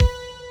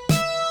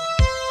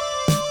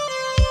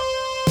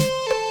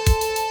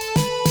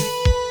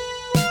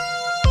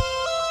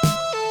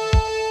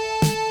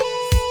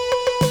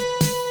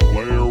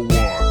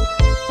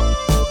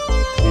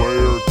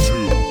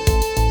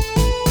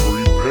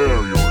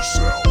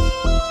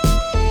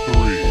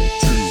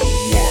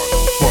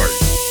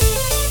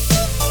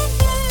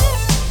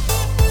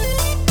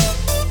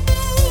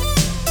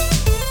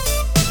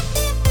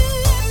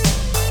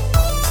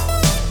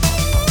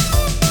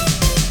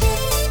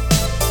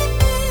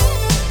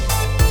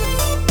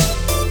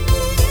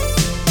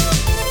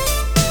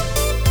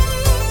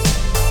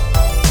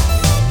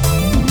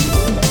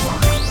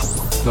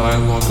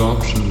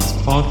Options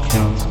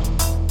Podcast.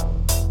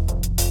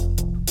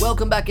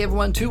 Welcome back,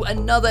 everyone, to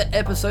another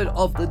episode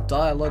of the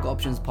Dialogue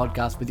Options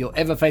Podcast with your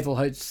ever faithful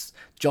hosts,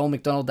 Joel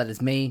McDonald, that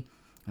is me,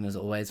 and as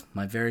always,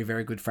 my very,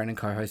 very good friend and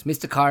co-host,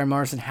 Mr. Kyron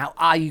Morrison. How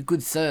are you,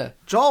 good sir?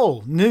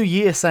 Joel, new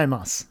year, same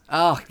us.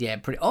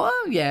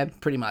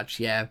 Pretty much,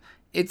 yeah.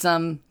 It's,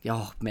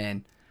 oh,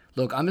 man.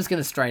 Look, I'm just going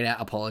to straight out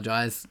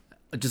apologize,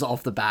 just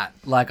off the bat.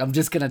 Like, I'm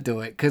just going to do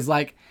it, because,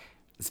 like,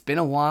 it's been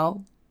a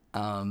while,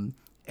 and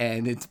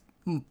it's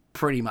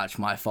pretty much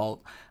my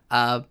fault.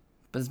 But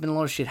there's been a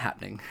lot of shit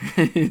happening.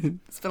 There's been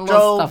a lot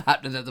of stuff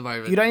happening at the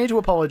moment. You don't need to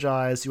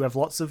apologise. You have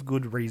lots of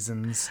good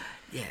reasons.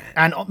 Yeah.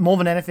 And more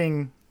than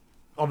anything,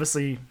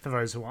 obviously, for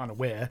those who aren't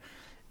aware,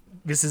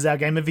 this is our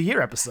Game of the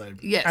Year episode.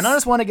 Yes. And I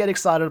just want to get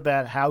excited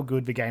about how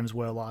good the games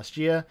were last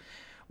year.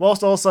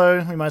 Whilst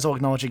also, we might as well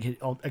acknowledge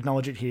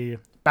it here,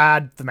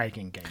 bad for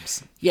making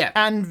games. Yeah.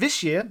 And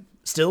this year,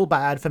 still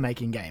bad for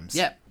making games.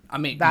 Yeah. I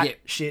mean, That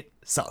shit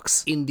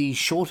sucks. in the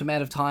short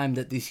amount of time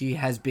that this year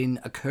has been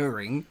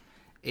occurring,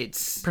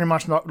 it's Pretty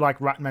much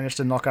managed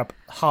to knock up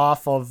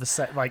half of the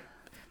set. Like,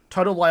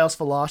 total layoffs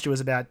for last year was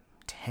about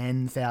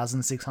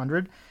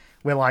 10,600.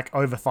 We're like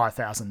over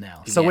 5,000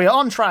 now. So Yeah. we're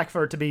on track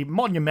for it to be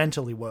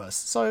monumentally worse.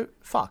 So,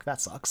 fuck, that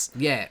sucks.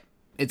 yeah,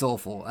 it's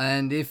awful.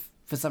 And if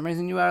for some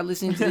reason you are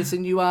listening to this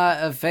and you are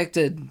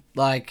affected,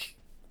 like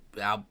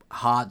our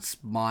hearts,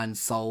 minds,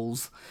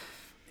 souls,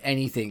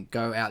 anything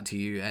go out to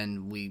you,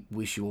 and we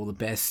wish you all the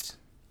best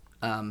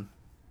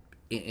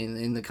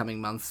in the coming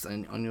months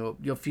and on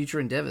your future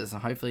endeavors,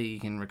 and hopefully you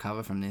can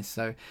recover from this.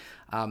 So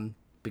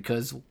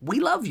because we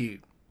love you,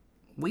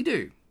 we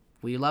do.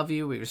 We love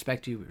you, we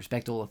respect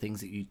all the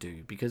things that you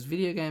do, because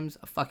video games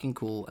are fucking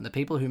cool, and the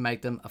people who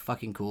make them are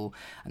fucking cool,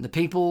 and the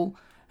people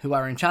who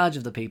are in charge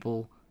of the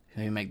people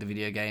who make the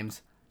video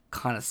games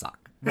kind of suck.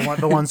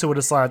 The ones who are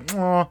just like,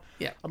 oh,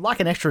 Yeah. I'd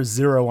like an extra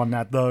 0 on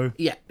that, though.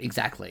 Yeah,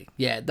 exactly.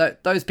 Yeah,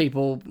 those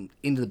people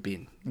into the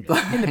bin. In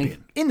the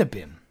bin. In the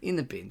bin. In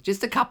the bin.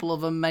 Just a couple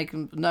of them, make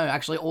them... No,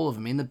 actually all of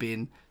them in the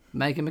bin.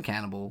 Make them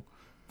accountable.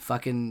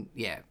 Fucking...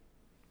 Yeah.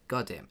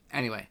 Goddamn.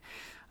 Anyway.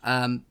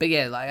 But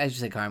yeah, like as you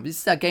said, Karen, this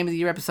is our Game of the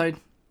Year episode.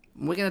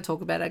 We're going to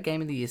talk about our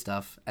Game of the Year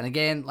stuff. And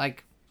again,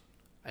 like,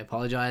 I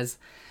apologize.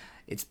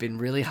 It's been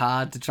really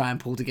hard to try and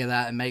pull together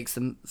and make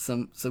some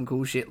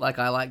cool shit like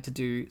I like to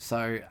do.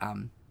 So,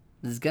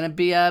 this is going to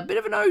be a bit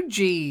of an OG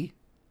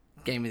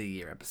Game of the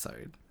Year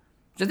episode.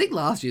 Which I think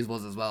last year's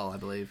was as well, I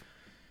believe.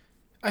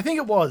 I think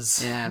it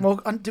was. Yeah. Well,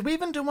 did we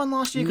even do one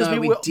last year? Because No,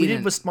 we we did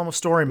didn't. one with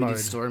story We mode.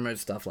 did story mode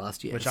stuff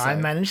last year. Which so- I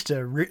managed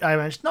to,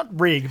 not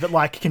rig, but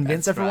like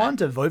convince That's everyone right.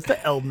 to vote for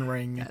Elden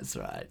Ring. That's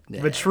right.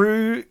 Yeah. The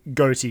true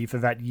goatee for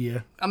that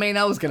year. I mean,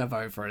 I was going to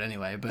vote for it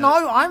anyway, but...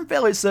 No, I'm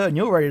fairly certain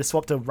you're ready to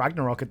swap to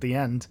Ragnarok at the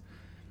end.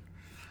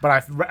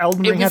 But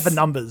Elden Ring had the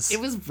numbers. It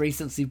was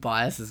recency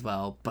bias as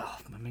well, but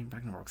I mean,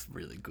 Ragnarok's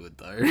really good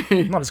though.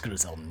 Not as good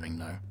as Elden Ring,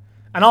 though.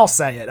 And I'll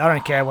say it. I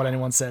don't care what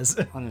anyone says.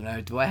 I don't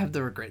know. Do I have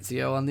the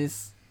Regretio on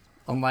this?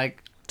 I'm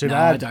like, Too no,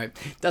 bad. I don't.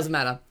 Doesn't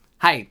matter.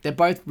 Hey, they're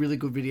both really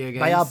good video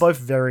games. They are both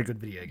very good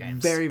video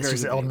games. Very, It's very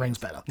just good Elden video Ring's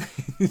better.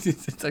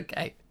 It's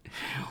okay.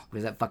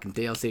 Where's that fucking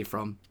DLC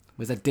from?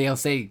 Where's that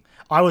DLC?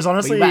 I was Where you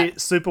honestly at?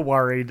 super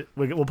worried.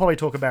 We'll probably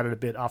talk about it a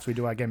bit after we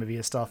do our Game of the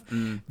Year stuff.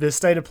 Mm. The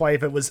State of Play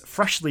that was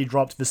freshly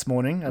dropped this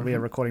morning, and we are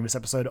recording this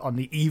episode on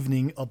the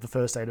evening of the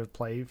first State of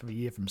Play for the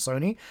year from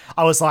Sony.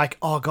 I was like,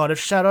 oh god, if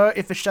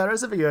the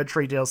Shadows of the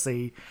Erdtree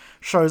DLC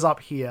shows up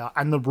here,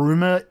 and the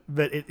rumor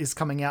that it is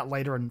coming out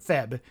later in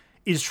Feb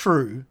is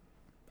true,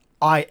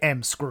 I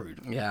am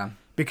screwed. Yeah.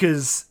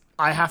 Because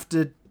I have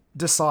to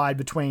decide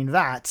between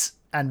that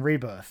and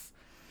Rebirth.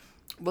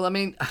 Well, I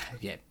mean,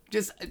 yeah.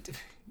 Just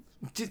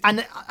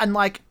And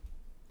like,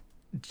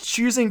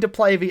 choosing to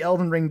play the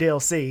Elden Ring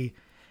DLC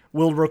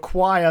will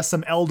require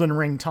some Elden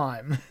Ring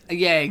time.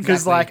 yeah, exactly.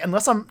 Because, like,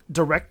 unless I'm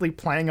directly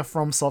playing a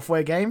From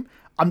Software game,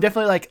 I'm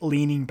definitely, like,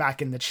 leaning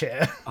back in the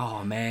chair.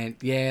 oh man,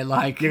 yeah,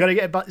 like You gotta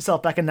get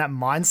yourself back in that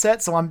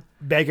mindset, so I'm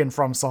begging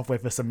From Software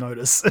for some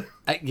notice.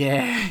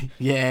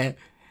 yeah.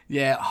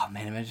 Oh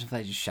man, imagine if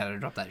they just shadow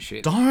drop that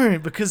shit.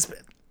 Don't, because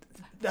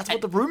that's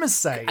what the rumors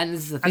say. and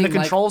this is the And the thing,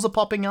 like- controls are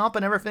popping up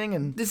and everything,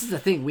 and... This is the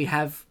thing, we've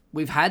had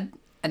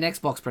an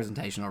Xbox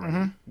presentation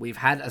already. We've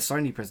had a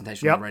Sony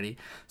presentation Yep. already.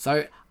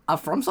 So are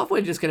From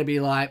Software just going to be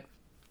like,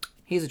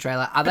 here's a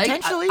trailer? Are they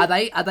Potentially.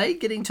 are they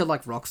getting to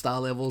like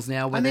Rockstar levels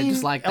now where they're mean,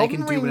 just like they Elden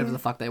can do Ring- whatever the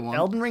fuck they want?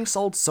 Elden Ring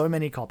sold so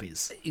many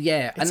copies.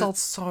 Yeah, It sold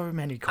so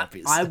many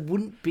copies. I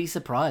wouldn't be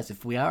surprised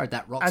if we are at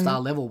that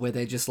Rockstar level where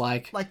they're just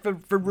like Like, the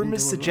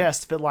rumors do it all.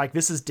 suggest that, like,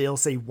 this is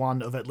DLC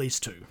 1 of at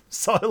least 2.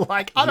 So,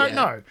 like, I don't Yeah.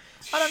 know.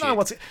 I don't know Shit.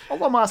 what's...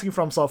 All I'm asking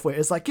from Software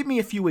is, like, give me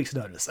a few weeks'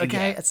 notice,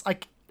 okay? Yeah. It's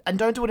like... And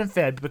don't do it in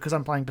Feb because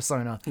I'm playing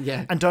Persona.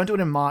 Yeah. And don't do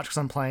it in March because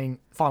I'm playing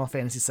Final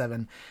Fantasy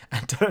VII.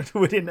 And don't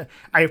do it in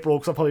April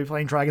because I'll probably be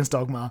playing Dragon's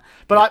Dogma.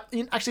 But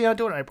actually, I'll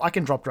do it in April. I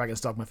can drop Dragon's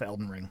Dogma for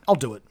Elden Ring. I'll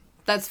do it.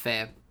 that's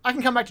fair. I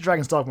can come back to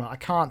Dragon's Dogma. I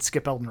can't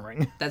skip Elden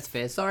Ring. That's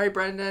fair. Sorry,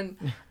 Brendan.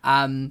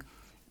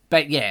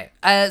 But yeah,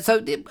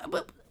 so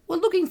we're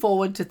looking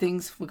forward to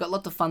things. We've got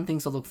lots of fun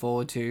things to look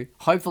forward to.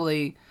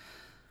 Hopefully,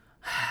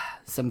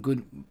 some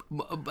good,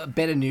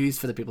 better news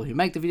for the people who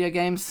make the video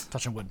games.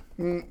 Touching wood.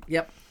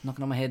 Yep,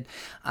 knocking on my head.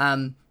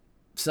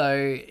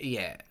 So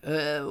yeah,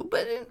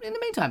 but in the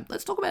meantime,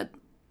 let's talk about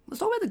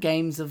the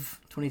games of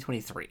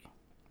 2023.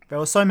 There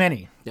were so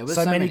many. There were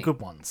so many many. good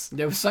ones.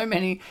 There were so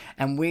many,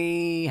 and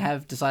we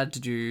have decided to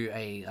do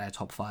a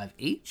top 5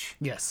 each.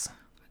 Yes.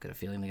 I've got a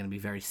feeling they're going to be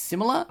very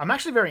similar. I'm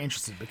actually very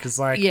interested because,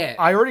 like, Yeah.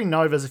 I already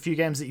know there's a few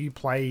games that you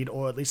played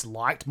or at least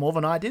liked more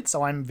than I did,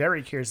 so I'm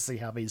very curious to see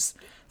how these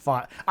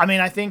fight. I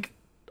mean, I think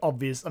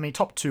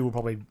top 2 will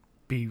probably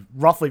be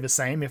roughly the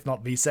same, if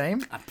not the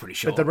same. I'm pretty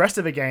sure. But the rest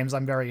of the games,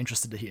 I'm very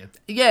interested to hear.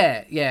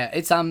 Yeah,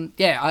 it's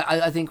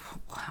I think.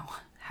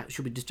 How,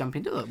 should we just jump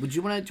into it? Do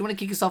you want to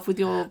kick us off with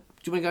your? Do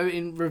you want to go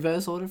in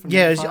reverse order from?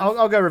 Yeah, number 5?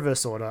 I'll go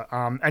reverse order.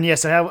 And yeah,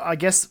 so I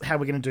guess how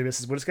we're going to do this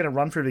is we're just going to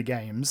run through the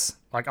games.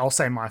 Like, I'll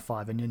say my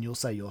 5, and then you'll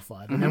say your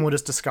 5, and then we'll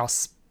just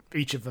discuss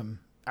each of them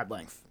at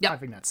length. Yep. I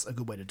think that's a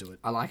good way to do it.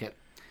 I like it.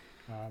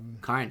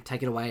 Karen,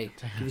 take it away.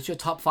 Give us your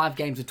top 5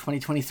 games of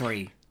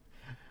 2023.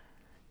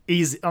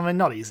 Easy. I mean,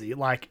 not easy.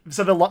 Like,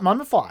 so the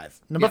number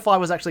 5. Number 5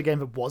 was actually a game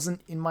that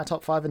wasn't in my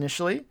top 5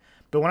 initially,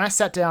 but when I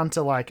sat down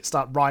to like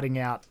start writing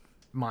out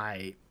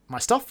my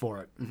stuff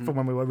for it, from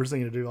when we were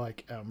originally going to do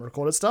like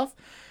recorded stuff,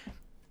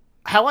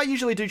 how I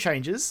usually do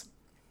changes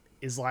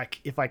is like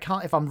if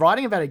I'm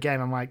writing about a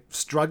game, I'm like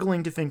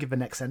struggling to think of the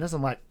next sentence.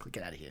 I'm like,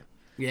 get out of here.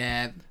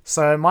 Yeah,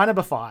 So my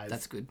number 5.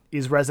 that's good.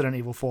 Is Resident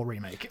Evil 4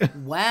 remake.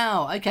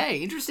 Wow. Okay.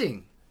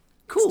 Interesting.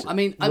 Cool. I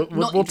mean, not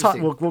we'll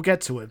interesting. we'll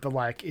get to it, but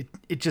like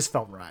it just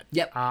felt right.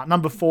 Yep.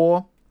 Number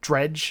 4,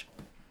 Dredge,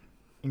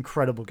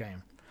 incredible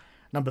game.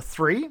 Number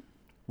 3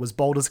 was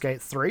Baldur's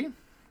Gate 3.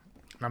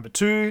 Number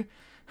 2,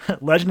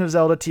 Legend of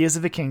Zelda: Tears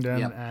of the Kingdom,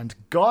 Yep. and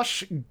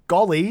gosh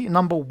golly,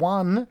 number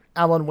 1,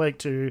 Alan Wake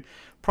 2.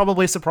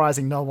 Probably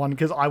surprising no one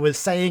because I was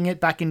saying it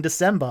back in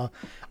December.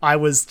 I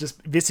was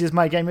just, this is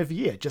my game of the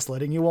year, just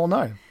letting you all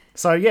know.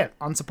 So yeah,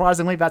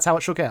 unsurprisingly, that's how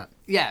it shook out.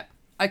 Yeah.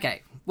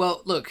 Okay.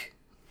 Well, look.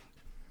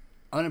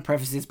 I want to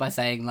preface this by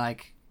saying,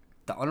 like,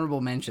 the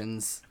honorable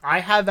mentions. I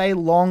have a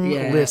long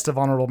Yeah. list of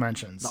honorable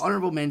mentions. The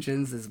honorable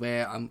mentions is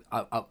where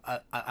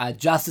are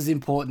just as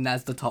important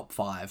as the top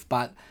 5,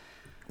 but.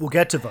 We'll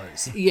get to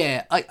those.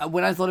 Yeah,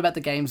 when I thought about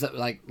the games that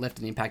like left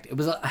an impact, it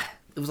was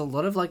a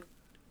lot of like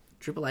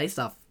AAA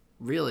stuff,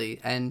 really,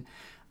 and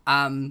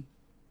I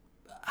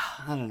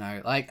don't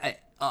know,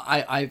 like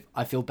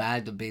I feel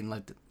bad of being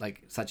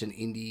like such an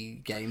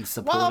indie game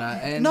supporter. Well,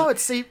 and no,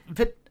 it's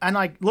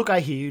I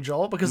hear you,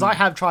 Joel, because I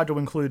have tried to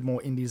include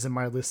more indies in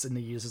my list in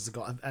the years as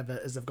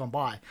they've gone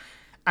by,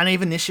 and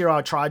even this year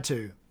I tried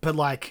to, but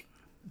like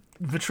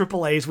the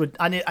AAA's would,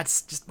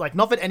 it's just like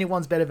not that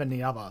anyone's better than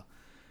the other.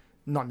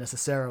 Not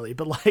necessarily,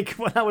 but like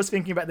when I was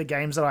thinking about the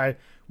games that I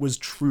was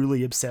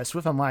truly obsessed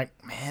with, I'm like,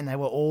 man, they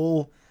were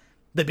all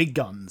the big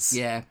guns.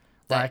 yeah,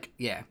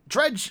 yeah,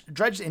 Dredge, an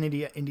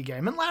indie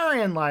game, and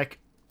Larian like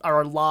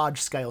are a large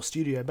scale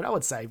studio, but I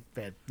would say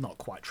they're not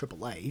quite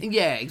AAA.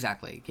 yeah,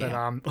 exactly.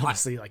 Yeah, But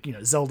obviously, like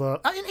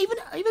Zelda, and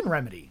even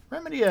Remedy,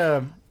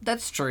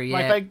 that's true.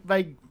 Yeah, like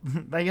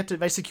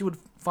they secured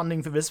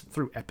funding for this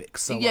through Epic.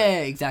 So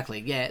yeah,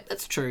 exactly. Yeah,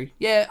 that's true.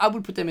 Yeah, I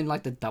would put them in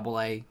like the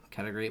AA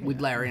category with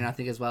Larian, I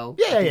think, as well.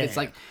 Yeah, I think yeah, it's yeah.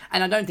 like,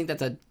 and I don't think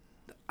that's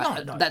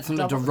that's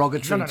not a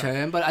derogatory No.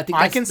 term, but I think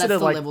I that's consider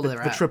the like level the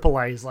they're at.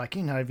 AAA's, like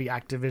the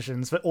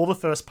Activisions, but all the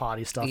first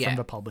party stuff Yeah, from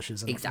the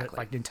publishers and exactly.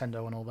 like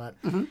Nintendo and all that.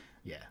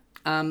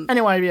 Yeah.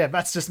 Anyway, yeah,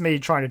 that's just me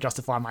trying to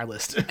justify my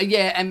list.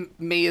 Yeah, and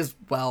me as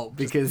well,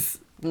 because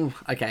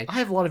okay. I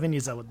have a lot of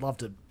indies I would love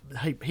to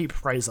heap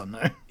praise on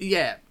though.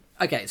 Yeah.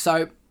 Okay,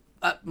 so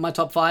my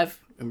top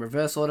 5 in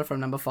reverse order from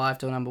number 5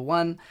 to number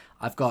 1.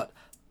 I've got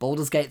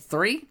Baldur's Gate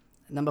 3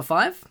 at number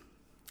 5.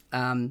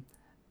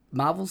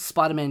 Marvel's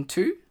Spider-Man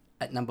 2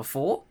 at number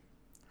 4.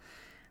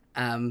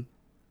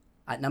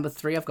 At number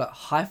 3, I've got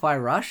Hi-Fi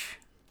Rush.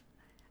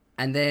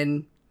 And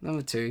then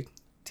number 2,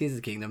 Tears of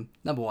the Kingdom.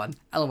 Number 1,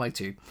 Alan Wake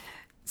 2.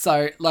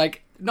 So,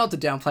 like, not to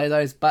downplay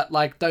those, but,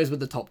 like, those were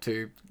the top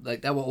 2.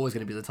 Like, they were always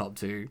going to be the top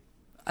 2.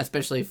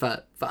 Especially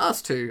for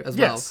us two as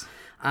Yes.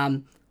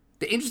 well.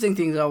 The interesting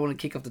thing that I want to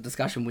kick off the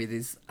discussion with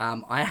is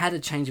I had a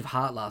change of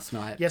heart last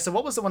night. Yeah, so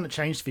what was the one that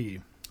changed for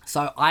you?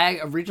 So I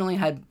originally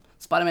had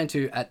Spider-Man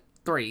 2 at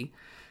 3,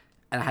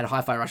 and I had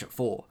Hi-Fi Rush at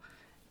 4.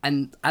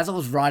 And as I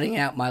was writing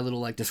out my little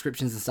like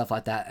descriptions and stuff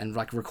like that, and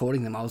like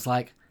recording them, I was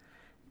like,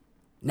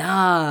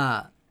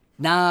 nah.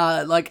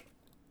 Like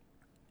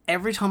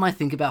every time I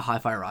think about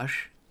Hi-Fi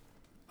Rush,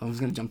 I was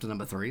gonna jump to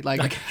number 3. But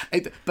like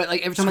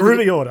every time Screw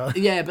the order.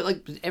 Yeah, but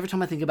like every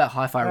time I think about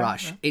Hi-Fi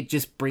Rush, it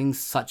just brings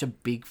such a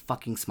big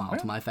fucking smile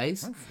to my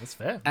face. That's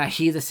fair. I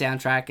hear the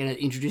soundtrack, and it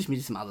introduced me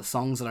to some other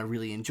songs that I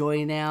really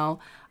enjoy now.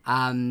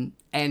 And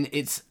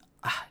it's,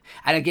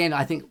 and again,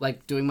 I think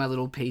like doing my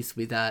little piece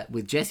with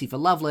Jesse for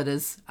Love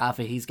Letters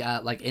for his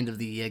like end of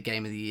the year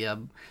game of the year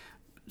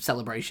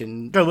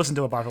celebration. Go listen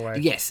to it, by the way.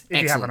 Yes,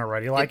 if you haven't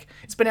already. Like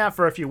it's been out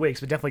for a few weeks,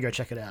 but definitely go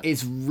check it out.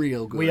 It's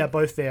real good. We are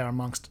both there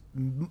amongst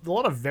a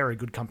lot of very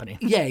good company.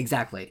 Yeah,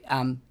 exactly.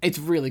 It's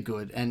really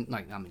good, and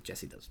like I mean,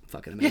 Jesse does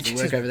fucking amazing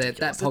work over there.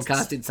 That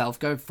podcast itself,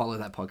 go follow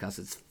that podcast.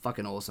 It's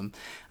fucking awesome.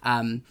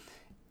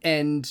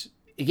 And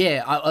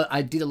yeah,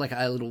 I did like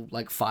a little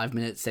like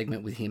 5-minute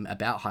segment with him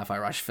about Hi-Fi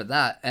Rush for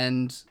that,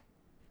 and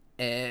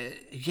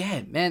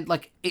yeah, man,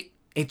 like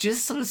it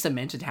just sort of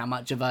cemented how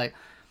much of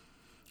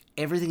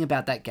everything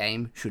about that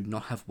game should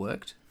not have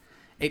worked.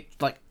 It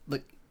like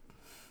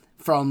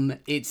from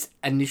its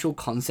initial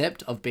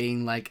concept of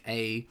being like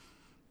a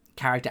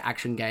character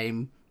action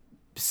game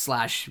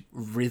 /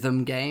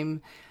 rhythm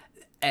game,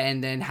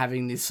 and then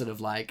having this sort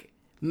of like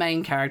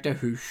main character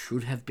who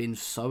should have been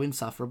so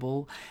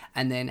insufferable,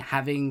 and then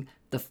having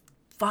the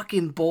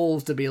fucking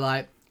balls to be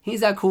like,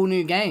 here's our cool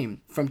new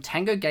game from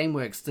Tango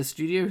Gameworks, the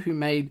studio who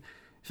made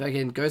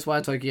fucking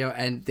Ghostwire Tokyo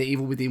and The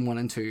Evil Within 1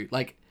 and 2.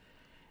 Like,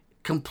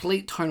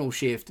 complete tonal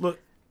shift. Look,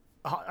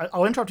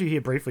 I'll interrupt you here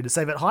briefly to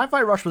say that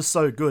Hi-Fi Rush was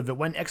so good that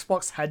when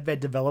Xbox had their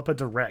developer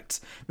direct,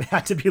 they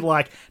had to be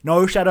like,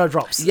 no shadow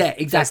drops. Yeah,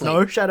 exactly. There's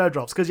no shadow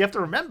drops. Because you have to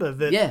remember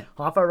that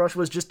Hi-Fi Rush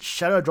was just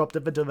shadow dropped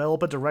at the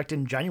developer direct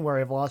in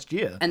January of last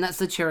year. And that's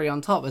the cherry on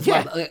top as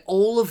well. Like,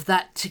 all of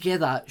that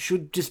together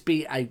should just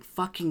be a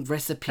fucking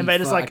recipe for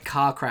a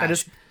car crash. They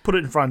just put it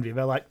in front of you.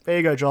 They're like, there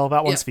you go, Joel.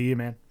 That one's for you,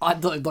 man. I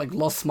like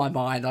lost my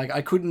mind. Like,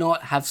 I could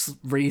not have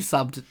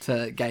resubbed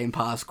to Game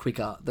Pass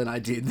quicker than I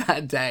did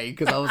that day,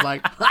 because I was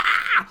like,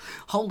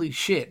 holy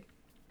shit.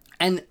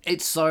 And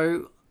it's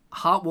so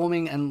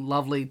heartwarming and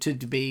lovely to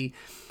be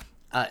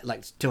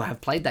like to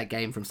have played that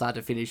game from start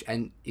to finish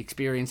and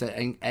experience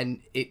it, and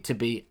it to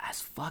be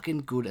as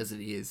fucking good as it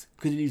is,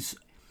 because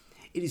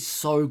it is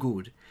so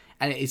good,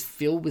 and it is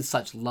filled with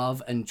such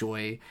love and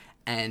joy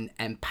and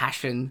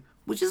passion,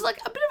 which is like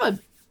a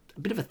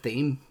bit of a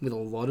theme with a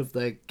lot of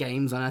the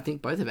games on I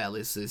think both of our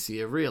lists this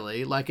year,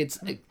 really. Like it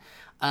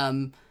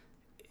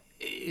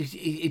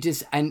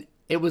just, and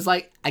it was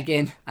like,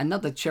 again,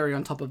 another cherry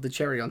on top of the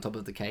cherry on top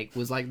of the cake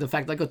was like the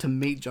fact that I got to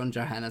meet John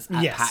Johannes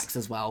at PAX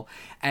as well,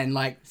 and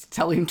like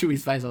tell him to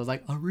his face, I was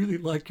like, I really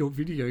like your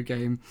video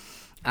game.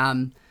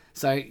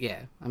 So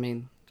yeah, I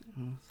mean,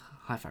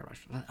 Hi-Fi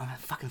Rush,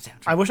 fucking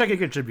soundtrack. I wish I could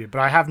contribute, but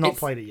I have not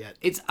played it yet.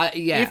 It's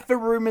yeah. If the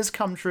rumors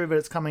come true that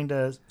it's coming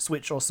to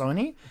Switch or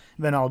Sony,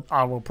 then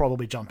I will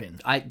probably jump in.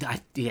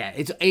 Yeah,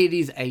 it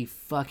is a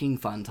fucking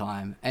fun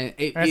time, and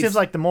it seems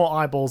like the more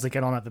eyeballs that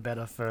get on it, the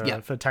better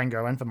for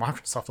Tango and for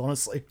Microsoft,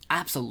 honestly.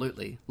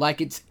 Absolutely,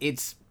 like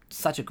it's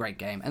such a great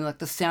game, and like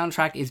the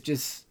soundtrack is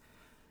just,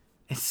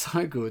 it's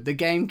so good. The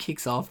game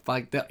kicks off,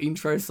 like the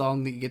intro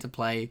song that you get to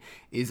play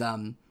is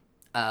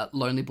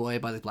Lonely Boy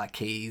by the Black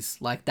Keys.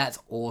 Like, that's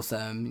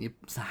awesome. You're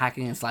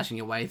hacking and slashing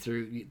your way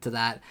through to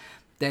that.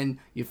 Then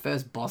your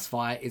first boss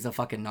fight is a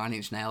fucking 9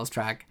 Inch Nails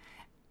track.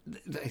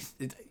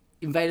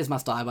 Invaders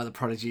Must Die by The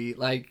Prodigy.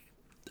 Like,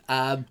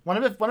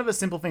 one of the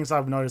simple things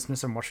I've noticed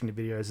from watching the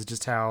videos is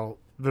just how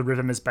the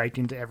rhythm is baked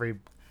into every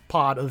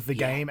part of the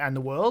game and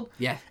the world.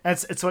 Yeah,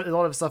 and it's a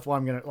lot of stuff.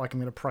 I'm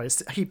gonna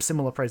praise heap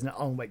similar praise in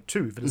Alan Wake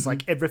 2, but it's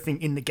like everything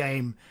in the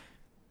game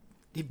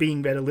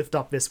being there to lift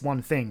up this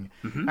one thing,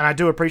 and I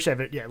do appreciate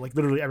it. Yeah, like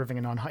literally everything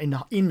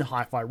in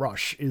Hi-Fi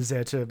Rush is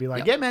there to be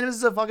like, yeah, man, this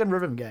is a fucking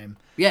rhythm game.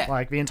 Yeah,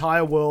 like the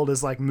entire world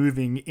is like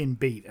moving in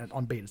beat and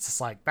on beat. It's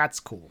just like, that's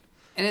cool.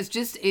 And it's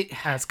just and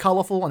it's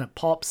colorful and it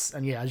pops,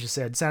 and yeah, as you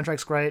said,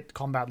 soundtrack's great,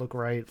 combat look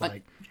great.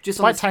 Like just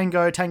like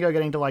Tango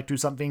getting to like do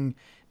something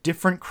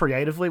different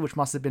creatively, which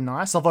must have been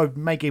nice. Although,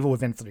 make Evil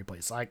Within 3,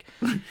 please. Like,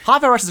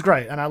 Hi-Fi Rush is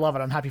great, and I love it.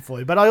 I'm happy for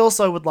you, but I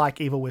also would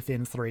like Evil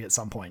Within 3 at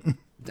some point.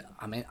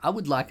 I mean, I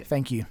would like it.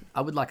 Thank you.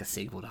 I would like a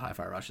sequel to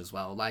Hi-Fi Rush as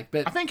well. Like,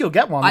 but I think you'll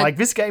get one. Like,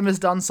 this game has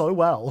done so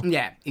well.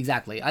 Yeah,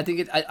 exactly. I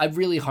think I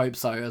really hope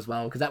so as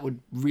well, because that would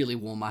really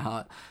warm my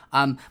heart.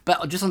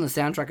 But just on the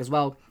soundtrack as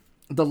well,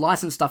 the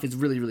licensed stuff is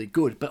really, really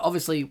good. But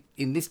obviously,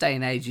 in this day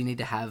and age, you need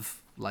to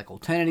have like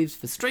alternatives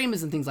for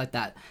streamers and things like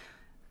that.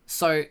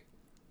 So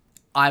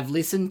I've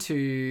listened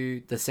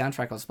to the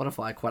soundtrack on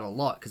Spotify quite a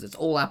lot, because it's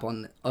all up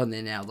on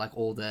there now, like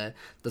all the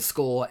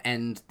score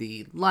and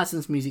the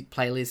licensed music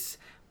playlists.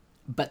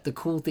 But the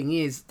cool thing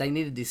is, they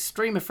needed this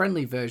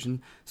streamer-friendly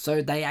version,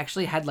 so they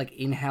actually had like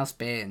in-house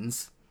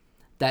bands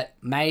that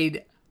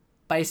made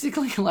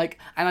basically like,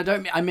 and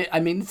I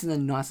mean this in the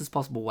nicest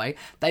possible way.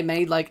 They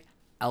made like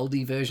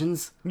LD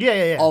versions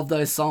of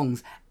those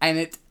songs,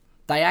 and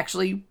they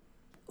actually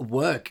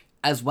work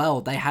as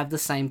well. They have the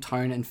same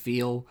tone and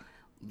feel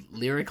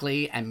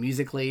lyrically and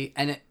musically,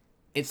 and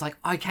it's like,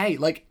 okay,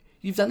 like,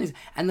 you've done this.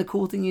 And the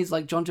cool thing is,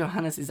 like, John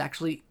Johannes is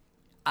actually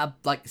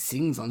like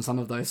sings on some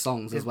of those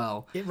songs as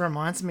well. It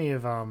reminds me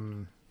of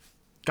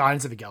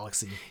Guardians of the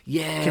Galaxy.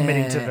 Yeah,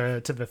 committing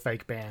to the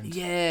fake band.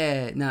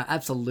 Yeah, no,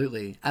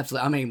 absolutely.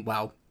 I mean,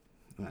 well,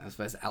 I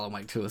suppose Alan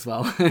Wake 2 as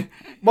well.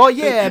 Well,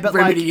 yeah, but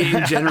Remedy like,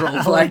 in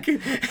general, like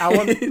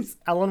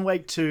Alan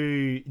Wake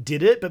 2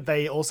 did it, but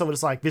they also were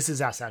just like, this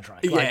is our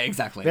soundtrack. Like, yeah,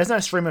 exactly. There's no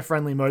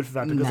streamer-friendly mode for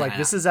that, because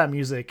this is our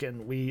music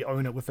and we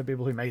own it with the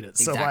people who made it.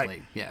 So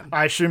exactly, yeah.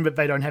 I assume that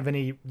they don't have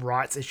any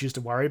rights issues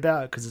to worry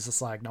about, because it's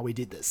just like, no, we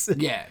did this.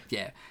 Yeah.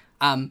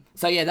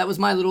 So yeah, that was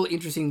my little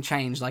interesting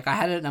change. Like, I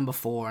had it at number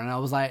 4, and I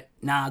was like,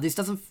 nah, this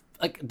doesn't,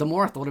 like, the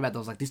more I thought about it, I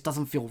was like, this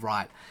doesn't feel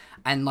right.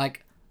 And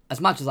like,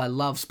 as much as I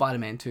love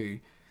Spider-Man 2,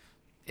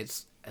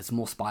 it's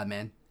more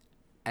Spider-Man,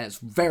 and it's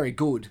very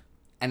good,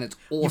 and it's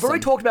awesome. You've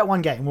already talked about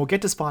one game. We'll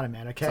get to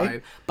Spider-Man, okay?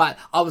 So, but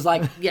I was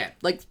like, yeah,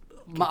 like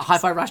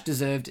Hi-Fi Rush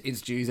deserved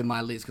its dues in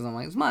my list because I'm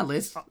like, it's my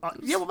list.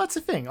 Yeah, well, that's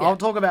the thing. I'll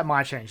talk about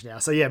my change now.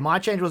 So yeah, my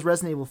change was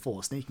Resident Evil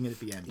 4, sneaking in at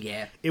the end.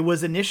 Yeah. It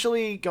was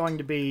initially going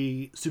to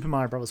be Super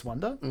Mario Bros.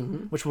 Wonder,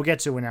 Mm-hmm. which we'll get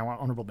to in our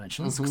honorable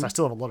mentions, because I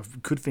still have a lot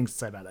of good things to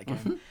say about that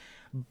game.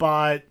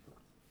 But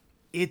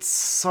it's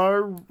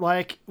so,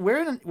 like,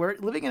 we're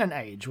living in an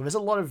age where there's a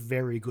lot of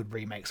very good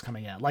remakes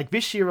coming out. Like,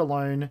 this year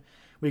alone,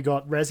 we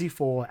got Resi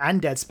 4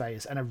 and Dead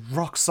Space and a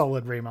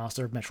rock-solid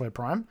remaster of Metroid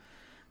Prime.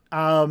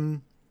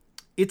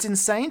 It's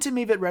insane to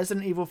me that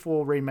Resident Evil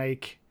 4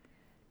 Remake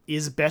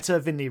is better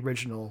than the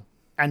original,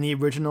 and the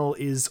original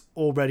is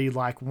already,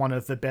 like, one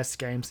of the best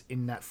games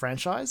in that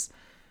franchise.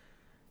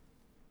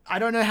 I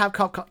don't know how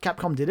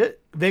Capcom did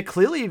it. They're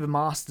clearly the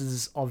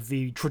masters of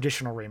the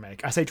traditional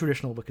remake. I say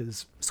traditional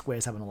because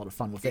Square's having a lot of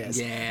fun with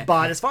theirs. Yeah.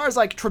 But as far as,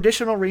 like,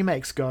 traditional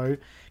remakes go,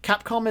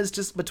 Capcom is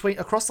just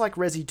across, like,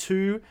 Resi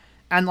 2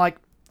 and, like,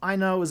 I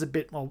know it was a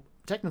bit, well,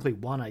 technically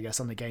 1, I guess,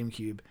 on the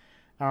GameCube.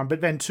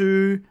 But then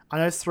 2, I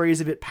know 3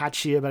 is a bit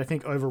patchier, but I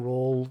think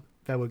overall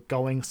they were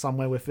going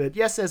somewhere with it.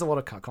 Yes, there's a lot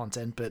of cut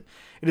content, but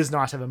it is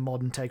nice to have a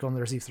modern take on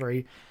the Resi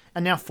 3.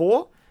 And now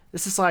 4,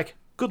 this is like,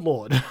 good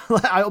lord.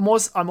 I'm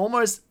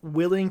almost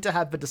willing to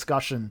have the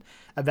discussion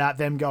about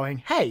them going,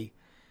 hey,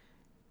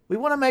 we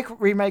want to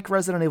remake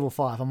Resident Evil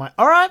 5. I'm like,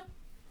 all right,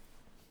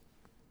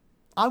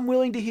 I'm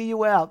willing to hear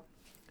you out.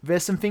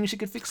 There's some things you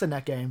could fix in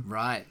that game.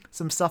 Right.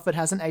 Some stuff that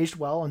hasn't aged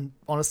well, and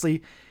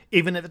honestly,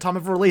 even at the time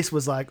of release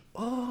was like,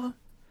 oh,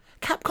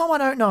 Capcom, I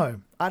don't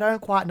know. I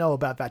don't quite know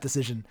about that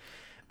decision.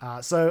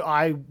 So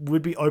I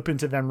would be open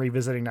to them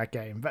revisiting that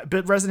game.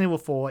 But Resident Evil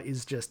 4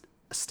 is just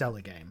a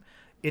stellar game.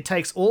 It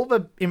takes all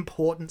the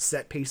important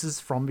set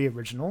pieces from the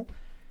original,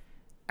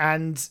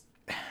 and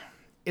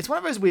it's one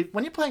of those weird,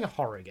 when you're playing a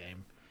horror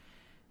game,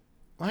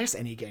 well, I guess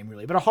any game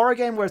really, but a horror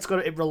game where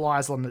it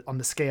relies on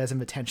the scares and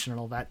the tension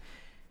and all that.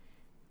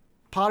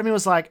 Part of me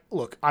was like,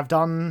 look, I've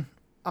done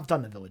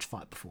the village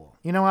fight before.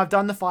 You know, I've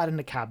done the fight in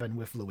the cabin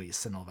with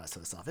Luis and all that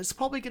sort of stuff. It's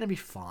probably going to be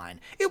fine.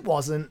 It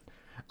wasn't.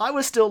 I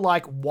was still,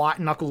 like, white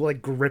knuckle,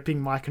 like,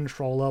 gripping my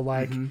controller.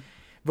 Like,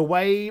 the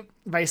way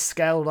they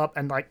scaled up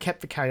and, like,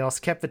 kept the chaos,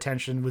 kept the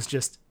tension was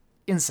just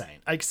insane.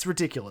 Like, it's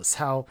ridiculous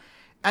how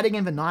adding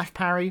in the knife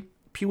parry,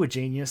 pure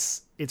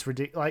genius. It's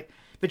ridiculous. Like,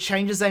 the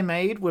changes they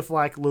made with,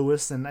 like,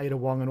 Lewis and Ada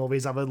Wong and all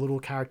these other little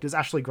characters,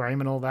 Ashley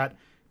Graham and all that,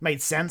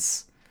 made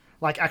sense.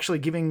 Like, actually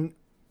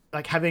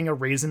having a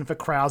reason for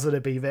Krauser to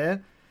be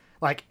there.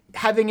 Like,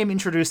 having him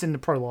introduced in the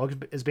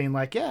prologue as being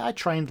like, yeah, I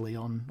trained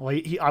Leon. Or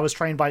I was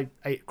trained by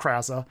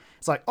Krauser.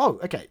 It's like, oh,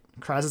 okay.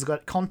 Krauser's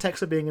got context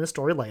for being in a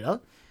story later.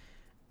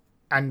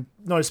 And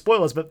no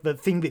spoilers, but the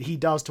thing that he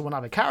does to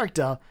another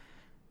character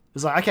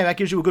is like, okay, that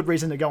gives you a good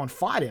reason to go and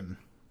fight him.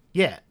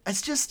 Yeah,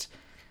 it's just...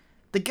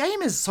 The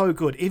game is so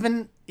good.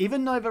 Even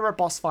though there are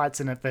boss fights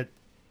in it that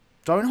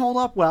don't hold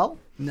up well.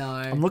 No.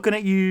 I'm looking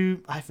at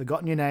you. I've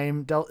forgotten your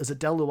name. Is it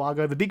Del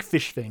Luago? The big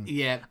fish thing.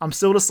 Yeah. I'm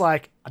still just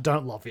like, I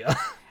don't love you.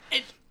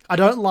 I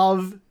don't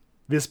love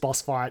this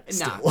boss fight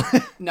still.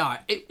 No.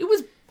 It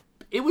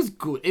was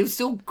good. It was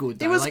still good,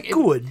 though. It was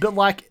good, but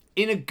like...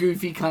 In a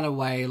goofy kind of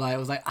way. Like, it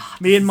was like...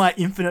 me and my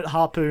infinite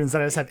harpoons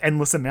that I just have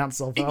endless amounts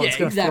of. I'm just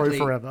going to throw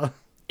forever.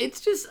 It's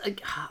just,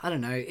 like, I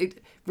don't know.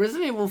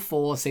 Resident Evil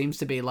 4 seems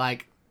to be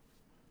like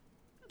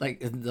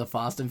the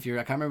Fast and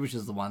Furious. I can't remember which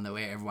is the one that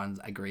where everyone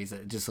agrees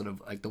that it just sort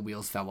of like the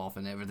wheels fell off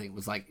and everything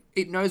was like,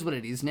 it knows what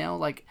it is now.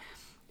 Like,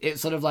 it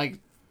sort of like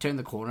turned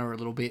the corner a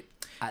little bit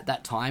at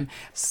that time.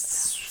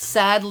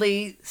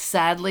 Sadly,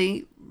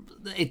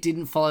 it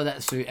didn't follow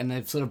that suit, and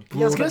they've sort of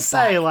brought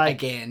back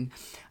again.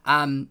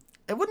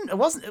 It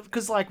wasn't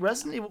because like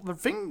Resident Evil. The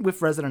thing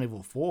with Resident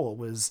Evil 4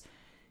 was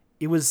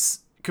it was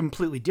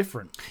completely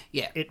different.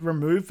 Yeah, it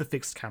removed the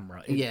fixed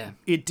camera.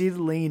 It did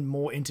lean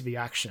more into the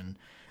action.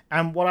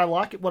 And what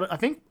I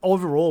think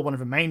overall, one of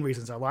the main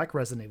reasons I like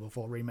Resident Evil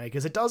 4 Remake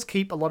is it does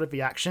keep a lot of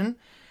the action,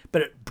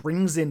 but it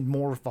brings in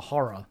more of the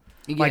horror.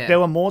 Yeah. Like, there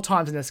were more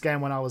times in this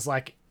game when I was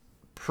like,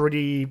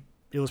 it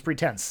was pretty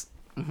tense.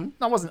 Mm-hmm.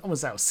 I wouldn't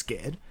say I was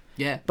scared.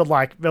 Yeah. But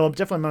like, there were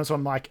definitely moments where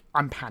I'm like,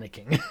 I'm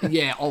panicking.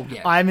 Yeah, oh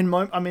yeah. I'm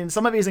in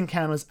some of these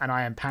encounters and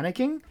I am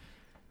panicking.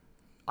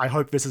 I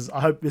hope this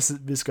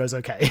goes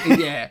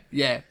okay.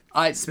 Yeah.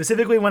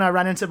 Specifically when I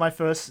ran into my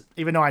first,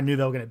 even though I knew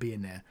they were going to be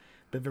in there.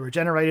 But the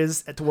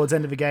regenerators towards the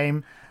end of the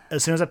game,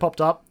 as soon as I popped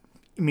up,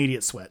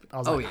 immediate sweat. I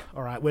was all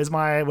right, where's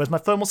my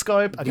thermal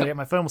scope? I gotta get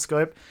my thermal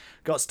scope.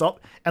 Got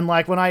stopped. And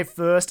like when I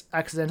first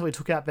accidentally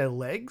took out their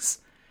legs,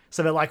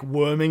 so they're like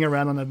worming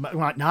around on the, I'm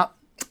like, nah,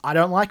 I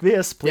don't like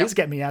this. Please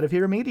get me out of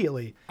here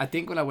immediately. I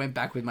think when I went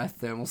back with my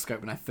thermal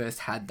scope when I first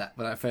got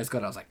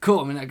it, I was like, cool.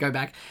 I'm gonna go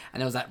back,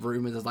 and there was that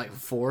room where there's like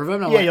 4 of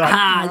them. And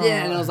I'm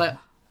and I was like,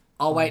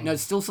 oh wait, no,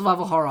 it's still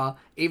survival horror,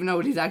 even though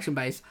it is action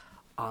based.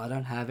 I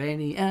don't have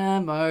any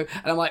ammo.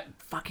 And I'm like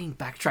fucking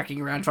backtracking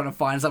around trying to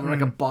find somewhere I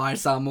can buy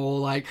some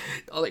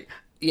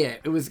yeah,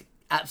 it was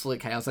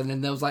absolute chaos. And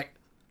then there was like,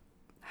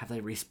 have they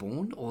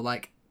respawned? Or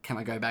like, can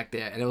I go back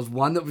there? And there was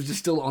one that was just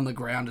still on the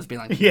ground just being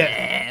like,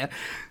 yeah.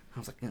 I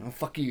was like,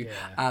 fuck you.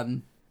 Yeah.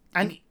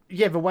 And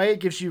yeah, the way it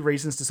gives you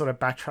reasons to sort of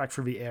backtrack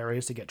through the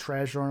areas to get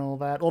treasure and all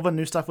that. All the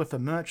new stuff with the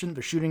merchant,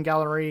 the shooting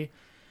gallery.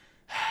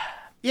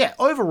 Yeah,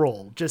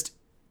 overall, just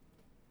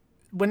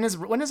when there's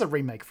a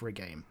remake for a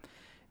game,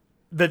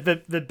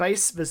 the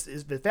base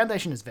the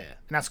foundation is there,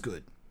 and that's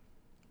good.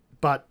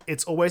 But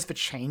it's always the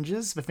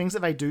changes, the things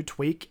that they do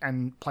tweak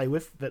and play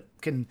with that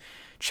can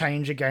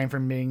change a game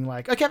from being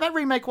like, okay, that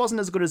remake wasn't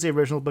as good as the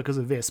original because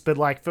of this. But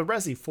like for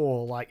Resi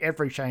 4, like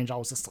every change I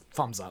was just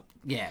thumbs up.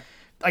 Yeah.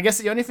 I guess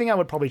the only thing I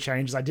would probably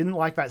change is I didn't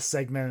like that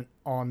segment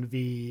on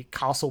the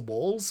castle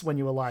walls when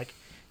you were like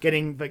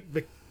getting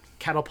the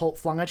catapult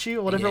flung at you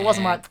or whatever it was.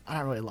 I'm like, I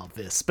don't really love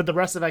this. But the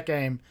rest of that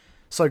game,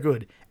 so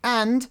good.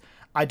 And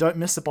I don't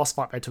miss the boss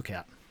fight they took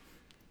out.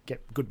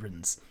 Get good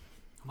riddance.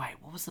 Wait,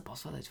 what was the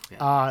boss fight they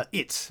took out?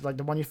 Like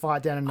the one you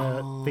fight down in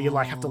the you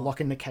like have to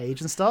lock in the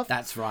cage and stuff.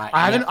 That's right.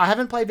 I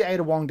haven't played the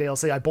Ada Wong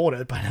DLC. I bought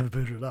it, but I never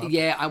booted it up.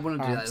 Yeah, I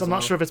want to do that. So I'm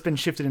not sure if it's been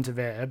shifted into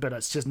there, but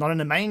it's just not in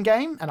the main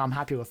game, and I'm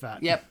happy with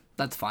that. Yep,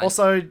 that's fine.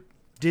 Also,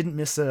 didn't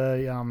miss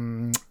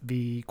the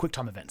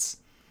QuickTime events.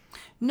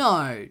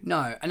 No,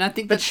 and I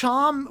think The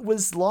charm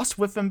was lost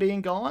with them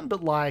being gone,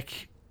 but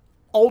like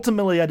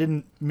ultimately I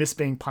didn't miss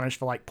being punished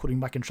for like putting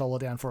my controller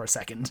down for a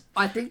second.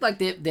 I think like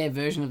their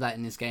version of that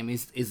in this game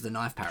is the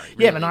knife parry.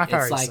 Really. Yeah, the knife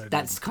parry. It's like so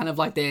that's kind of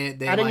like their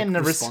adding like, in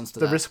the response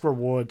to risk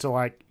reward to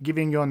like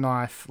giving your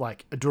knife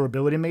like a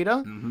durability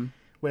meter,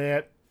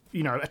 where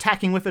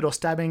attacking with it or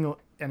stabbing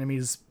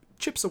enemies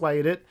chips away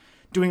at it.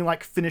 Doing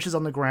like finishes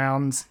on the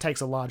ground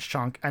takes a large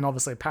chunk, and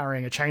obviously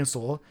parrying a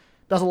chainsaw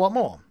does a lot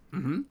more.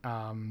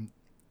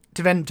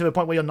 To the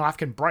point where your knife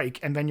can break,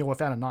 and then you're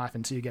without a knife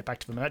until you get back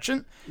to the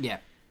merchant. Yeah.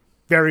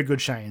 Very good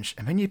change.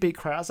 And then you beat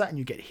Krauser and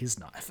you get his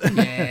knife.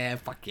 Yeah,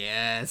 fuck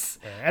yes.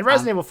 Yeah. And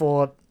Resident Evil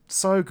 4,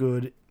 so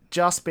good.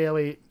 Just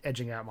barely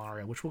edging out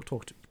Mario, which we'll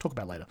talk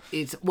about later.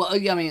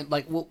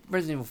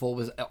 Resident Evil 4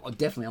 was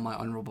definitely on my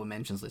honorable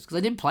mentions list because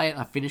I did play it and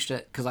I finished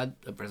it because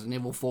Resident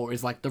Evil 4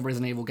 is like the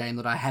Resident Evil game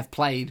that I have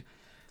played,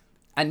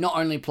 and not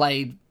only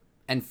played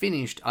and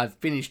finished, I've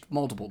finished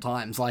multiple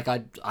times. Like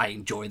I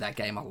enjoy that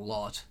game a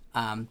lot.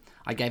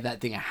 I gave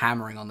that thing a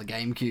hammering on the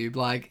GameCube.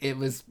 Like it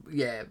was,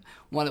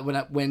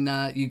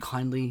 when you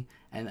kindly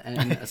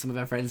and some of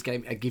our friends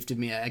gifted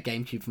me a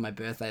GameCube for my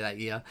birthday that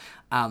year.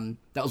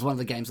 That was one of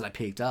the games that I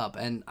picked up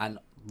and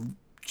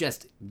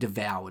just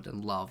devoured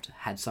and loved.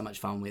 Had so much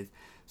fun with.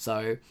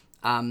 So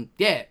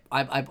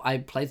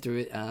I played through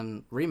it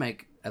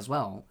remake as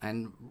well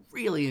and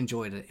really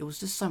enjoyed it. It was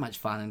just so much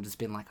fun and just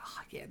been like,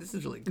 oh yeah, this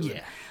is really good.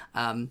 Yeah.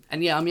 I'm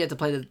yet to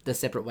play the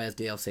Separate Ways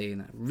DLC,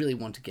 and I really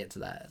want to get to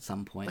that at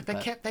some point.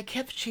 Like they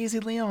kept cheesy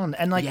Leon,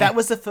 and that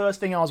was the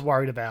first thing I was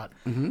worried about.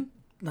 Mm-hmm.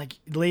 Like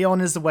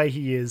Leon is the way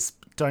he is.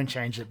 Don't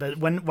change it. But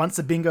once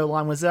the bingo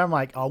line was there, I'm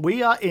like, oh,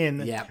 we are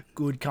in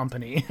good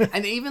company.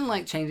 And even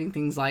like changing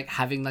things like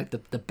having like the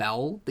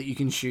bell that you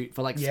can shoot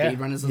for like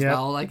speedrunners as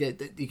well. Like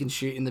you can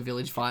shoot in the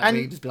village fight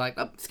where you just be like,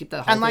 oh, skip that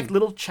whole thing. And like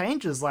little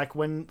changes, like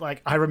when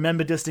I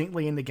remember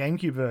distinctly in the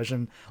GameCube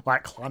version,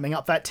 like climbing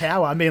up that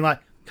tower and being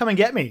like, come and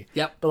get me.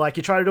 Yep. But like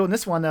you try to do it in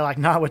this one, they're like,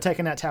 no, we're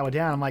taking that tower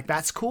down. I'm like,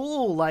 that's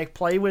cool. Like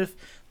play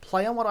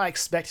on what I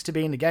expect to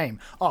be in the game.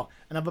 Oh,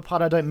 another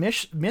part I don't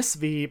miss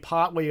the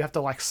part where you have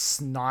to like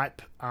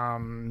snipe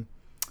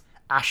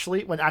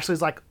Ashley when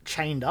Ashley's like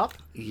chained up.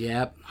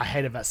 Yep. I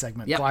hated that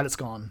segment. Yep. Glad it's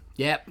gone.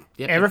 Yep.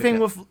 Everything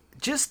with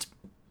just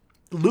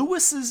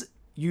Lewis's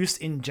use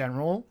in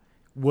general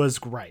was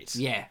great.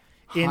 Yeah.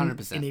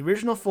 100%. In the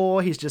original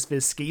 4, he's just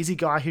this skeezy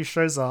guy who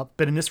shows up,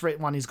 but in this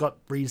one, he's got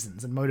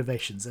reasons and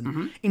motivations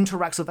and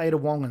interacts with Ada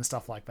Wong and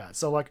stuff like that.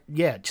 So, like,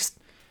 yeah, just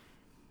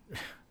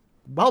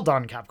well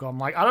done, Capcom.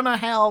 Like, I don't know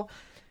how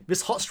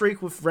this hot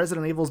streak with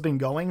Resident Evil's been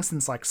going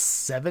since like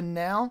 7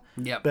 now.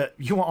 Yep. But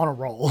you are on a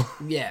roll.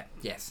 Yeah.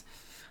 Yes.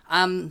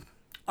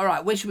 All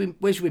right. Where should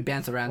we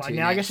bounce around to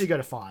now? next? I guess you go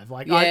to 5.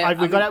 Like, Yeah,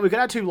 we got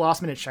our 2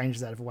 last minute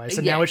changes out of the way,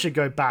 so now we should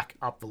go back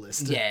up the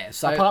list. Yeah.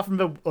 So apart from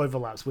the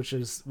overlaps, which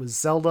was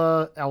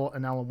Zelda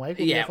and Alan Wake.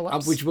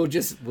 Which we'll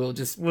discuss.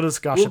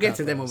 We'll get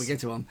to them when we get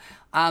to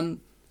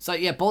them. So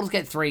yeah, Baldur's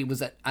Gate 3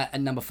 was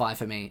at number 5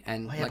 for me,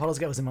 and Baldur's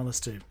Gate was in my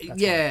list too.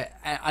 And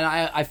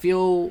I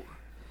feel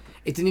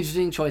it's an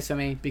interesting choice for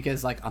me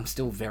because like I'm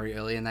still very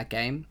early in that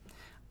game,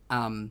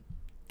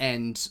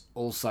 and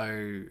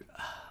also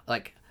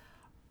like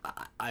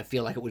I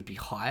feel like it would be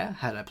higher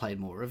had I played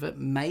more of it.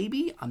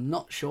 Maybe, I'm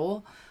not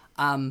sure,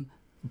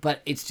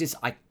 but it's just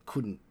I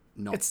couldn't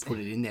put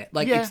it in there.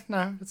 Like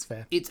it's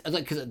fair. It's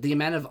like because the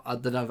amount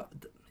of that I've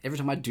every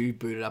time I do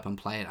boot it up and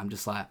play it, I'm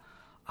just like,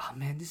 oh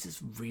man, this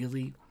is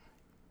really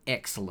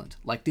excellent.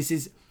 Like this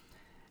is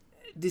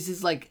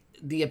like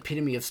the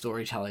epitome of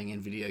storytelling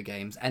in video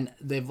games, and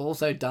they've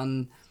also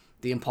done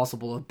the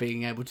impossible of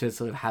being able to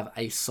sort of have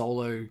a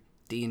solo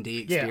D&D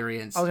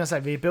experience. I was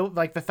gonna say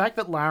the fact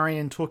that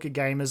Larian took a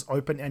game as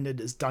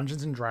open-ended as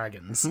Dungeons and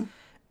Dragons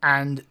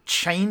and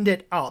chained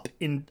it up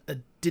in a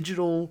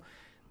digital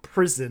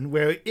prison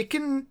where it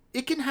can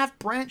have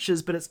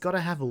branches, but it's got to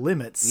have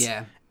limits.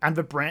 Yeah, and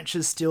the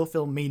branches still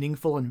feel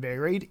meaningful and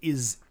varied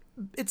is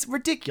it's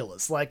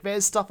ridiculous. Like,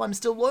 there's stuff I'm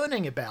still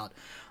learning about.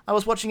 I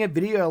was watching a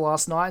video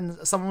last night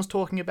and someone was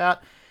talking about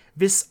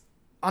this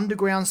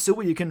underground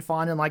sewer you can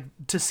find and like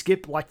to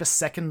skip like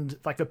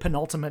the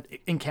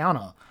penultimate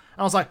encounter. And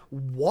I was like,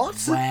 what?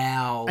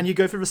 Wow. And you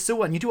go through the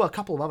sewer and you do a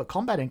couple of other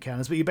combat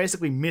encounters, but you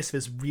basically miss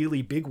this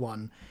really big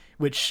one,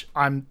 which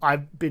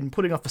I've been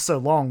putting off for so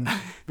long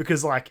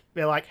because like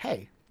they're like,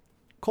 hey,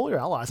 call your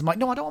allies. I'm like,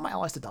 no, I don't want my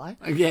allies to die.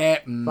 Yeah.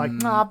 Like,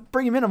 nah,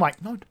 bring him in. I'm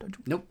like, no,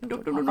 Nope. I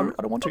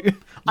don't want to.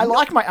 I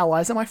like my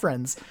allies and my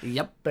friends.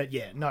 Yep. But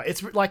yeah, no,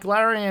 it's like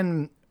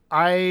Larian.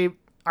 I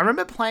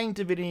remember playing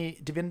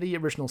Divinity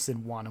Original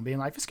Sin 1 and being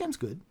like, this game's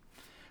good.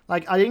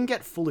 Like, I didn't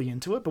get fully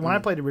into it, but when I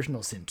played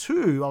Original Sin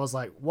 2, I was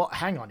like, what?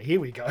 Hang on, here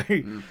we go.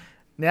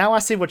 Now I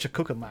see what you're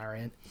cooking,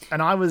 Larian.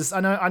 And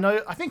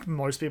I think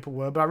most people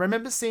were, but I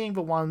remember seeing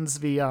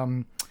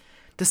the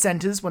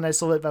dissenters, when they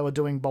saw that they were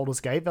doing Baldur's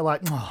Gate, they're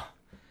like, oh,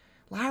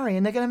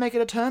 Larian, they're going to make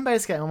it a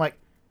turn-based game. I'm like,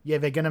 yeah,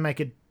 they're going to make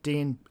a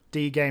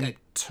D&D game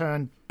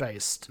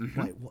turn-based.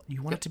 Wait, what?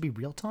 You want it to be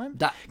real-time?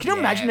 Can you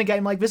imagine a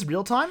game like this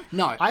real-time?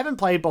 No. I haven't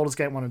played Baldur's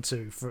Gate 1 and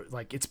 2 for,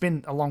 like, it's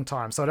been a long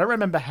time, so I don't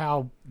remember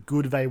how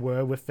good they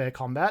were with their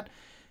combat,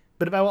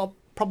 but they were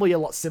probably a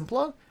lot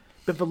simpler.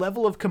 But the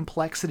level of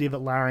complexity that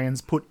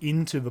Larian's put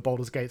into the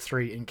Baldur's Gate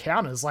 3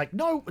 encounters, like,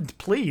 no,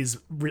 please,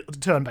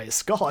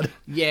 turn-based, God.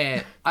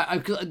 Yeah,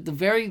 the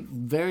very,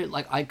 very,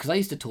 like, because I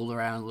used to tool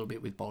around a little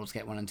bit with Baldur's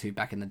Gate 1 and 2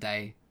 back in the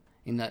day,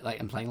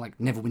 and playing, like,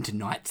 Neverwinter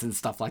Nights and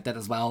stuff like that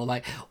as well,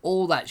 like,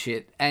 all that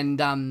shit,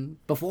 and,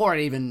 before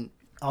it even...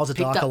 I was a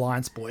Dark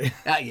Alliance boy.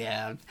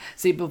 Yeah.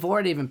 See, before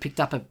it even picked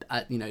up a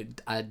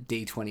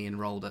D20 and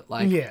rolled it,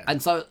 like... Yeah.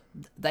 And so,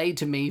 they,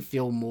 to me,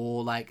 feel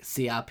more like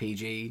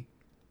CRPG,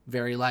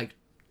 very, like,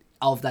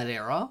 of that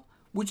era,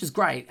 which is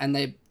great, and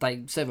they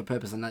serve a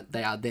purpose, and that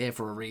they are there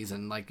for a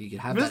reason. Like, you could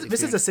have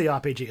this is a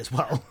CRPG as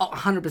well. Oh,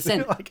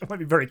 100%. Like, it might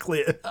be very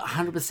clear.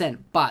 100%.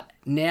 But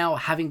now,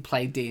 having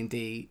played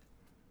D&D,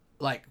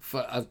 like,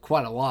 for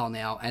quite a while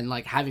now, and,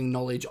 like, having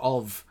knowledge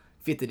of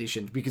 5th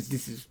edition, because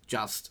this is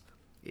just...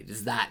 It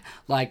is that.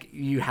 Like,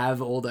 you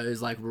have all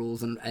those, like,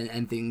 rules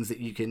and things that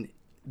you can...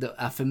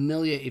 that are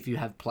familiar if you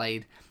have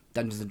played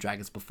Dungeons &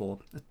 Dragons before,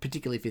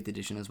 particularly 5th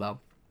edition as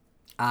well.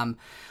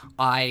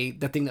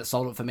 The thing that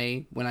sold it for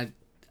me when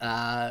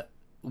I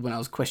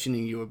was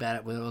questioning you about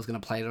it, whether I was going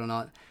to play it or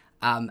not,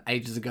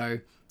 ages ago,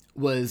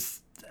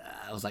 was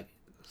I was like,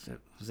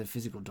 was there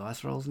physical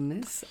dice rolls in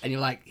this? And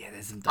you're like, yeah,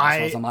 there's some dice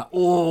rolls. I'm like,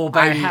 oh,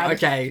 baby,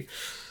 okay.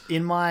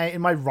 In my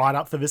write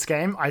up for this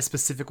game, I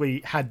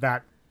specifically had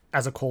that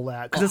as a call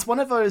out because it's one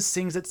of those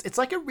things. It's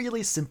like a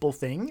really simple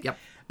thing. Yep.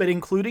 But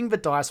including the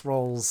dice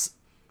rolls,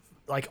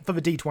 like for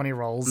the D20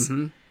 rolls,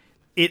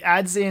 it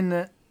adds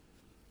in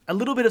a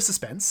little bit of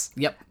suspense.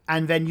 Yep.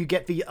 And then you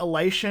get the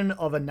elation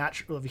of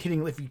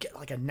if you get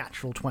like a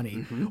natural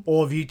 20,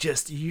 or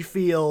if you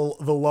feel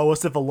the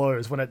lowest of the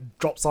lows when it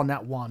drops on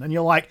that 1, and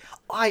you're like,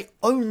 I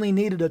only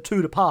needed a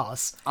 2 to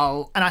pass,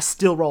 and I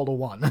still rolled a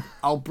 1.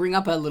 I'll bring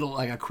up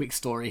a quick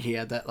story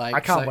here that like I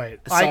can't wait.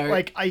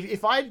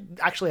 If I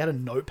actually had a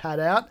notepad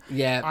out,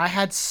 I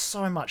had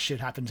so much shit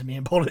happen to me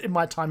in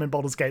my time in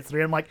Baldur's Gate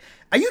 3. I'm like,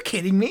 are you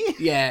kidding me?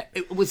 Yeah,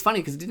 it was funny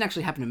because it didn't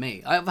actually happen to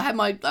me. I've had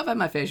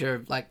my fair share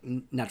of like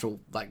natural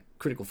like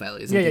critical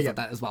failures and things like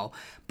that as well.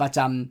 But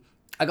I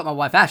got my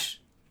wife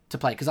Ash to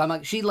play because I'm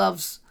like, she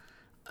loves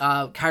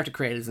character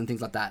creators and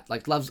things like that.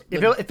 Like loves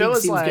if it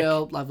was Sims like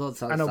girl, loves all that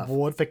sort of an stuff.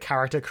 award for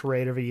character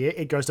creator of the year,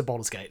 it goes to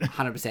Baldur's Gate.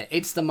 100%.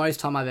 It's the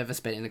most time I've ever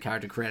spent in a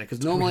character creator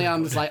because normally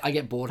I'm just like I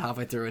get bored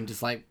halfway through and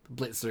just like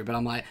blitz through. But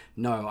I'm like,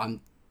 no,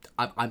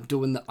 I'm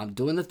doing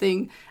the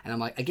thing, and I'm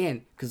like,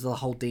 again, because of the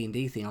whole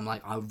D&D thing, I'm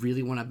like, I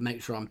really want to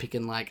make sure I'm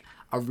picking like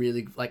a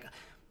really like.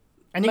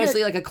 And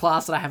mostly like a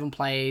class that I haven't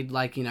played,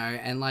 like, you know,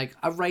 and like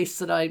a race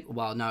that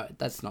well, no,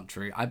 that's not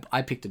true.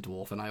 I picked a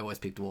dwarf, and I always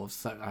pick dwarves,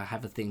 so I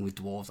have a thing with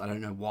dwarves. I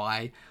don't know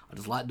why. I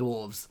just like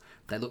dwarves.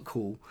 They look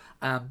cool.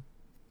 But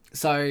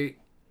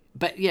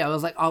yeah, I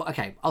was like, oh,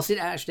 okay, I'll sit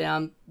Ash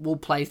down. We'll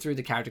play through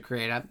the character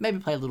creator. Maybe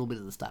play a little bit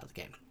at the start of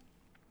the game.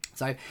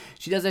 So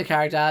she does her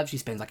character. She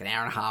spends like an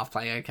hour and a half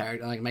playing her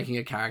character, like making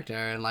her character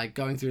and like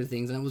going through the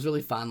things. And it was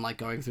really fun, like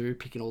going through,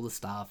 picking all the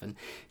stuff. And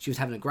she was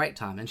having a great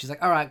time. And she's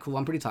like, all right, cool.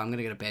 I'm pretty tired. I'm going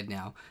to go to bed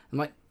now. I'm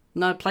like,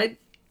 no,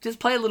 just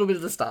play a little bit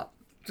at the start.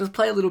 Just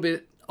play a little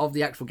bit of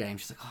the actual game.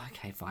 She's like, oh,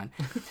 okay, fine.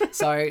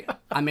 So,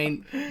 I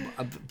mean,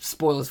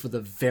 spoilers for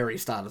the very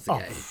start of the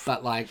game.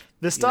 But like...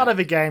 The start of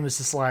the game is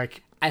just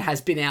like... It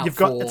has been out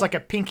it's like a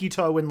pinky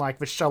toe in like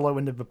the shallow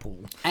end of the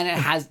pool. And it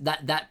has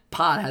that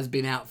part has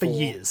been out for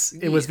years.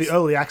 It was the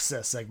early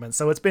access segment,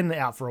 so it's been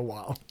out for a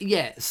while.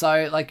 Yeah,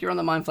 so like you're on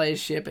the Mind Flayers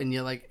ship and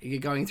you're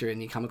going through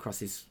and you come across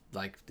this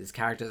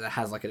character that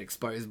has like an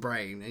exposed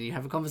brain, and you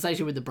have a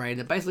conversation with the brain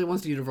that basically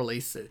wants you to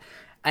release it.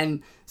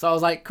 And so I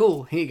was like,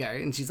 cool, here you go.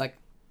 And she's like,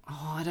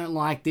 oh, I don't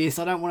like this.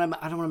 I don't want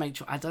to make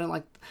sure. I don't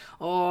like.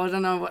 Oh, I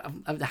don't know.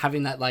 I'm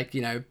having that like,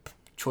 you know,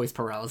 choice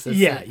paralysis.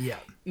 Yeah.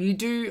 You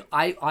do.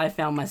 I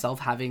found myself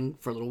having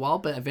for a little while,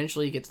 but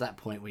eventually you get to that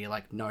point where you're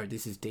like, no,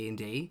 this is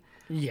D&D.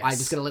 Yes. I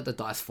just gotta let the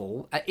dice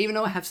fall, even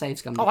though I have save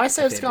scum. Oh, I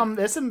save scum.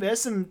 There's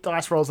some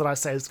dice rolls that I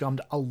save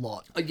scummed a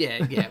lot.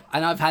 Yeah,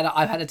 and I've had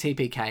a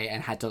TPK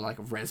and had to like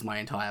res my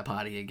entire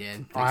party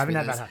again. I haven't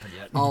had that happen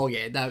yet. Oh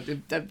yeah,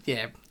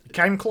 yeah.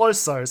 Came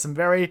close though. Some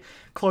very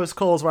close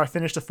calls where I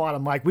finished a fight.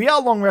 I'm like, we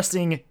are long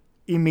resting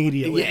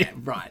immediately. Yeah,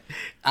 right.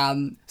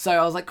 So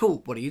I was like,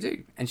 cool. What do you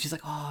do? And she's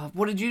like, oh,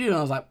 what did you do? And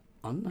I was like,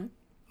 I don't know.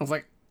 I was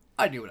like,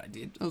 I knew what I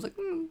did. I was like,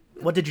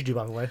 What did you do,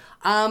 by the way?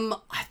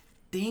 I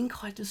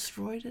think I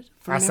destroyed it.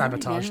 I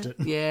sabotaged it.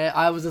 Yeah,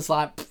 I was just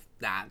like,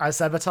 nah. I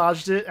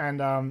sabotaged it,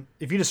 and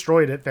if you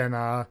destroyed it, then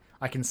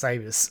I can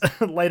save this.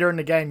 Later in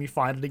the game, you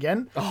find it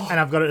again, and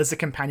I've got it as a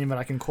companion that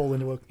I can call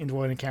into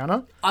an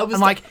encounter. I'm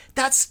like,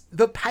 that's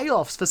the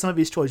payoffs for some of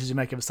these choices you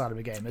make at the start of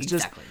a game. It's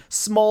Exactly. just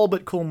small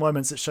but cool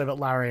moments that show that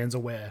Larian's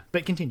aware.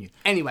 But continue.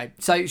 Anyway,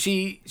 so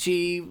she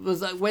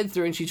was went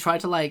through and she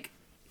tried to like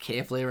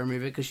carefully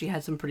remove it because she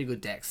had some pretty good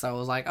decks. So I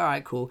was like, all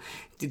right, cool.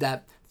 Did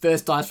that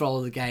first dice roll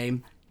of the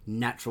game.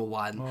 Natural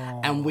one,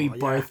 and we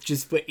both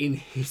just were in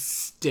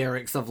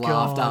hysterics of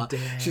laughter.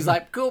 Damn. She's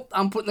like, cool,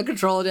 I'm putting the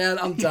controller down,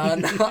 I'm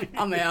done.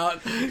 I'm out.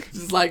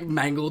 Just like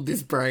mangled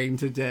this brain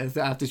to death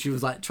after she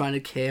was like trying to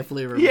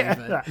carefully remove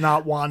it.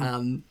 Not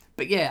one.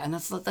 But yeah, and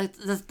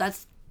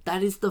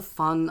that is the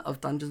fun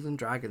of Dungeons and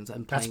Dragons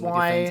and playing That's with your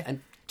why friends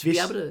and to be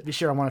able to. This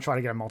year I want to try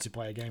to get a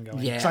multiplayer game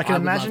going. Yeah, so I can I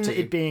would love imagine to.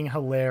 it being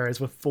hilarious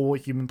with 4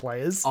 human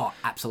players. Oh,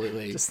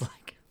 absolutely, Just like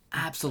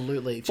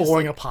absolutely, just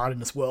falling apart in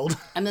this world.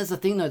 And there's the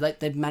thing though,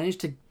 they've managed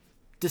to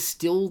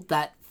distill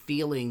that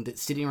feeling that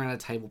sitting around a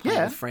table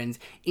playing with friends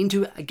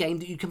into a game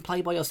that you can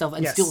play by yourself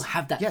and still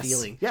have that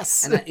feeling.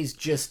 Yes. And that is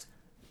just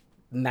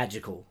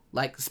magical.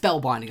 Like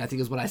spellbinding, I think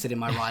is what I said in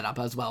my write-up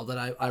as well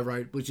that I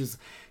wrote, which is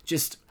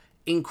just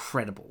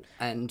incredible.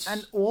 And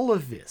all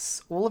of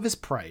this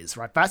praise,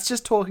 right? That's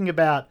just talking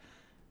about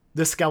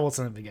the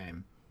skeleton of the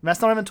game.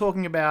 That's not even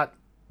talking about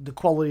the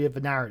quality of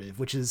the narrative,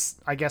 which is,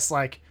 I guess,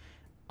 like,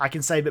 I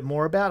can say a bit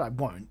more about. I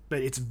won't, but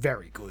it's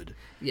very good.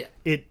 Yeah.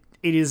 It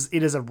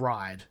is a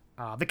ride.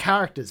 The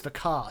characters, the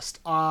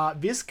cast.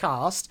 This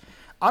cast,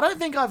 I don't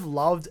think I've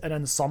loved an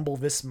ensemble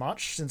this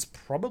much since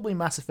probably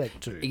Mass Effect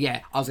 2.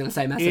 Yeah, I was going to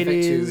say Mass Effect 2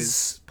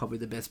 is probably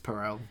the best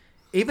parallel.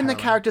 Even the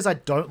characters I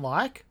don't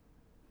like,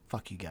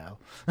 fuck you,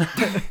 Gale.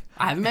 I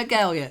haven't met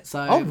Gale yet,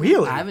 so... Oh,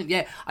 really? I haven't,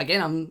 yeah.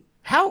 Again,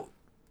 How?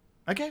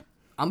 Okay.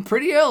 I'm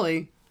pretty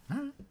early.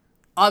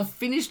 I've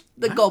finished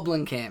the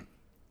Goblin Camp.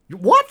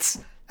 What?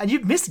 And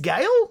you've missed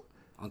Gale?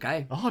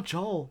 Okay. Oh,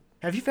 Joel.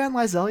 Have you found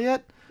Lysel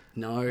yet?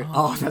 No.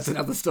 Oh, that's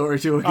another story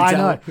too. I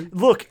know.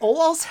 Look,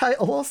 all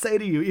I'll say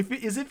to you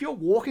if you're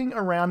walking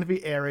around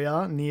the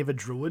area near the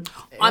druid,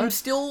 I'm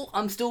still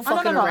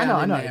fucking around.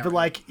 I know. There. But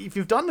like, if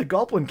you've done the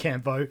Goblin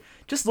Camp though,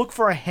 just look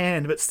for a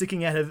hand that's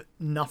sticking out of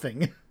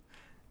nothing,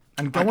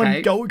 and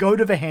go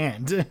to the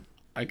hand.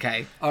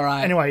 Okay. All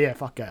right. Anyway, yeah,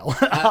 fuck Gale.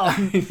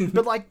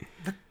 But like,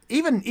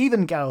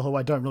 even Gale, who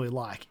I don't really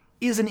like,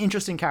 is an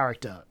interesting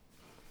character.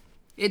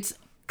 It's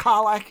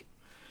Karlach,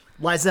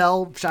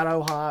 Lysel,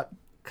 Shadowheart.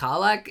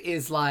 Karlach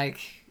is like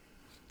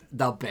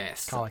the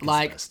best. Karlach is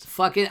like the best.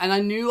 fucking, and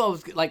I knew I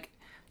was like,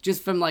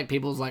 just from like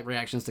people's like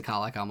reactions to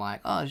Karlach, I'm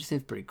like, oh, she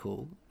seems pretty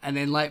cool. And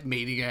then like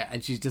meeting her,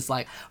 and she's just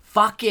like,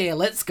 fuck yeah,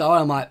 let's go.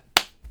 I'm like,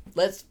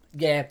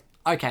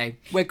 okay,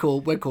 we're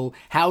cool.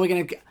 How are we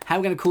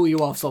gonna cool you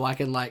off so I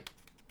can like,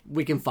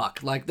 we can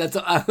fuck. Like that's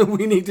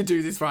we need to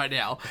do this right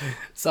now.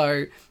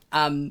 So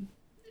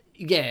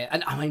yeah,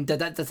 and I mean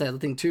that's the other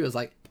thing too is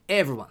like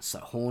everyone's so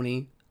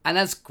horny, and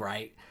that's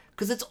great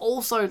because it's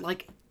also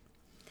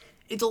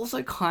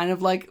kind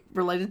of like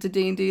related to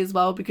D&D as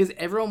well because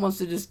everyone wants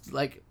to just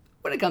like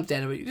when it comes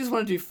down to it, you just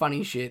want to do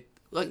funny shit.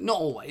 Like not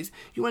always,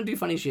 you want to do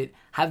funny shit,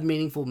 have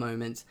meaningful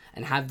moments,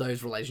 and have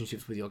those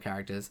relationships with your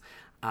characters.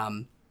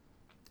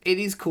 It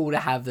is cool to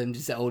have them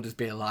just all just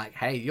be like,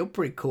 hey, you're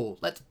pretty cool.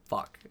 Let's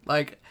fuck.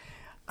 Like,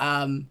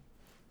 I've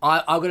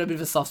got a bit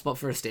of a soft spot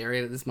for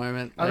Asterion at this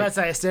moment. I was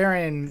about to say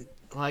Asterion.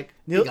 Like,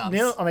 Neil, I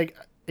mean,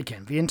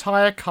 again, the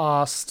entire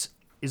cast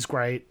is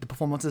great. The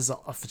performances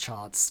are off the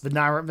charts. The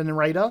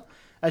narrator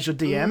as your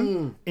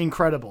DM,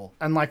 incredible.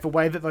 And like the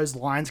way that those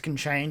lines can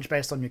change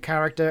based on your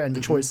character and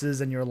the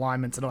choices and your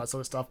alignments and all that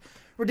sort of stuff,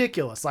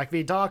 ridiculous. Like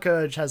the Dark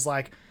Urge has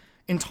like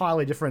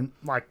entirely different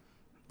like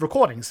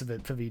recordings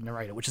for the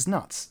narrator, which is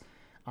nuts.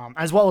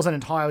 As well as an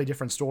entirely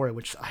different story,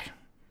 which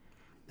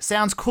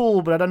sounds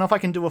cool, but I don't know if I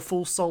can do a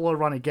full solo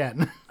run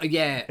again.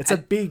 Yeah. It's a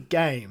big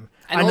game.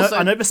 And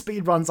I know the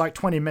speed run's like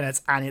 20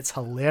 minutes and it's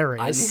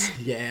hilarious.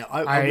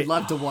 I would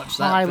love to watch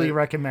that. I highly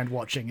recommend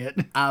watching it.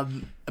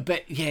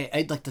 But yeah,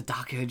 like the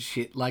Dark Urge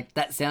shit, like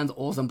that sounds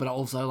awesome, but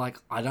also like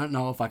I don't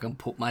know if I can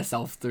put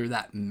myself through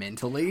that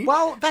mentally.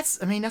 Well, that's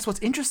what's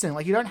interesting.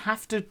 Like you don't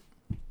have to,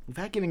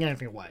 without giving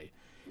anything away.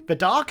 The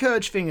Dark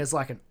Urge thing is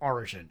like an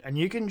origin, and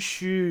you can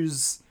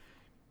choose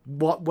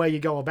where you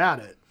go about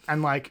it,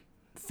 and like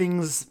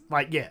things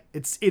like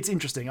it's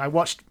interesting. I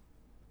watched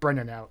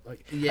Brendan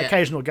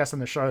occasional guest on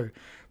the show,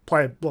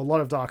 play a lot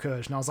of Dark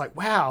Urge, and I was like,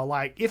 wow,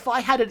 like if I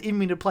had it in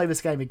me to play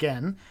this game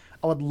again,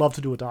 I would love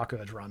to do a Dark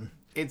Urge run.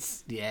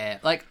 It's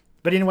like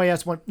But anyway,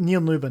 that's what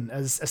Neil Lubin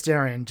as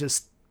Astarion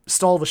just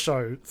stole the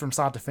show from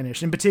start to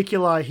finish. In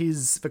particular,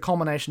 the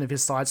culmination of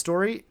his side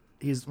story,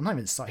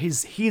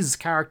 his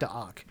character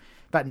arc,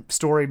 that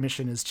story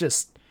mission is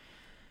just,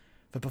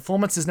 the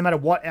performances, no matter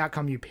what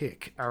outcome you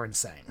pick, are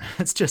insane.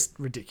 It's just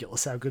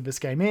ridiculous how good this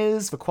game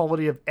is, the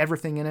quality of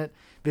everything in it,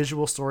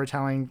 visual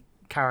storytelling,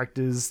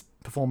 characters,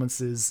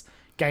 performances,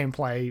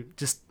 gameplay,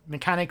 just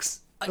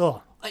mechanics.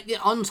 Yeah,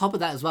 on top of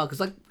that as well, because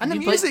like, And the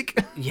you music.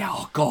 Yeah,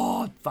 oh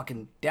god,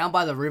 fucking Down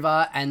by the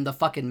River and the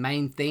fucking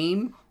main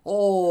theme.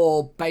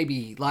 Oh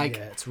baby, like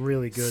Yeah, it's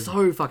really good.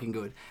 so fucking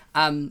good.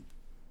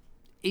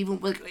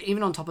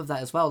 Even on top of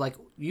that as well, like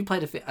you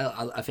played a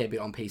fair bit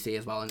on PC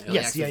as well and early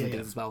access and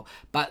things as well,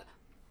 but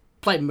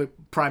played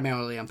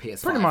primarily on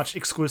PS5. Pretty much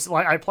exclusive.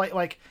 Like I play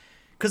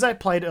because I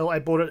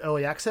bought it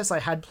early access. I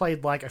had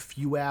played like a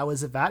few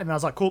hours of that, and I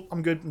was like, cool,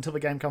 I'm good until the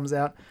game comes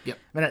out. Yep.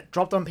 Then it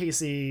dropped on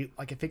PC,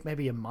 like I think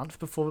maybe a month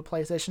before the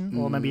PlayStation,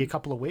 or maybe a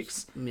couple of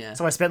weeks. Yeah.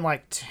 So I spent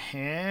like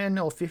 10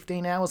 or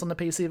 15 hours on the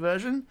PC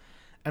version,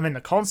 and then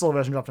the console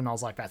version dropped, and I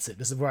was like, that's it.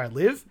 This is where I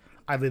live.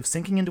 I live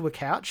sinking into a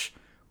couch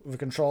with a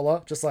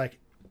controller, just like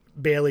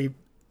barely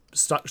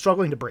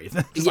struggling to breathe.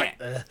 Just Yeah.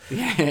 like,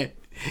 Yeah.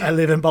 I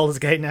live in Baldur's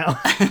Gate now.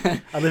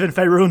 I live in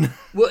Faerun.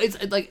 Well, it's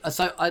like,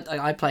 so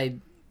I played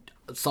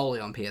solely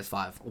on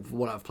PS5, of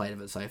what I've played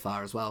of it so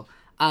far as well.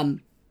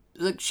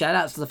 Look, shout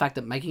outs to the fact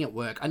that making it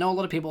work. I know a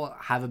lot of people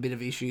have a bit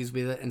of issues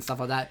with it and stuff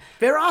like that.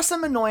 There are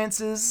some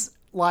annoyances,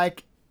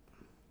 like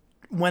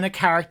when a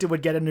character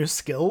would get a new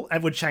skill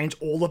and would change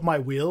all of my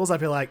wheels. I'd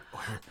be like,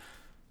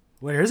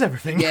 where is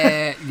everything?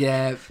 Yeah,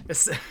 yeah.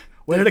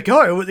 Where did it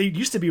go? It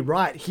used to be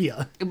right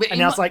here. But And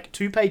now it's like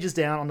 2 pages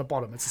down on the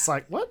bottom. It's just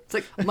like, what? It's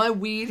like, my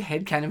weird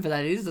headcanon for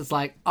that is, it's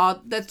like,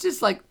 that's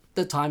just like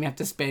the time you have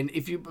to spend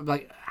if you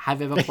like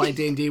have ever played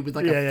D&D with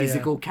like a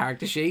physical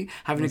character sheet,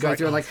 having to go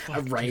through and like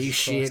erase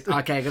shit.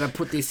 Okay, I'm gonna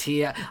put this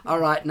here. All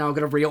right, now I'm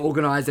gonna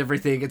reorganize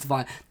everything. It's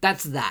fine.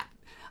 That's that.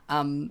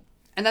 And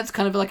that's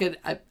kind of like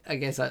I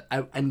guess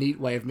a neat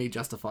way of me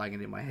justifying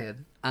it in my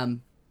head.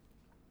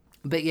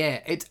 But yeah,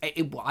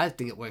 I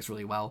think it works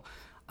really well.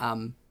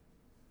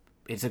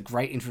 It's a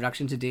great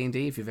introduction to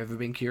D&D if you've ever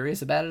been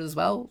curious about it as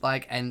well,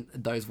 like, and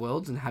those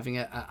worlds, and having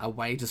a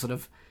way to sort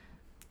of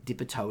dip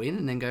a toe in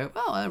and then go,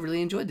 oh, I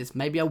really enjoyed this.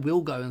 Maybe I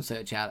will go and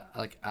search out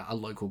like a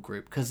local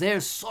group, because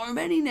there's so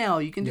many now.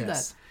 You can do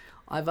that.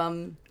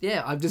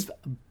 I've just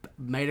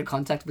made a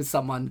contact with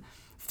someone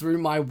through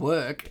my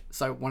work.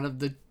 So one of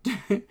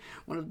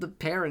the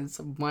parents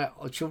of my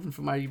children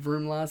from my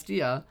room last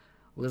year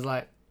was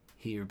like,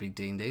 "You're a big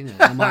D&D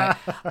nerd."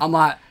 I'm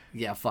like,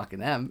 yeah, I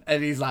fucking am.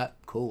 And he's like,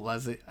 cool,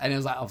 was it? And he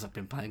was like, I've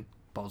been playing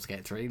Baldur's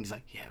Gate 3. And he's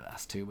like, yeah,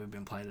 us too. We've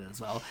been playing it as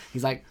well.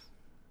 He's like,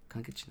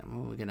 can I get your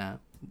number?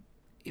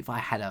 If I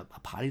had a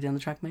party down the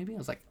track, maybe. I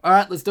was like, all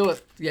right, let's do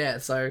it. Yeah,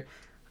 so,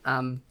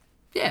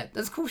 yeah,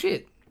 that's cool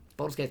shit.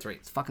 Baldur's Gate 3,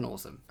 it's fucking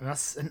awesome.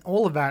 And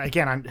all of that,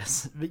 again,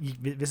 this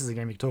is a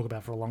game you can talk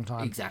about for a long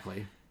time.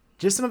 Exactly.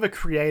 Just some of the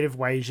creative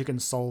ways you can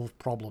solve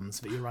problems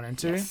that you run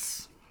into.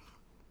 Yes.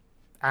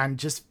 And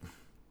just...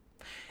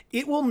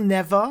 It will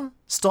never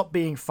stop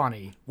being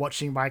funny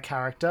watching my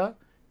character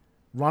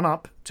run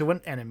up to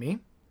an enemy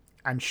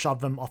and shove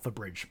them off a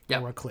bridge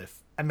or a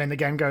cliff. And then the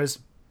game goes,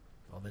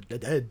 well, they're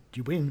dead.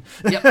 You win.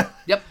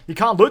 Yep. You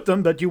can't loot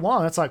them, but you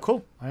won. It's like,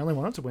 cool. I only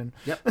wanted to win.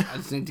 Yep. I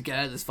just need to get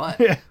out of this fight.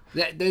 Yeah.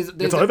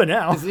 It's over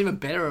now. There's even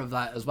better of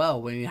that as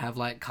well when you have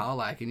like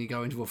Karlach and you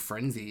go into a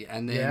frenzy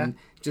and then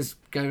just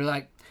go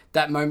like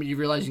that moment you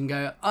realize you can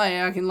go, oh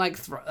yeah, I can like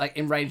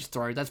enraged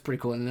throw. That's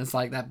pretty cool. And then it's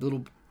like that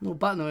little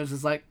button where it's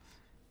just like,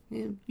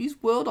 yeah, use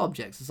world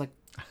objects. It's like,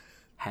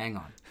 hang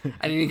on. And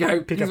then you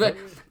go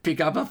pick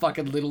up a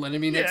fucking little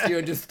enemy next to you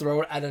and just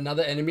throw it at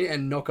another enemy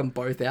and knock them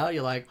both out.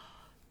 You're like,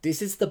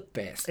 this is the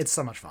best. It's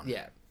so much fun.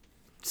 Yeah.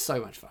 So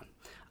much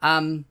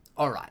fun.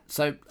 All right.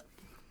 So,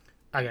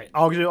 okay,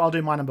 I'll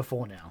do my number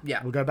 4 now.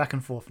 Yeah. We'll go back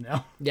and forth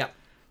now. yeah.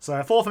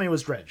 So 4 for me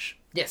was Dredge.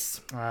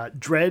 Yes.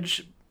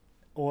 Dredge,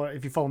 or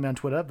if you follow me on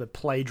Twitter, the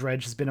Play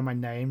Dredge has been in my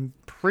name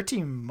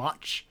pretty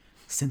much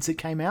since it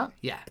came out.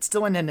 Yeah. It's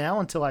still in there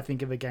now until I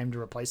think of a game to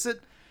replace it.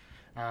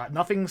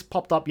 Nothing's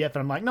popped up yet,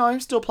 but I'm like, no,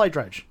 still play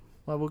Dredge.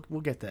 Well,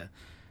 we'll get there.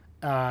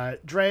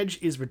 Dredge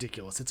is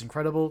ridiculous. It's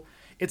incredible.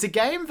 It's a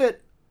game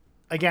that,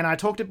 again, I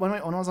talked when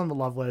I was on the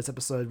Love Letters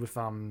episode with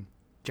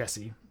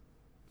Jesse,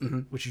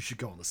 which you should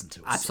go and listen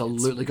to.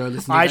 Absolutely go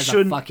listen to it. It's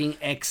a fucking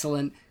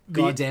excellent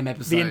goddamn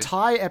episode. The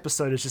entire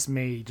episode is just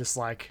me, just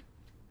like,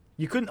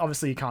 you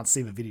can't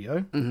see the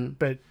video,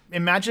 but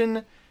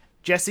imagine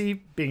Jesse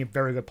being a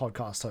very good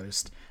podcast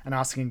host and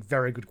asking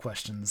very good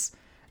questions,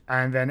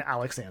 and then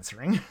Alex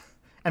answering,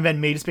 and then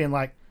me just being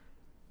like,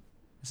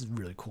 this is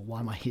really cool. Why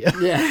am I here?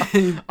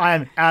 Yeah. I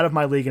am out of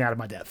my league and out of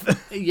my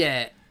depth.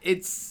 Yeah,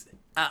 it's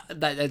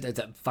that's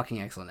a fucking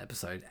excellent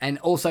episode. And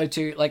also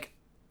too, like,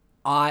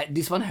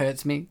 this one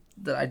hurts me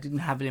that I didn't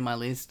have it in my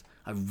list.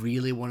 I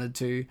really wanted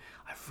to.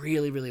 I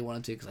really, really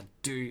wanted to, because I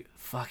do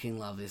fucking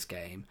love this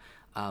game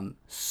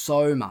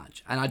so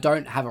much. And I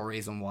don't have a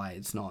reason why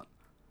it's not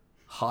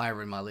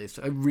higher in my list.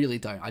 I really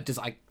don't.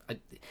 I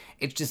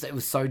it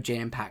was so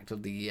jam packed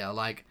of the year.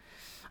 Like,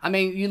 I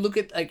mean, you look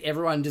at like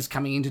everyone just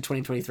coming into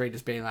 2023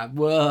 just being like,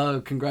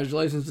 whoa,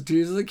 congratulations to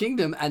Tears of the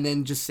Kingdom, and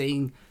then just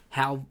seeing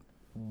how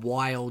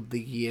wild the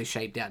year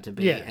shaped out to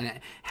be, Yeah. and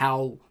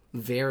how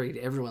varied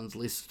everyone's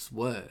lists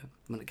were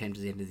when it came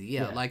to the end of the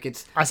year. Yeah. Like,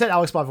 it's I said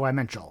Alex, by the way, I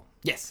meant Joel.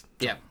 yes,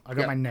 yeah, I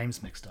got my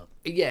names mixed up.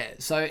 yeah.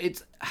 So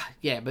it's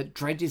but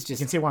Dredge is You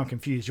can just see why I'm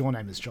confused. Your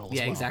name is Joel as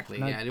yeah, well. exactly.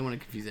 And I- Yeah, I didn't want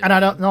to confuse it. And I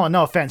don't,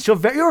 no offense.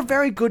 You're a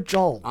very good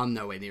Joel. I'm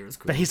nowhere near as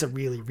cool. But he's a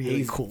really, really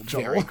He's cool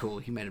Joel. very cool.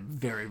 He made a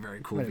very,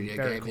 very cool Made a video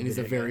very game, cool and he's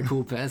a video very game.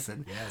 cool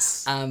person.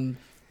 Yes.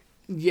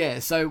 Yeah.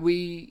 So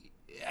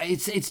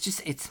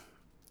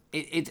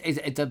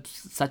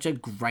it's such a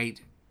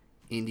great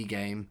indie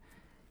game,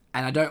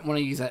 and I don't want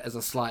to use that as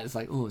a slight. It's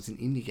like, oh, it's an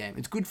indie game.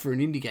 It's good for an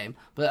indie game,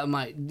 but I'm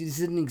like, this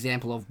is an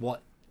example of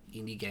what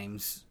indie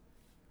games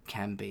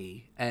can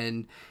be,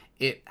 and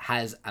it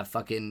has a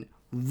fucking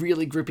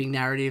really gripping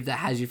narrative that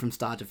has you from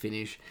start to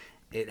finish.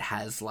 It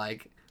has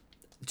like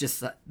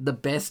just the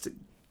best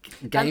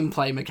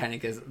gameplay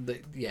mechanic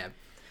yeah.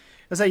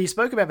 So you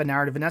spoke about the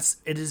narrative, and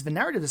the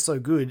narrative is so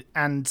good,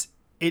 and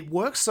it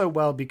works so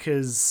well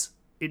because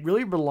it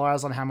really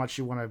relies on how much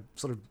you want to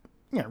sort of,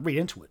 read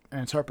into it and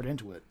interpret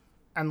into it.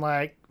 And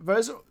like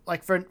those,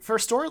 like for a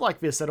story like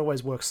this, that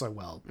always works so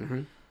well.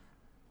 Mm-hmm.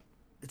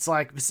 It's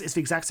like it's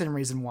the exact same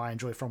reason why I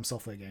enjoy From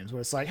Software games,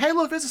 where it's like, hey,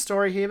 look, there's a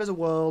story here, there's a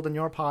world, and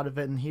you're a part of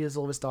it, and here's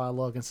all this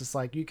dialogue. And it's just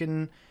like you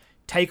can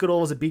take it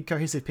all as a big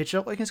cohesive picture,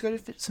 or you can just go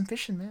do some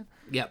fishing, man.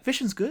 Yeah,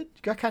 Fishing's good.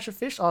 You go catch a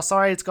fish. Oh,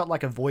 sorry, it's got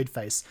like a void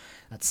face.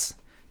 It's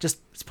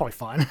probably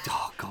fine.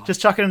 Oh god. Just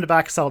chuck it in the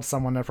back, sell it to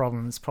someone, no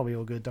problem. It's probably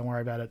all good. Don't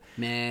worry about it.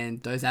 Man,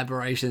 those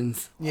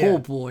aberrations. Yeah. Oh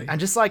boy. And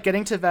just like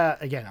getting to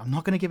that again, I'm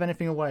not going to give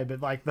anything away, but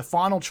like the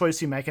final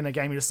choice you make in a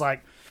game, you're just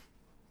like,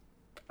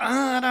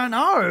 I don't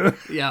know.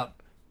 Yeah.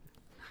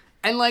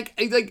 And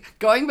like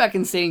going back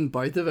and seeing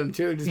both of them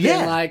too, and just Yeah.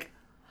 being like,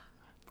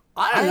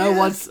 I don't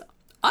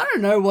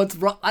know what's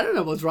wrong. I don't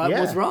know what's right, Yeah,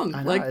 what's wrong.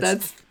 I know, Like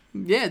it's-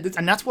 that's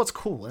And that's what's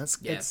cool. And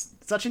Yeah. it's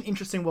such an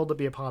interesting world to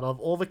be a part of.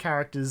 All the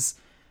characters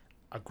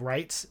are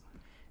great,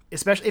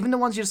 especially even the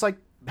ones you just like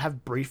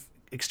have brief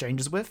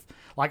exchanges with.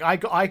 Like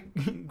I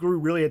grew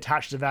really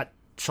attached to that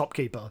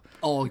shopkeeper.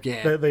 oh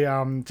yeah.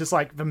 The just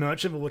like the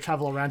merchant will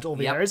travel around to all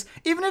the Yep. areas,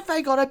 even if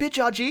they got a bit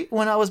judgy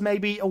when I was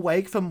maybe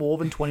awake for more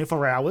than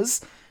 24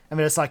 hours. I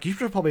mean, it's like, you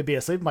should probably be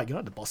asleep. I'm like, you're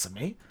not the boss of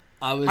me.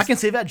 I can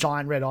see that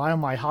giant red eye on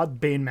my HUD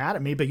being mad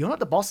at me, but you're not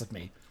the boss of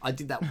me. I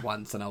did that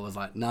once and I was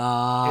like,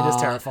 nah. It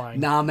is terrifying.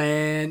 Nah,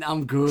 man,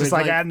 I'm good. Just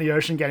like out in the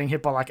ocean getting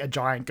hit by like a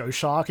giant ghost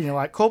shark, and you're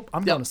like, cool,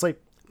 I'm going to sleep.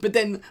 But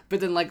then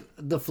like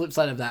the flip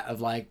side of that,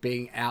 of like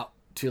being out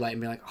too late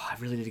and being like, oh, I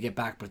really need to get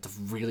back, but it's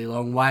a really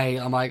long way.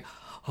 I'm like,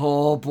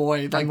 oh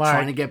boy, like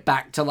trying to get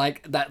back to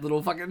like that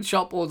little fucking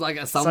shop or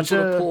like some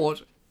sort of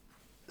port.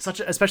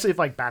 Especially if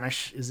like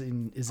Banish is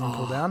in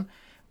pull down.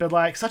 But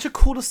like such a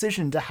cool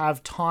decision to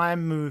have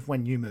time move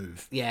when you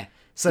move. Yeah.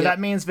 So Yep. that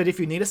means that if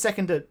you need a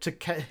second to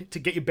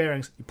get your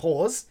bearings, you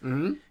pause.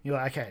 Mm-hmm. You're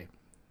like, okay,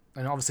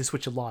 and obviously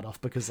switch your light off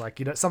because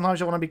like sometimes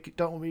you don't want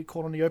to be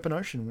caught on the open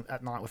ocean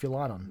at night with your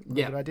light on. Not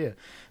a good idea.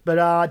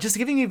 But just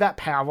giving you that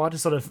power to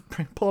sort of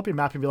pull up your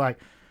map and be like,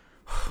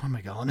 where am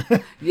I going?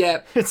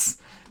 Yeah.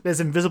 There's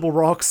invisible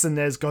rocks and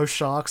there's ghost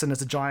sharks and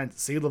there's a giant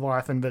sea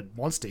leviathan that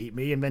wants to eat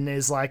me, and then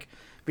there's like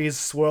these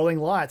swirling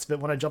lights that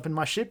when I jump in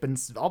my ship and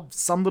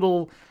some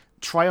little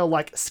trail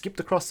like skipped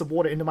across the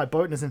water into my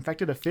boat and has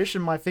infected a fish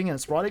in my thing and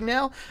it's rotting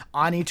now,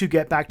 I need to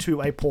get back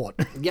to a port.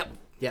 Yep.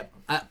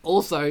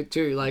 Also,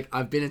 too, like,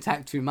 I've been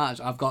attacked too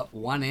much. I've got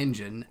one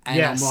engine, and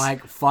Yes. I'm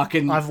like,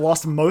 fucking... I've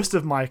lost most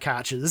of my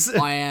catches.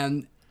 I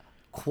am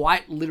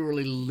quite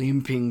literally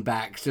limping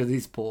back to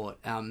this port.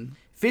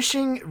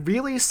 Fishing,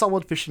 really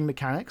solid fishing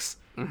mechanics,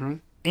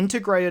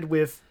 integrated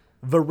with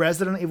the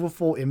Resident Evil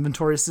 4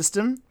 inventory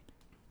system.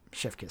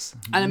 Chef kiss.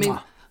 And I mean,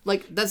 Mwah.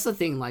 like, that's the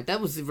thing. Like, that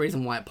was the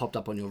reason why it popped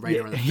up on your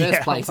radar in the first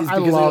Yeah, place. Is I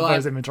because love you're like,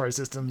 those inventory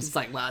systems. it's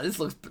like, wow, this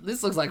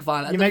looks like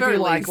fun. At You the make me very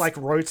like least,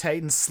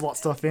 rotate and slot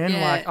stuff in.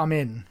 Yeah. Like I'm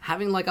in.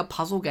 having like a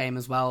puzzle game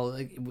as well,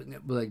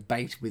 like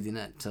baked within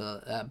it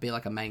to be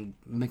like a main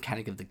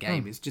mechanic of the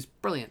game is just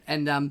brilliant.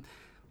 And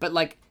but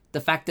like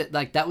the fact that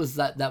like that was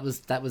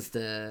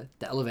the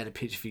elevator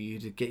pitch for you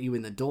to get you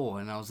in the door,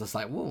 and I was just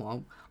like,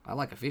 whoa, I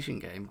like a fishing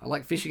game. I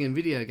like fishing in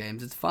video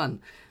games. It's fun.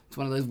 It's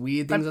one of those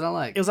weird things that I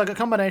like. It was like a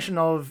combination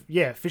of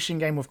fishing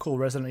game with cool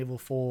Resident Evil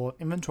 4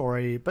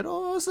 inventory, but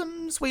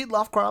some sweet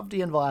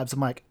Lovecraftian vibes. I'm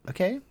like,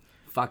 okay,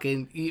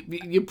 Fucking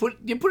you put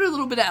a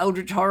little bit of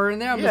Eldritch horror in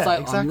there. I'm just Yeah, like,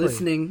 exactly. I'm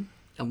listening.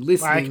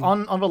 like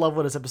on the level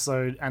of this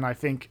episode, and I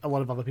think a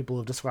lot of other people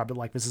have described it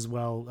like this as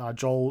well.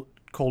 Joel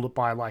called it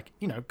by like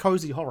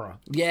cozy horror.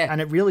 Yeah.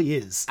 and it really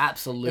is.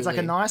 Absolutely. It's like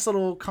a nice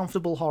little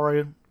comfortable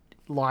horror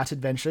light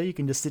adventure you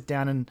can just sit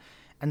down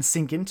and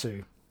sink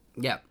into.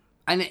 Yeah.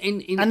 And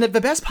And the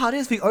best part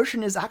is the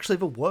ocean is actually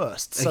the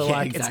worst. So Yeah,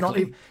 like it's not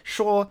exactly. even,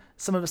 sure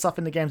some of the stuff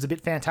in the game's a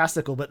bit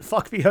fantastical, but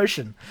fuck the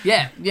ocean.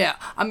 yeah.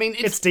 I mean,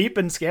 It's deep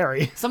and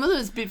scary. some of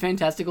it's a bit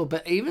fantastical,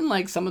 but even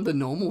like some of the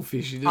normal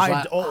fish, you're just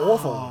like,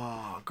 Awful.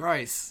 oh,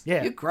 gross.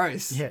 Yeah. You're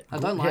gross. Yeah. I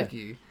don't Yeah. like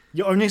you.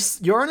 You're only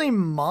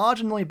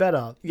marginally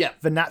better Yeah.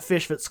 than that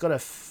fish that's got a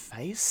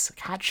face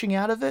hatching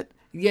out of it.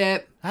 Yeah.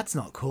 That's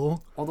not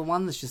cool. Or the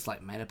one that's just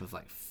like made up of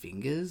like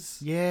fingers.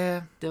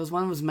 Yeah. There was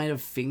one that was made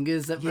of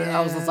fingers that Yeah,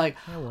 I was just like,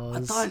 there I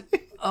was. don't.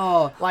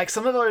 Oh, Like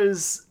some of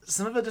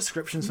the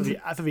descriptions for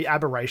the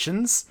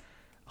aberrations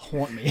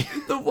haunt me.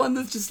 the one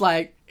that's just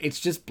like it's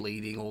just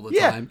bleeding all the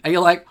Yeah. time, and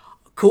you're like,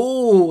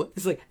 cool.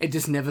 It's like it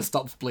just never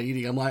stops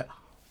bleeding. I'm like,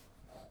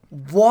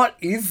 what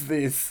is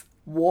this?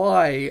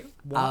 Why?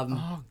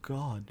 Oh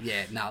god.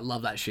 Yeah, no, I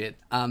love that shit.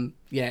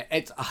 Yeah,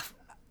 it's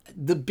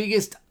the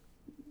biggest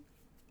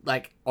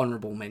like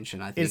honorable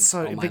mention. I think It's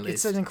so on my it's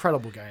list. an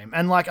incredible game,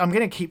 and like I'm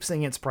gonna keep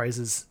singing its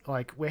praises.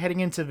 Like we're heading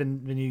into the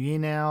new year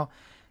now.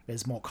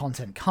 There's more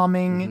content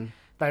coming. Mm-hmm.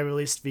 They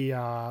released the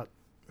I've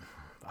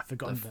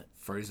forgotten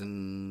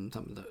Frozen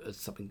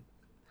something.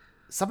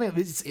 something.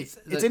 It's It's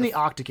in the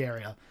Arctic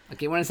area.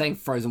 Okay, when I'm saying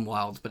Frozen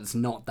Wilds, but it's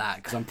not that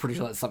because I'm pretty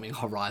sure it's something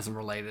Horizon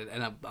related,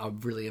 and I'm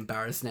really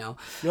embarrassed now.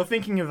 You're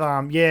thinking of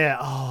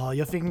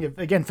you're thinking of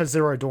again for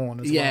Zero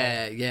Dawn as well.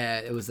 Yeah,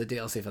 it was the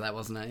DLC for that,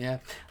 wasn't it? Yeah.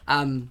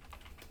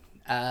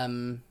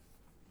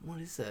 What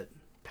is it?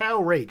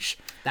 Power Reach.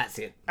 That's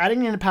it.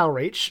 Adding in a Power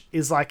Reach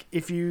is like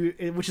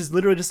which is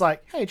literally just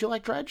like, hey, do you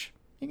like Dredge?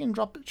 You can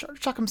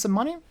chuck him some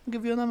money. I'll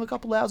give you another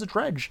couple hours of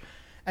Dredge.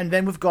 And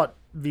then we've got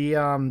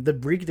the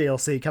Brig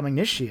DLC coming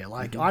this year.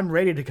 Like, I'm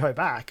ready to go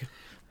back.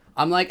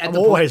 I'm like, I'm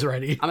always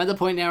ready. I'm at the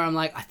point now where I'm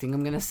like, I think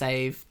I'm going to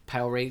save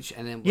Power Reach,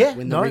 and then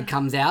when the no. rig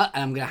comes out,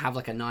 and I'm going to have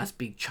like a nice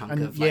big chunk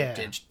of like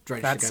Dredge to go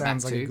back that to.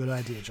 sounds like a good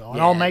idea, Joel. And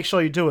Yeah. I'll make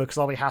sure you do it because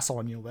I'll be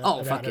hassling you about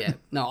Oh, fuck it. yeah.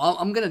 No,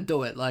 I'm going to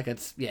do it. Like,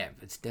 it's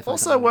definitely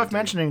Also something I'm worth gonna do.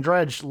 mentioning,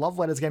 Dredge, Love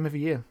Letters Game of the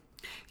Year.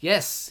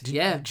 Yes,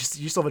 yeah.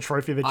 You saw the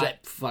trophy of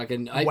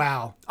it.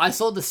 Wow. I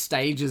saw the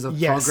stages of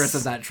Yes. progress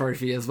of that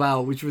trophy as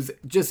well, which was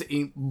just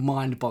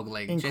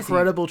mind-boggling.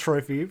 Incredible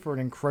trophy for an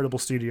incredible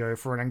studio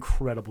for an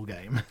incredible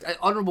game.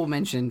 Honorable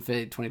mention for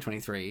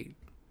 2023,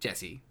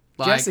 Jesse.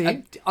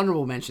 Jesse?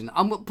 Honorable mention.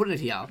 I'm putting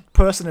it here.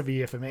 Person of the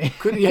Year for me.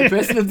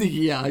 Person of the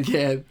year.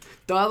 Yeah.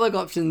 Dialogue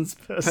options.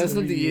 Person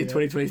of the year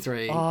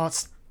 2023. Oh,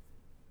 it's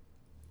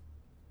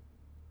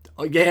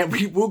Oh, yeah,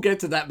 we will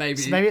get to that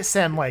maybe. maybe it's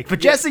Sam Lake, but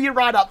Jesse, you're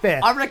right up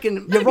there. I reckon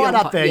You're maybe right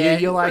I'm up there. Yeah,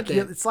 You're like, right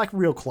there. it's like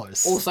real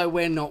close. Also,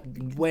 we're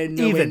nowhere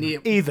near.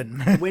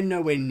 Even. We're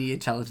nowhere near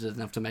talented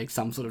enough to make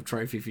some sort of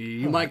trophy for you.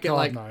 You might get God,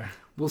 like, no.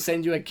 we'll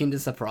send you a Kinder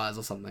Surprise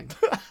or something.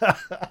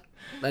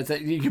 That's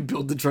it. You can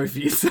build the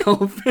trophy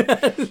yourself.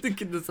 The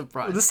Kinder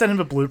Surprise. Just send him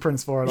the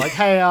blueprints for it. Like,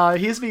 hey,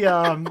 here's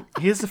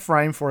the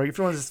frame for it. If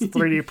you want to just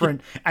 3D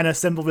print and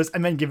assemble this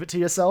and then give it to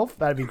yourself,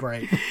 that'd be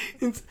great.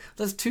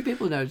 There's two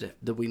people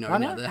that we know I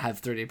now know. that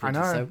have 3D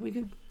printers, know. so we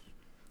could.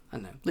 I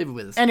don't know. Leave it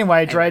with us.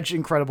 Anyway, Dredge,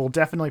 incredible.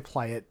 Definitely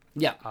play it.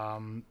 Yeah.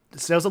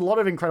 So there's a lot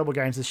of incredible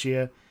games this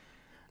year,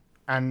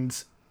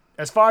 and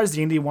as far as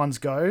the indie ones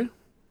go,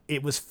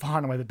 it was far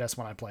and away the best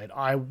one I played.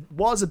 I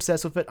was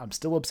obsessed with it. I'm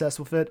still obsessed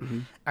with it,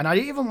 and I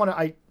didn't even want to.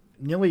 I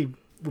nearly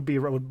would be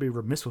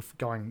remiss with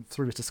going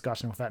through this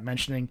discussion without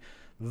mentioning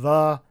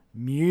the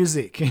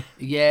music.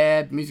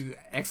 Yeah. Music,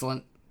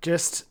 excellent.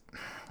 Just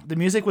the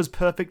music was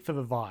perfect for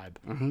the vibe,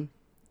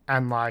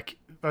 and like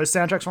those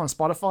soundtracks are on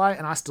Spotify,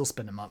 and I still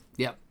spin them up.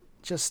 Yep.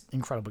 Just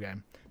incredible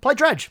game. Play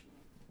Dredge.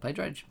 Play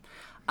Dredge.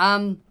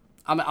 I'll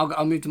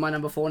move to my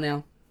number 4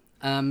 now.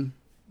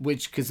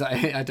 Which, because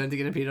I don't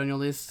think it appeared on your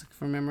list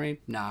from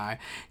memory. No,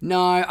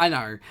 I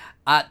know.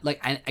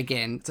 And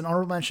again, It's an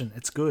honorable mention.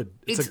 It's good.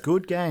 It's a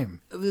good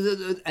game.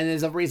 and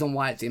there's a reason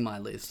why it's in my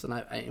list.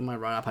 And in my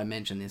write-up, I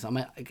mentioned this.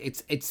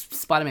 It's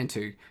Spider-Man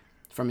 2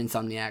 from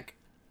Insomniac.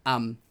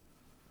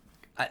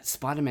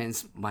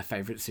 Spider-Man's my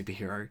favorite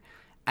superhero,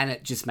 and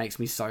it just makes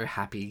me so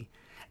happy.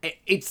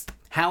 It's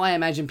how I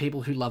imagine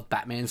people who love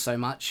Batman so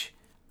much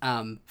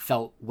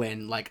felt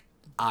when like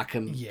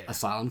Arkham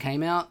Asylum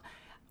came out.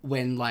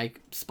 When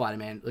like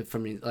Spider-Man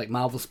from like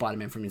Marvel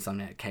Spider-Man from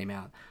Insomniac came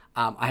out,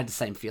 I had the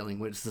same feeling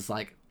where it's just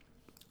like,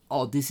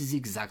 oh, this is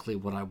exactly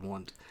what I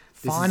want.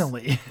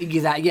 Finally.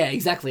 Yeah,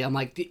 exactly. I'm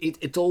like,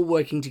 it's all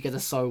working together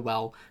so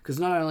well because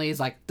not only is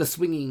like the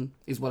swinging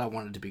is what I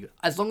wanted to be.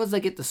 As long as they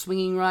get the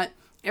swinging right,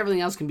 everything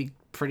else can be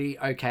pretty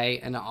okay,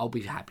 and I'll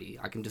be happy.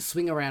 I can just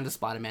swing around to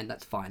Spider-Man.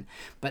 That's fine.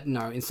 But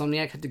no,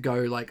 Insomniac had to go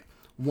like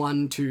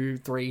 1, 2,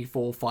 3,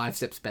 4, 5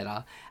 steps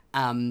better.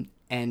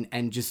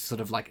 And just sort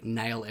of like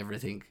nail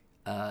everything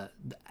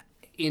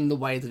in the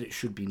way that it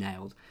should be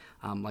nailed.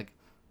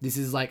 This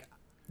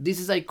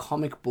is a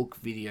comic book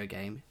video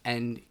game,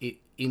 and it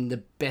in the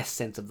best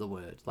sense of the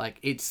word. Like,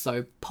 it's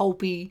so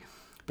pulpy,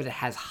 but it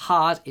has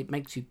heart. It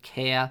makes you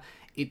care.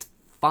 It's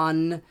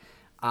fun.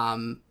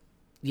 And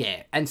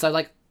so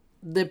like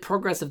the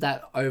progress of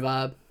that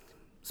over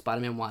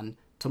Spider-Man 1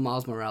 to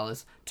Miles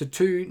Morales to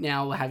 2,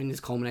 now we're having this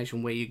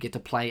culmination where you get to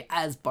play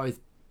as both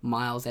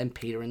Miles and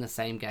Peter in the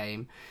same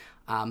game.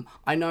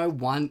 I know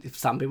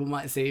some people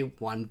might see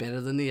one better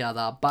than the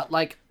other, but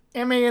like,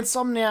 I mean,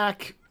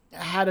 Insomniac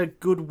had a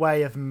good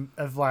way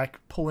of like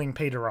pulling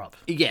Peter up.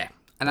 yeah,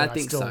 And But I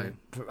think so.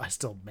 I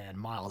still, man,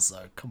 Miles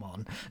though. Come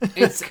on,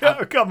 It's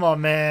come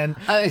on, man.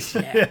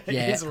 yeah.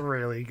 He's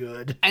really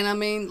good. And I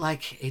mean,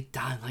 like,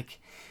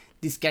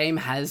 this game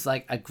has,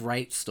 like, a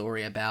great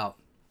story about,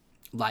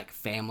 like,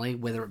 family,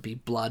 whether it be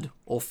blood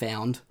or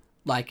found.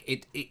 Like,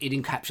 it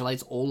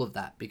encapsulates all of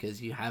that,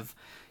 because you have,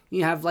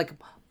 like,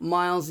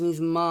 Miles and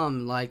his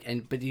mum, like,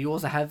 but you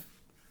also have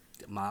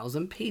Miles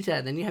and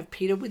Peter, then you have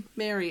Peter with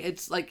Mary.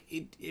 It's, like,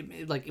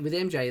 like, with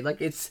MJ,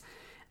 like, it's,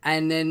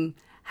 and then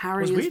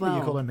Harry It was as weird well. that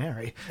you call her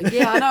Mary.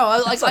 Yeah, I know. I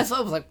was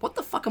like, what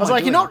the fuck am I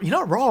Like, doing? you're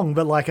not wrong,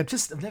 but like,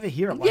 I've never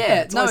hear it like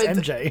that. It's always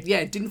MJ. Yeah,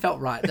 it didn't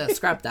felt right.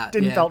 Scrap that.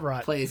 Didn't yeah, felt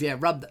right. Please, yeah,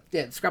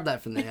 scrub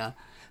that from the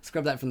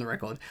scrub that from the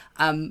record.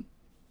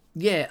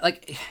 Yeah,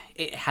 like,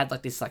 it had,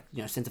 like, this, like,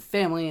 sense of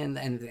family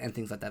and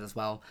things like that as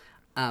well.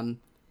 On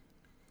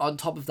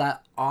top of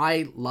that,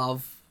 I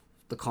love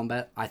the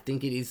combat. I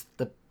think it is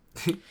the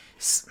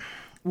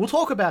We'll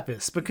talk about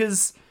this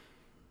because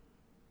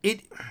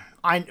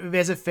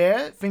there's a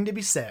fair thing to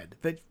be said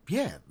that,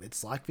 yeah,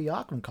 it's like the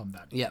Arkham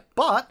combat. Yeah.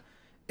 But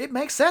it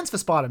makes sense for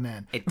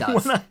Spider-Man. It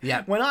does.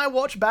 Yeah. When I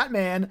watch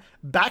Batman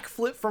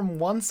backflip from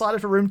one side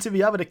of the room to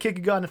the other to kick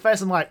a guy in the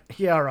face, I'm like,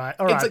 yeah, all right,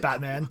 like,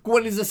 Batman.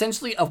 what is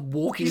essentially a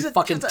walking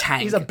fucking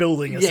tank. He's a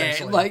building,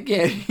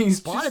 essentially. He's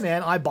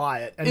Spider-Man, I buy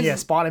it. And yeah,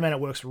 Spider-Man, it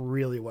works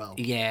really well.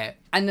 Yeah,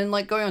 and then,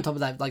 like, going on top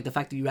of that, like, the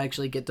fact that you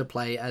actually get to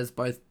play as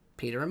both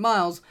Peter and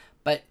Miles,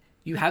 but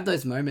you have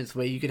those moments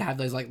where you could have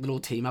those, like,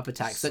 little team-up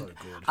attacks that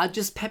are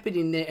just peppered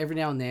in there every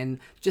now and then,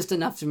 just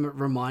enough to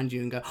remind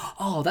you and go,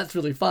 oh, that's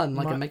really fun,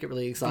 like, and make it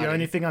really exciting. The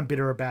only thing I'm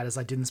bitter about is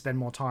I didn't spend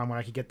more time when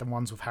I could get the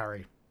ones with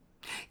Harry.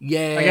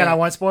 Yeah. Again, I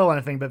won't spoil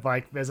anything, but,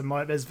 like, there's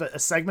a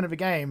segment of a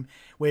game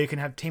where you can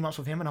have team-ups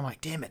with him, and I'm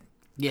like, damn it.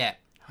 Yeah.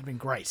 That'd been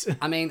great.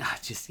 I mean,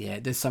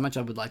 there's so much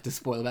I would like to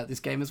spoil about this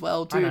game as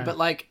well, too, know. but,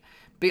 like,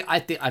 I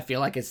feel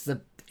like it's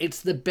the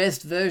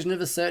best version of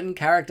a certain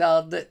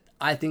character that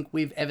I think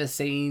we've ever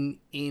seen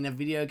in a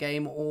video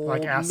game or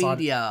Like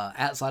media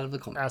outside of the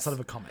comics. Outside of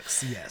the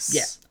comics, yes.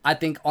 Yeah, I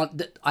think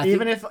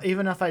even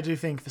if I do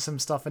think some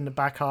stuff in the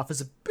back half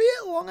is a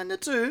bit long in the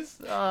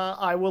tooth,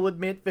 I will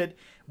admit that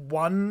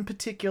one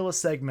particular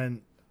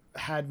segment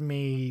had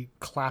me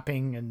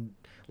clapping and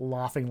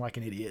laughing like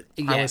an idiot.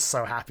 Yeah. I was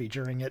so happy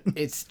during it.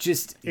 it's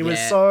just It was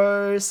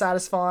so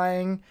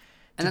satisfying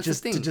And to that's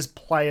the thing. just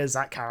play as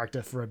that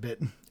character for a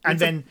bit, and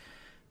then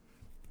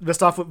the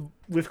stuff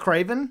with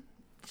Kraven.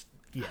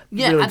 Yeah,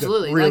 really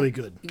absolutely, good. Really like,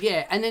 good.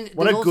 Yeah, and then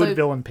What a there's good also,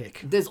 villain pick.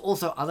 There's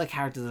also other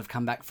characters that have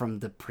come back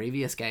from the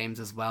previous games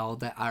as well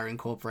that are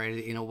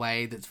incorporated in a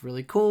way that's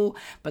really cool.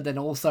 But then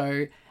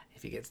also,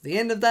 if you get to the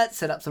end of that,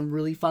 set up some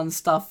really fun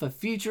stuff for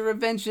future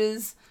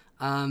adventures.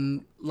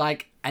 And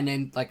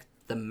then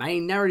the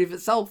main narrative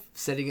itself,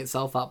 setting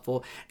itself up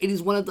for it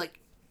is one of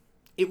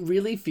it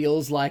really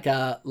feels like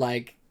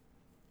Empire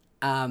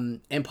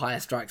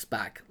Strikes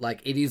Back.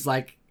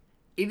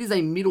 It is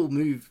a middle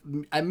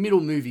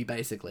movie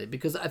basically,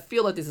 because I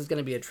feel like this is going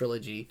to be a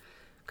trilogy.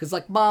 Because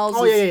Miles.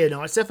 Oh yeah,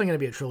 no, it's definitely going to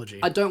be a trilogy.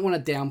 I don't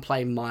want to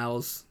downplay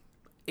Miles.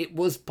 It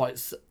was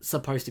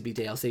supposed to be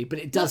DLC, but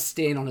it does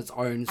stand on its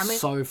own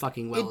so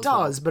fucking well. It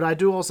does, but I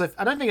don't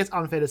think it's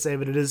unfair to say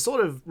that it is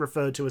sort of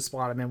referred to as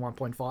Spider-Man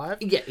 1.5.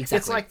 Yeah, exactly.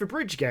 It's like the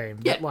bridge game.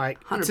 Yeah,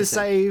 that, 100%. to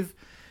save.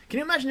 Can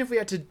you imagine if we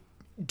had to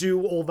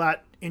do all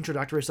that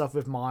introductory stuff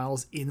with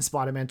Miles in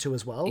Spider-Man 2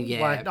 as well?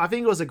 Yeah. I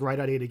think it was a great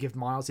idea to give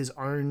Miles his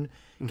own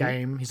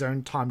game, his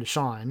own time to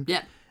shine.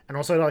 Yeah. And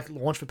also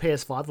launch for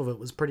PS5 with it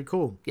was pretty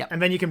cool. Yeah.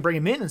 And then you can bring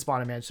him in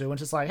Spider-Man 2 and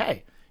just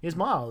hey, here's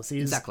Miles.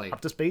 He's Exactly.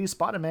 up to speed,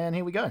 Spider-Man,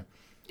 here we go.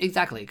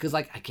 Exactly, because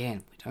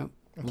again, we don't.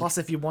 Plus,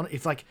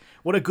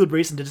 what a good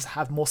reason to just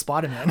have more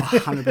Spider-Man.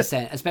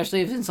 100%,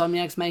 especially if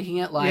Insomniac's making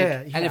it.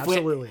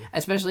 Absolutely.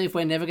 Especially if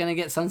we're never going to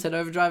get Sunset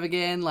Overdrive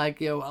again.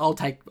 I'll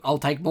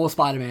take more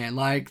Spider-Man.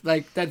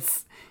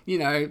 That's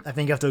I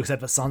think you have to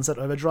accept that Sunset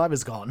Overdrive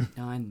is gone.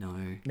 I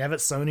know. Now that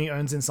Sony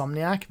owns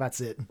Insomniac,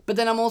 that's it. But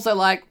then I'm also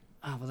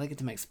they get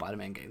to make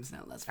Spider-Man games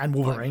now. And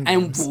Wolverine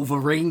games. And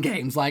Wolverine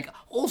games.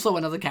 Also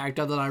another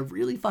character that I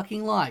really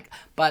fucking like.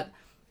 But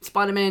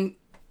Spider-Man,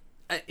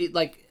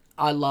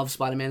 I love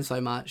Spider-Man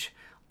so much.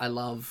 And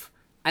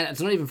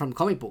it's not even from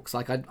comic books.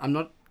 I'm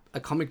not a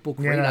comic book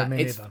reader. No,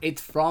 me neither.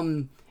 It's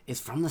from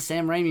the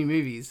Sam Raimi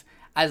movies.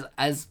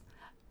 As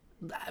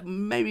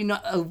maybe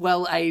not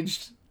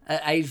aged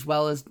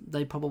well as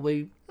they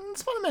probably.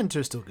 Spider-Man 2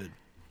 is still good.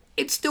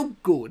 It's still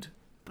good,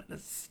 but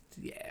it's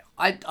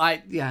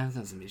I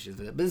have some issues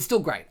with it, but it's still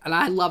great, and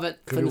I love it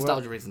for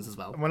nostalgia reasons as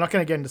well. We're not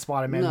going to get into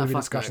Spider-Man movie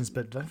fuck discussions,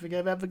 but don't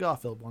forget about the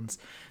Garfield ones.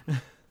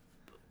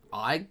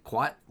 I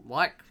quite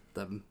like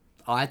them.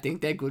 I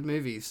think they're good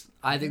movies.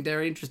 I think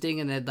they're interesting,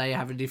 and they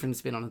have a different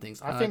spin on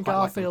things. I think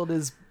Garfield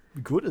is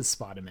good as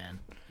Spider-Man.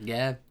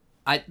 Yeah.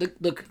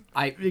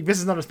 This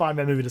is not a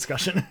Spider-Man movie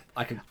discussion.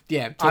 I could,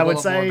 talk I would a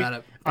lot say, more about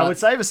it. I would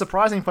say the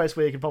surprising place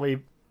where you could probably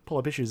pull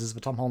up issues is the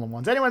Tom Holland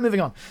ones. Anyway,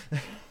 moving on.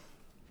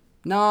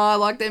 No, I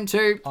like them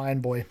too.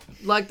 Iron Boy.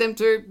 Like them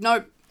too.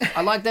 Nope.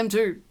 I like them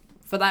too.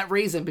 for that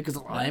reason, because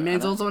Iron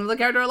Man's also another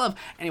character I love.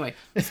 Anyway,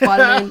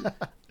 Spider-Man,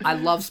 I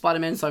love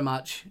Spider-Man so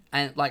much.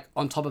 And, like,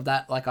 on top of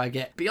that, like, I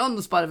get Beyond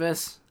the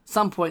Spider-Verse,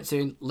 some point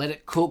soon, let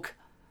it cook.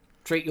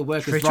 Treat your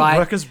workers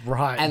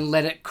right. And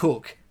let it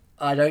cook.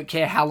 I don't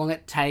care how long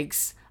it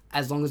takes,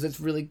 as long as it's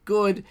really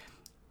good.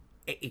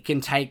 It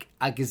can take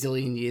a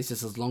gazillion years,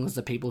 just as long as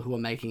the people who are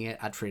making it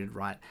are treated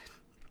right.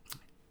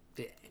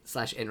 /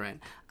 NRAN.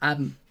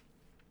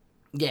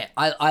 Yeah,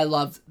 I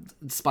loved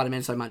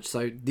Spider-Man so much,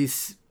 so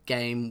this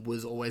game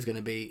was always going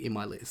to be in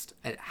my list.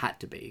 It had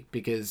to be,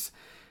 because...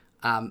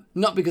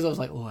 not because I was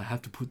like, oh, I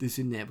have to put this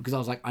in there, because I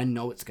was like, I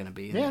know it's going to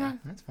be in there. No,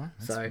 that's fine.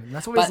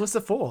 That's what but it's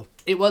listed for.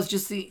 It was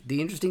just the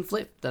interesting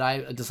flip that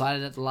I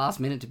decided at the last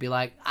minute to be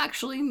like,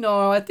 actually,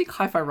 no, I think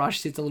Hi-Fi Rush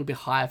sits a little bit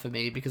higher for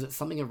me, because it's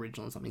something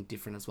original and something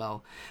different as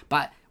well.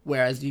 But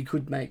whereas you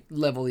could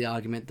level the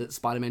argument that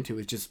Spider-Man 2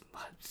 is just,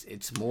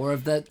 it's more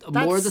of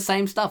the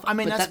same stuff. I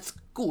mean, that's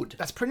good.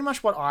 That's pretty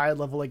much what I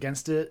level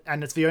against it,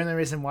 and it's the only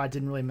reason why it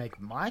didn't really make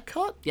my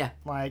cut. Yeah.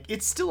 Like,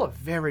 it's still a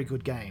very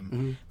good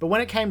game. But when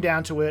it came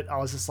down to it, I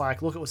was just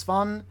like, look, it was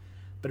fun,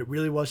 but it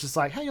really was just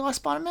like, hey, you like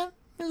Spider-Man?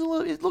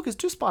 Look, it's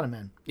 2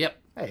 Spider-Man. Yep.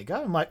 There you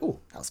go. I'm like, oh,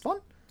 that was fun.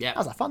 Yeah. That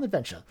was a fun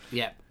adventure.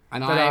 Yeah.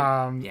 And But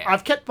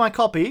I've kept my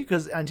copy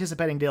because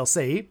anticipating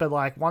DLC, but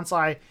like once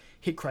I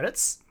hit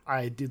credits,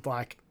 I did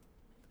like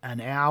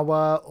an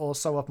hour or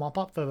so of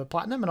mop-up for the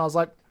Platinum, and I was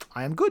like,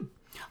 I am good.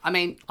 I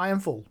mean... I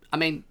am full. I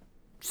mean,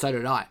 so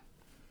did I.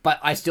 But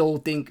I still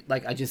think,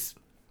 like, it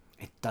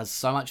does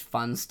so much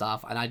fun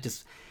stuff, and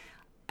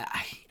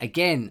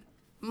again,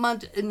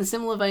 in the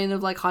similar vein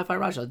of, like, Hi-Fi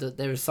Rush,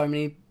 there were so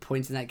many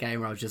points in that game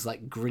where I was just,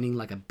 like, grinning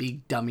like a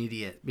big dumb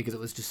idiot, because it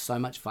was just so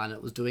much fun.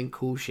 It was doing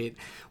cool shit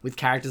with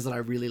characters that I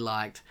really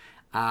liked.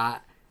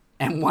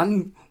 And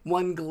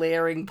one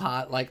glaring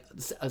part, like,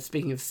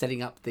 speaking of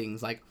setting up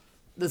things, like,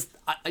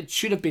 it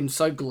should have been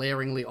so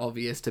glaringly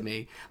obvious to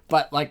me,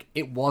 but like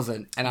it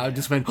wasn't, and I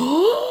just went,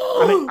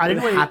 "Oh!" I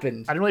didn't really,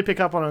 happened. I didn't really pick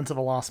up on it until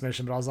the last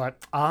mission, but I was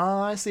like,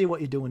 I see what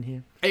you're doing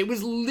here. It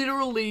was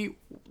literally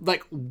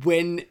like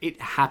when it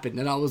happened,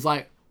 and I was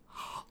like,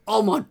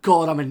 "Oh my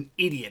god, I'm an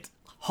idiot!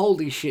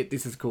 Holy shit,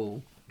 this is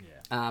cool."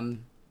 Yeah.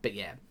 But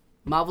yeah,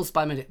 Marvel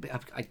Spider-Man.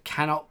 I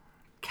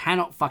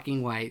cannot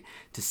fucking wait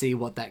to see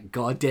what that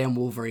goddamn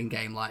Wolverine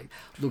game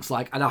looks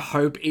like, and I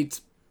hope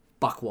it's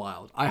buck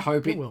wild. I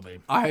hope it will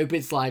be. I hope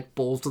it's like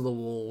balls to the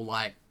wall.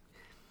 Like,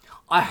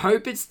 I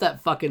hope it's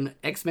that fucking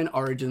X-Men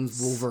Origins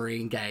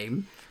Wolverine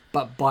game,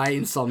 but by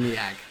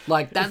Insomniac.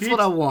 Like, that's what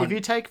I want. If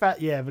you take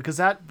that, yeah, because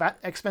that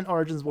X-Men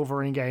Origins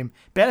Wolverine game,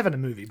 better than a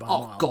movie by a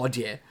mile. Oh god,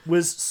 yeah,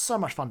 was so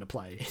much fun to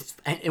play.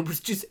 And it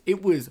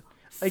was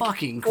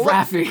fucking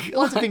graphic.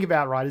 All I have to think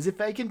about, right, is if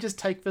they can just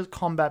take the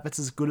combat that's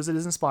as good as it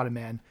is in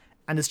Spider-Man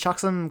and just chuck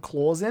some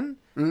claws in,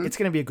 it's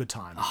going to be a good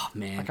time. Oh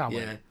man, I can't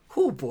wait.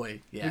 Oh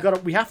boy, yeah.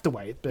 We have to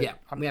wait. But yeah,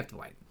 we have to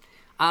wait.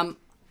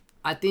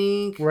 I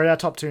think we're at our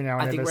top 2 now.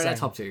 I think we're at our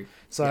top 2.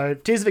 So,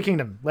 Tears of the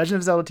Kingdom, Legend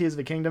of Zelda: Tears of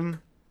the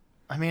Kingdom.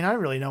 I mean, I don't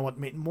really know what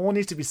more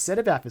needs to be said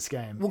about this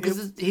game. Well,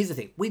 because here's the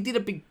thing: we've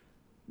done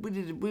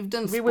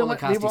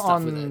spoilercasty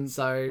stuff with it.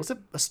 So was it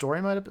a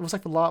story mode? It was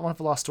like one of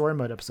the last story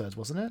mode episodes,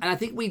 wasn't it? And I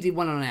think we did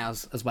one on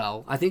ours as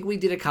well. I think we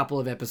did a couple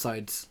of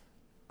episodes.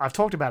 I've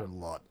talked about it a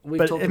lot,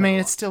 but I mean,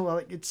 it's still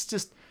like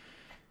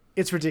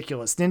it's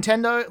ridiculous.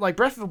 Nintendo, like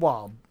Breath of the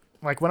Wild.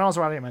 Like, when I was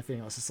writing my thing,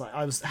 I was just like,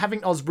 I was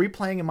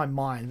replaying in my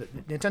mind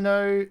that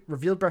Nintendo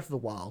revealed Breath of the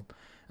Wild,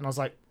 and I was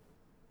like,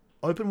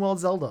 open world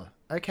Zelda.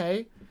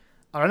 Okay.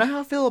 I don't know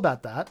how I feel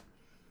about that.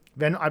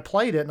 Then I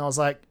played it, and I was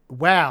like,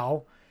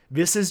 wow,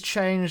 this has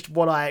changed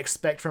what I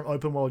expect from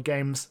open world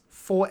games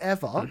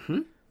forever. Mm-hmm.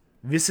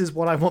 This is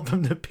what I want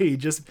them to be.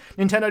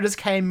 Nintendo just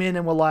came in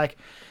and were like,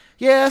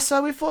 yeah,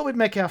 so we thought we'd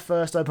make our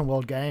first open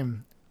world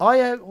game. Oh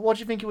yeah, what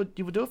do you think you would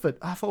do with it?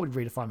 I thought we'd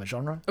redefine the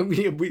genre.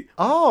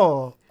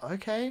 Oh,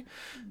 okay.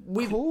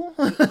 Cool.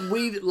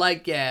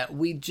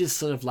 we just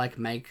sort of like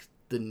make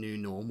the new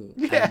normal.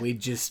 Yeah. And we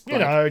just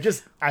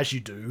just as you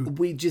do.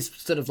 We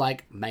just sort of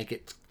like make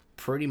it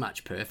pretty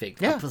much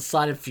perfect. Yeah.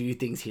 Beside a few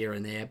things here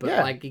and there, but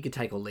like you could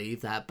take or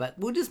leave that. But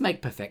we'll just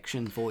make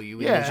perfection for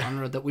you in a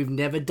genre that we've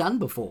never done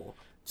before.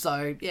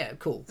 So yeah,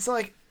 cool. It's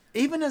like,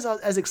 even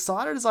as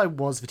excited as I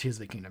was for Tears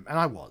of the Kingdom, and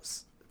I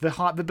was.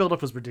 The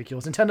build-up was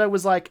ridiculous. Nintendo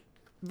was, like,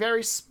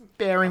 very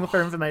sparing with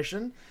their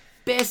information.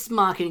 Best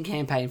marketing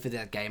campaign for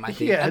that game, I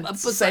think. Yeah,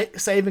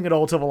 saving it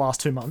all till the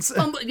last 2 months.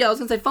 I was going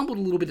to say, fumbled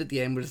a little bit at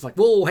the end. We're just like,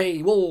 whoa, hey,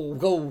 whoa,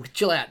 go,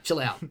 chill out.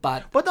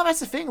 But no,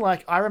 that's the thing.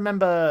 Like, I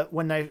remember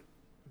when when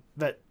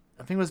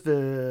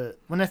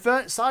they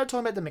first started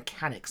talking about the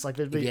mechanics, like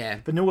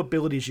the new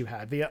abilities you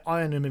had, the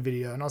Iron Numa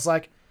video, and I was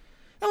like,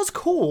 that was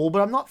cool,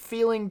 but I'm not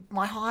feeling,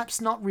 my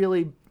hype's not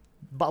really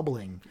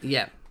bubbling.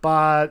 Yeah.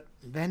 But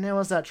then there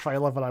was that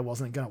trailer that I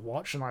wasn't going to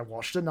watch, and I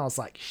watched it, and I was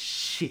like,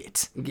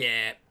 shit.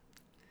 Yeah.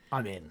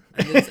 I'm in.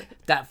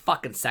 That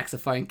fucking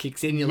saxophone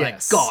kicks in, you're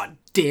like, God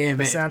damn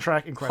it. The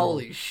soundtrack, incredible.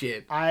 Holy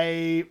shit.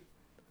 I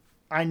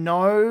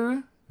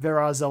know there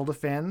are Zelda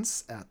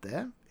fans out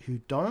there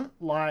who don't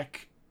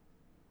like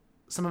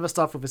some of the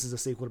stuff with this is a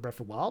sequel to Breath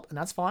of the Wild, and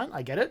that's fine.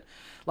 I get it.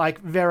 Like,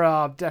 there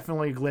are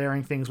definitely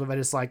glaring things where they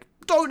just, like,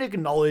 don't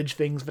acknowledge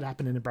things that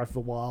happen in Breath of the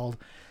Wild.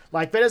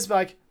 Like, they're just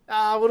like,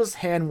 we'll just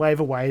hand wave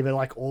away that,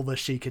 like, all the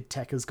Sheikah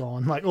tech is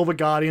gone. Like, all the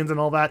Guardians and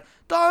all that.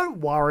 Don't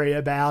worry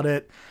about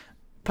it.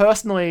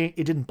 Personally,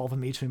 it didn't bother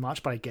me too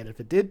much, but I get it if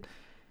it did.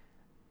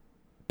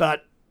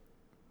 But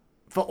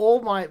for all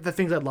the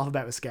things I love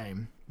about this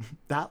game,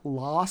 that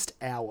last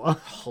hour...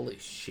 Holy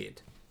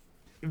shit.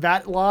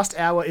 That last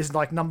hour is,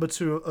 like, number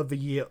 2 of the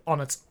year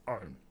on its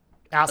own.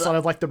 Outside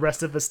of, like, the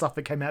rest of the stuff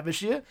that came out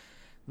this year.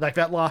 Like,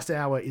 that last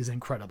hour is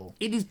incredible.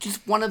 It is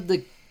just one of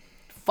the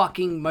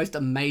fucking most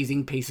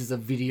amazing pieces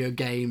of video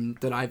game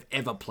that I've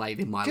ever played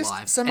in my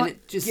life. So and much,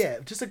 it just... Yeah,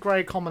 just a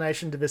great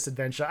combination to this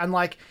adventure. And,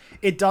 like,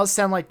 it does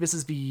sound like this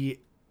is the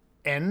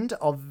end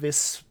of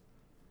this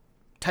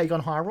take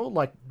on Hyrule.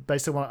 Like,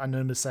 based on what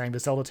Anum is saying, the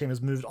Zelda team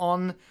has moved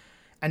on,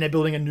 and they're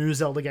building a new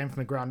Zelda game from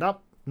the ground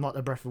up. Not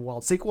a Breath of the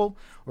Wild sequel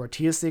or a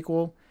Tears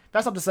sequel.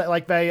 That's not to say,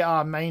 like, they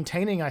are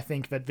maintaining, I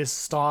think, that this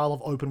style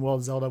of open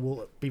world Zelda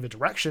will be the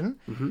direction,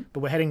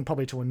 but we're heading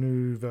probably to a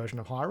new version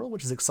of Hyrule,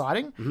 which is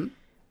exciting.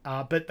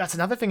 But that's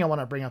another thing I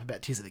want to bring up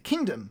about Tears of the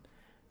Kingdom,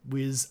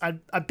 was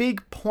a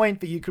big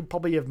point that you could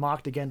probably have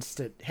marked against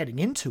it heading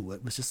into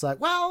it was just like,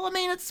 well, I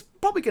mean, it's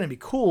probably going to be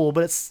cool,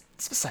 but it's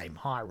the same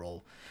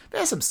Hyrule.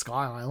 There's some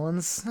Sky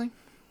Islands. Like,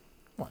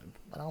 what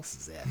else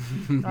is there?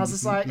 And I was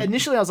just like,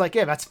 initially I was like,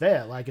 yeah, that's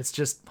fair. Like, it's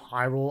just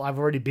Hyrule. I've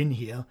already been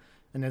here.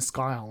 And there's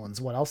Sky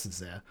Islands. What else is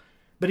there?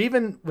 But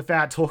even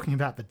without talking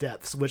about the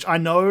depths, which I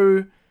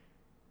know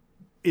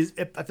I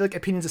feel like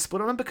opinions are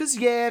split on them because,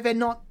 yeah, they're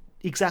not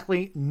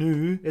exactly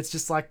new. It's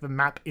just like the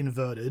map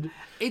inverted.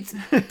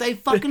 They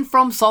fucking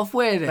From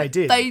Software it. They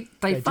did. They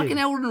They fucking did.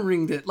 Elden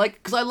Ringed it. Like,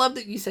 because I love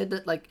that you said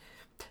that, like,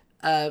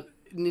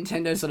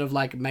 Nintendo sort of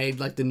like made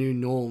like the new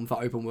norm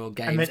for open world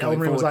games. And then going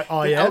Elden Ring was forward. like,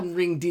 oh Then yeah? Elden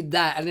Ring did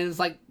that, and then it's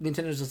like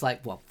Nintendo's just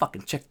like, well,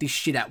 fucking check this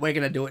shit out. We're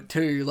gonna do it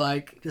too.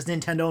 Like, Just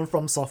Nintendo and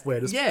From Software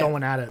just Yeah.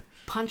 going at it.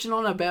 punching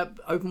on about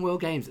open world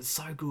games. It's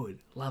so good.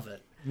 Love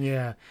it.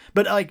 Yeah.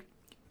 But, like,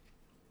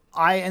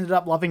 I ended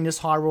up loving this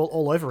Hyrule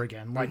all over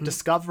again. Like,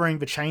 discovering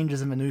the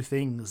changes and the new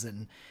things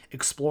and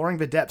exploring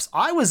the depths.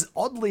 I was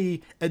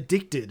oddly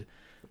addicted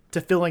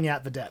to filling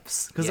out the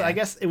depths. Because Yeah. I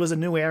guess it was a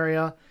new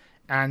area,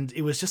 and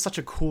it was just such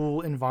a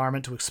cool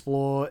environment to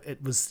explore.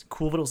 It was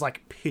cool that it was,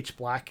 like, pitch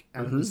black,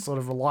 and it was sort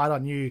of relied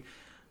on you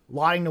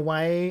lighting the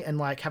way and,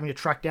 like, having to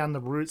track down the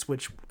routes,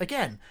 which,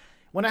 again,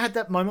 when I had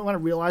that moment when I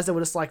realized they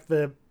were just, like,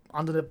 the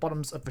under the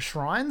bottoms of the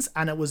shrines,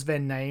 and it was their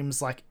names,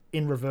 like,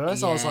 in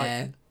reverse, I was like,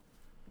 Yeah.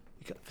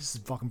 this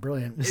is fucking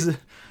brilliant.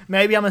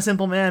 Maybe I'm a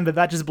simple man, but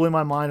that just blew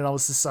my mind, and I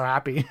was just so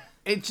happy.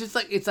 It's just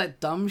like, it's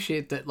that dumb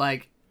shit that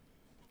like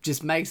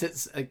just makes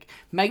it like,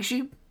 makes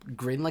you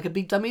grin like a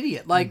big dumb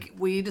idiot. Like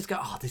where you just go,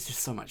 oh, this is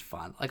so much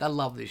fun. Like I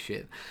love this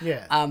shit.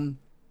 Yeah.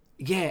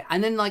 Yeah,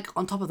 and then like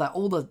on top of that,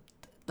 all the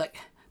like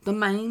the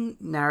main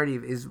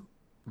narrative is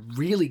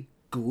really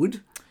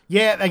good.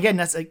 Yeah, again,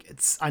 that's like,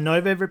 I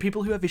know there are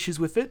people who have issues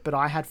with it, but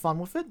I had fun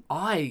with it.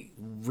 I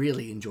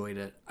really enjoyed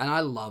it, and I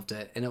loved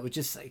it, and it was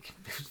just like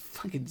it was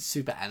fucking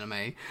super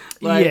anime.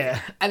 Like, Yeah,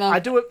 and I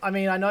do it. I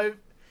mean,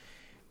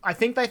 I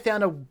think they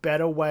found a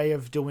better way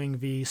of doing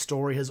the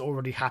story has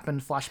already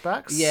happened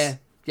flashbacks. Yeah,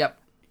 yep.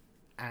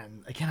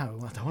 And again, I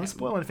don't want to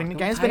spoil anything. The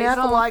fucking game's been pays out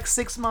for off. like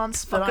 6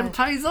 months, but Fucking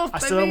pays off, I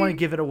still don't baby. want to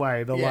give it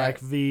away. But Yeah. like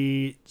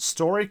the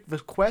story, the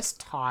quest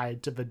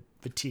tied to the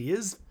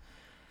tears,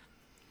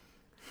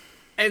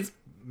 It's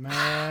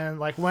man,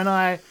 like when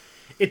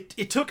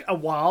it took a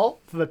while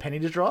for the penny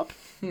to drop,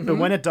 but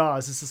when it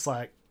does, it's just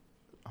like,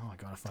 oh my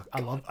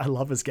god, I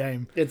love this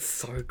game. it's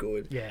so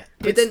good. Yeah,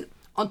 But then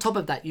on top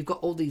of that, you've got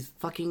all these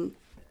fucking.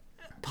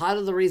 Part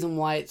of the reason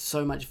why it's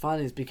so much fun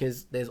is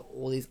because there's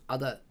all these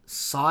other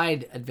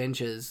side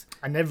adventures.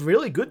 and they're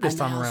really good this And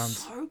time they are around.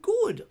 so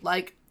good.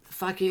 Like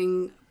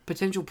fucking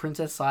potential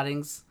princess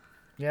sightings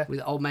Yeah. with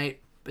old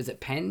mate. Is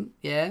it Pen?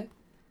 Yeah.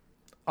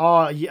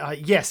 Oh yeah,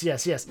 yes.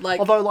 Like-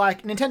 Although,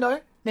 like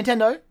Nintendo.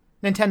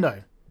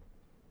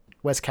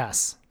 Where's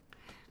Cass?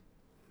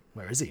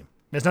 Where is he?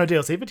 There's no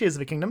DLC for Tears of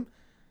the Kingdom.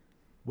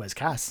 Where's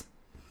Cass?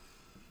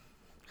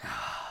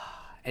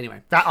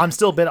 Anyway, That I'm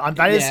still bitter.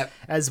 That is Yeah.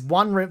 as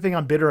one thing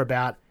I'm bitter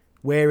about.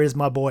 Where is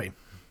my boy?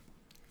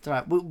 it's all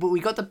right. But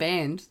we got the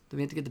band. We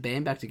had to get the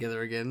band back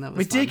together again. That was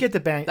We fun. did get the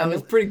bang. That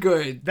was pretty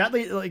good. that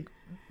like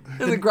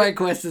It was a great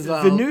quest as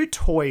well. the new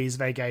toys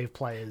they gave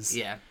players.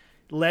 Yeah.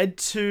 Led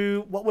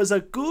to what was a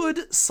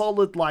good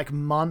solid like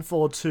month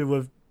or two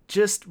of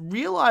just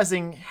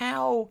realizing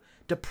how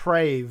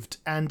depraved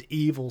and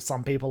evil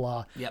some people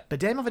are. Yep. But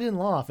damn if I didn't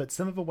laugh at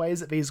some of the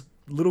ways that these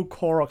little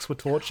Koroks were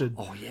tortured.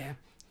 Oh yeah.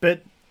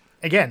 But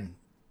again,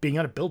 being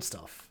able to build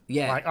stuff.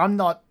 Yeah. Like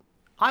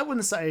I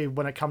wouldn't say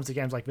when it comes to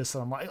games like this that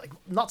I'm like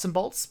nuts and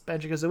bolts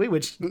Banjo-Kazooie,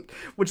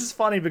 which is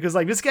funny because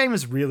like this game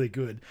is really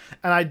good.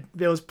 And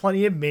there was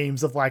plenty of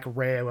memes of like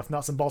Rare with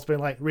nuts and bolts being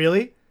like,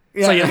 really?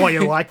 So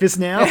you like this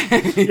now?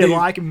 You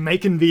like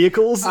making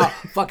vehicles?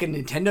 Fucking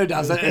Nintendo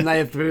does it, and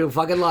they people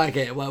fucking like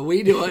it. Well,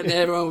 we do it, and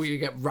everyone you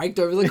get raked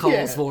over the coals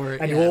Yeah. for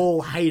it. And yeah. you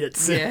all hate it.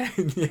 Yeah,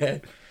 yeah.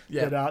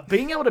 Yeah. But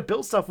being able to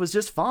build stuff was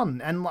just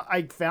fun, and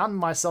I found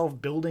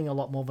myself building a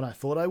lot more than I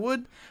thought I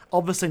would.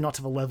 Obviously, not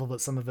to the level that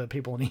some of the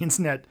people on the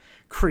internet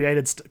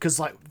created, because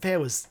like there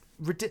was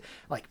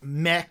like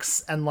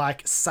mechs and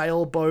like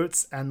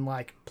sailboats and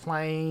like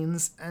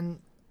planes and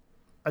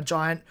a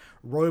giant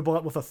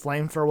robot with a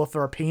flamethrower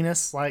for a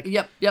penis. Like,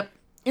 Yep.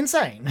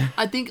 insane.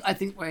 I think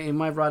in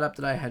my write-up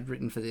that I had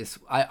written for this,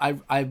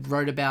 I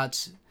wrote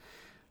about,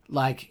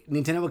 like,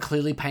 Nintendo were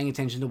clearly paying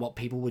attention to what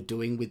people were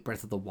doing with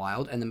Breath of the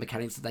Wild and the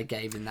mechanics that they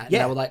gave in that. Yeah.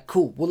 And they were like,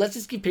 cool, well, let's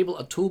just give people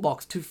a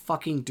toolbox to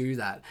fucking do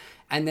that.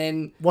 And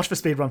then... Watch the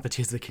speedrun for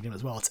Tears of the Kingdom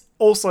as well. It's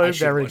also I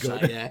should very watch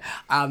good. that,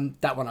 yeah.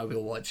 That one I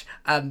will watch.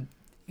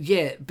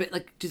 Yeah, but,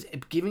 like, just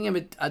giving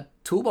them a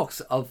toolbox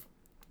of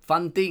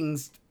fun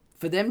things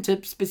for them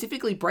to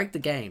specifically break the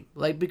game.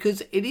 Like,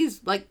 because it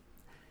is, like...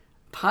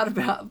 Part of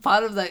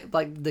that,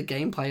 like, the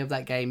gameplay of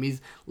that game is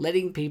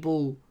letting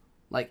people,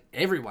 like,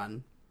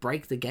 everyone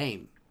break the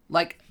game.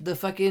 Like, the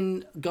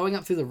fucking going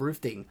up through the roof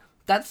thing.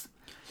 That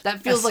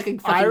feels like a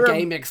fucking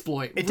game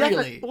exploit,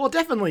 really.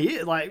 Definitely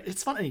is. Like,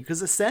 it's funny,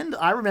 because Ascend,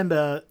 I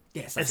remember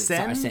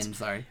Ascend,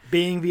 sorry.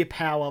 being the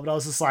power, but I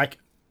was just like,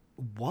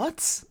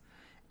 what?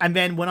 And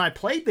then when I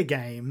played the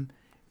game,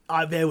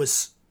 there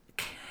was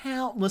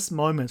countless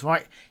moments where,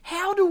 like,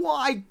 how do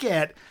I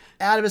get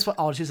out of this?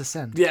 Oh, it's just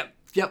Ascend. Yep.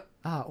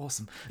 Ah,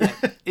 awesome.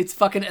 It's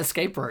fucking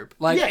escape rope.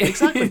 Like, Yeah,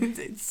 exactly.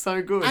 It's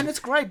so good. And it's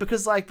great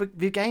because, like,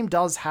 the game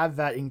does have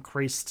that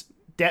increased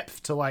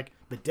depth to, like,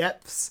 the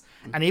depths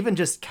and even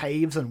just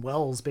caves and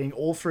wells being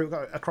all through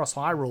across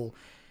Hyrule.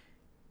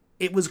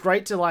 It was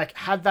great to, like,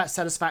 have that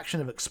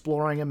satisfaction of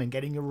exploring them and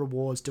getting your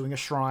rewards, doing a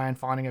shrine,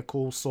 finding a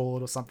cool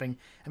sword or something,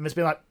 and just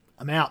be like,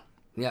 I'm out.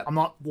 Yep. I'm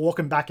not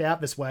walking back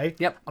out this way.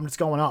 Yep. I'm just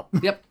going up.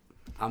 Yep.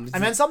 And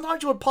then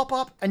sometimes you would pop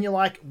up and you're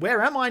like,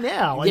 where am I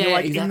now? And Yeah, you're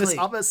like in exactly. this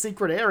other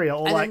secret area,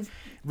 or And like then-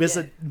 there's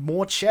yeah.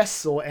 more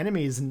chests or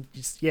enemies, and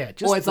just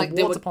Or it's like rewards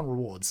there were- upon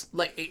rewards.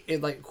 like,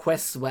 like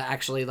quests were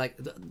actually, like,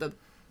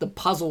 the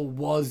puzzle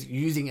was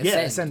using Yeah,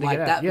 Ascend. sending Like,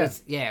 it out, that yeah.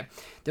 was, yeah.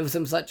 There was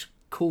some such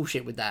cool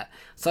shit with that.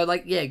 So,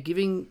 like, yeah,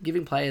 giving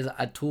players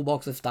a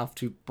toolbox of stuff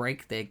to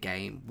break their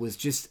game was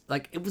just,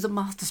 like, it was a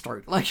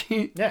masterstroke. Like,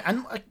 Yeah,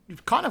 and like,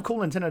 kind of cool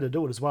Nintendo to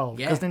do it as well.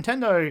 Yeah. Because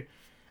Nintendo,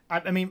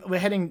 I mean, we're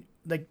heading,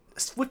 like,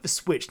 with the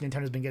Switch,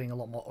 Nintendo's been getting a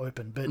lot more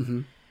open, but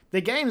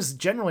their games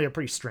generally are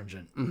pretty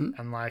stringent.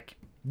 And, like,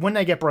 when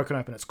they get broken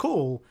open, it's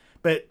cool.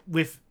 But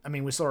with, I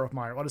mean, we saw it with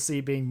Mario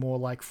Odyssey being more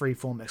like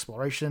freeform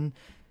exploration,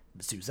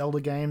 the two Zelda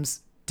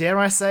games. Dare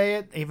I say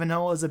it, even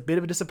though it was a bit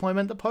of a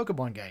disappointment, the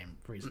Pokemon game,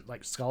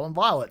 like Skull and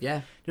Violet.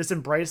 Yeah. Just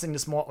embracing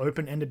this more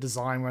open-ended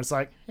design where it's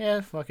like,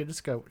 yeah, fuck it,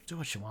 just go, do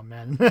what you want,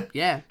 man.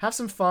 yeah. Have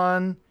some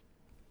fun,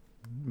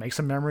 make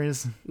some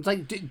memories. It's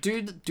like,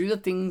 do the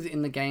things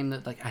in the game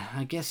that, like,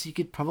 I guess you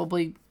could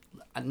probably...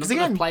 Not that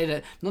again- I've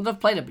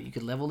played it, but you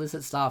could level this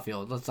at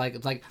Starfield. It's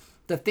like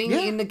the thing Yeah.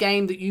 in the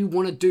game that you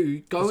want to do,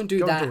 go and do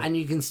go and that, do it. and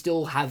you can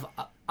still have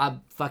a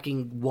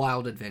fucking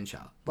wild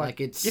adventure. Like,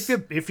 it's...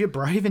 If you're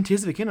brave in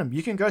Tears of the Kingdom,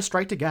 you can go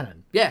straight to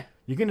Ganon. Yeah.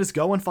 You can just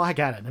go and fight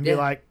Ganon and Yeah. be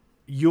like,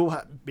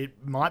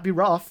 it might be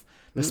rough.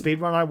 The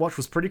speedrun I watched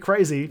was pretty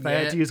crazy. They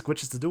had Yeah. to use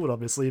glitches to do it,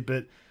 obviously,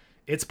 but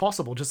it's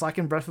possible. Just like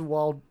in Breath of the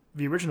Wild,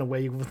 the original,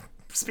 where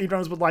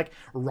speedrunners would like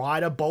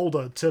ride a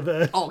boulder to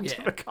the,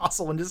 to the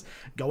castle and just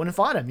go in and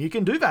fight him. You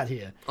can do that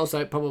here.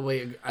 Also,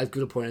 probably as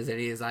good a point as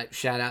any is, like,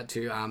 shout out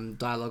to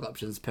Dialogue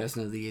Options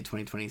Person of the Year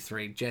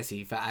 2023,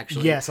 Jesse, for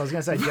actually... Yes, I was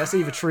going to say,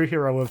 Jesse, the true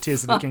hero of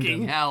Tears of the Fucking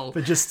Kingdom. hell.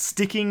 For just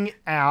sticking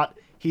out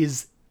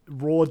his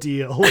raw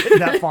deal in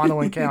that final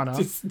encounter.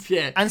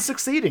 Yeah. And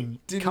succeeding.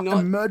 Did not-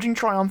 Emerging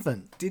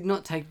triumphant. Did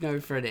not take no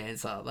for an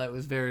answer. That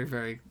was very,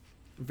 very,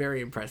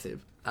 very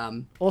impressive.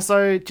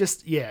 Also,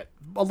 just, yeah,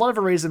 a lot of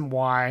the reason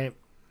why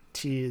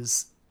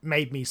Tears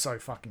made me so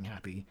fucking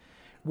happy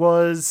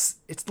was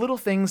it's little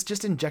things,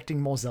 just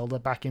injecting more Zelda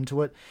back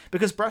into it.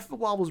 Because Breath of the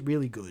Wild was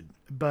really good,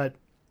 but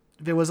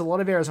there was a lot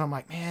of areas where I'm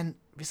like, man,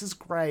 this is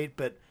great,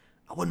 but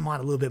I wouldn't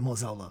mind a little bit more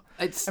Zelda.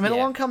 And then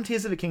along come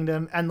Tears of the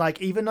Kingdom, and like,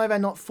 even though they're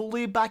not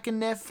fully back in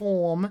their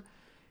form,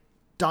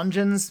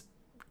 dungeons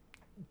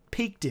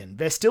peaked in.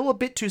 They're still a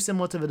bit too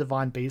similar to the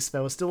Divine Beast. They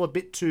were still a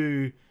bit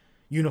too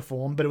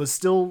uniform, but it was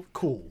still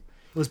cool.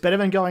 It was better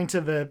than going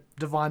to the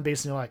Divine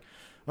Beast and you're like,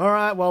 all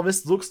right, well,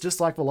 this looks just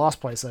like the last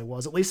place I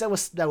was. At least they were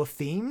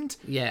themed.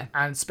 Yeah.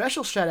 And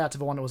special shout out to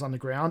the one that was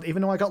underground,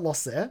 even though I got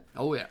lost there.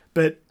 Oh, yeah.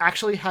 But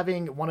actually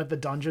having one of the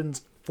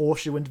dungeons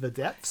force you into the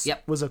depths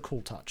Yep. was a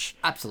cool touch.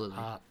 Absolutely.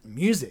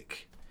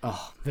 Music.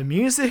 Oh. The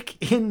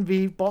music in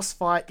the boss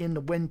fight in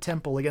the Wind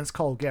Temple against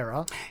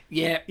Colgera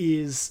Yeah.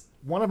 is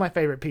one of my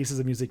favorite pieces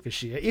of music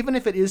this year, even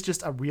if it is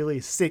just a really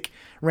sick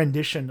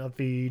rendition of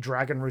the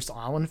Dragon Roost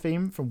Island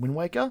theme from Wind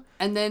Waker.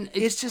 And then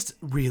It's just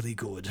really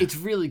good. it's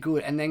really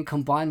good. And then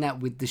combine that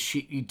with the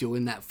shit you do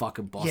in that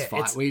fucking boss Yeah, fight,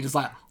 it's- where you're just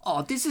like,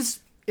 oh, this is...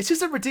 It's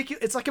just a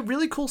ridiculous... It's like a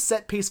really cool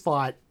set-piece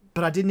fight,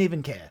 but I didn't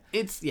even care.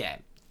 It's, yeah.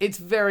 It's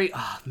very...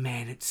 Oh,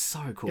 man, it's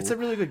so cool. It's a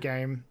really good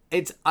game.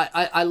 It's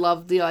I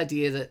love the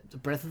idea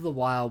that Breath of the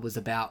Wild was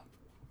about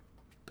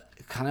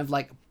kind of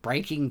like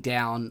breaking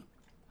down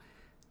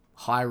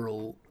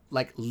Hyrule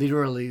like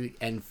literally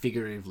and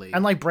figuratively.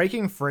 And like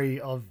breaking free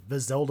of the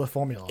Zelda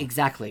formula.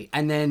 Exactly.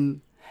 And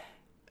then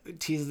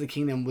Tears of the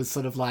Kingdom was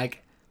sort of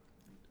like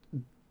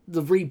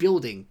the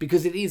rebuilding,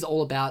 because it is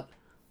all about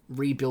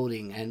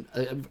rebuilding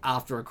and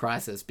after a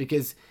crisis,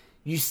 because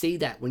you see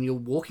that when you're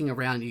walking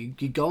around,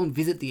 you go and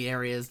visit the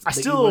areas that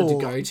you wanted to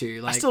go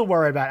to. Like, I still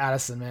worry about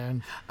Addison,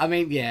 man. I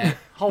mean, yeah.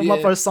 Holding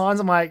up those signs,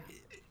 I'm like...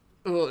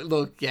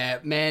 Look, yeah,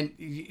 man,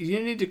 you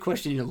need to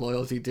question your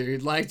loyalty,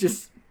 dude. Like,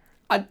 just,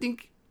 I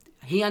think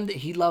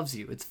he loves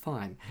you. It's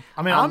fine.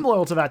 I mean, I'm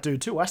loyal to that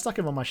dude too. I stuck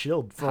him on my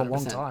shield for 100%. A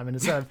long time, and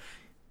it's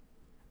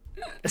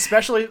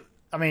especially.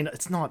 I mean,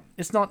 it's not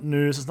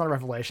news. It's not a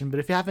revelation. But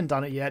if you haven't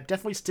done it yet,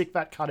 definitely stick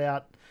that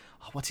cutout.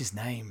 Oh, what's his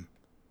name?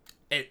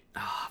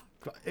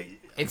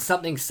 It's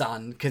something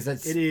Sun, because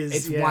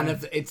it's one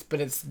of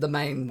but it's the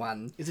main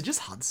one. Is it just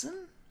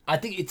Hudson? I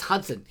think it's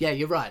Hudson. Yeah,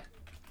 you're right.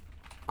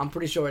 I'm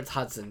pretty sure it's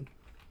Hudson.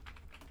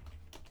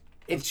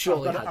 It's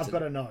surely Hudson. I've got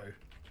to know.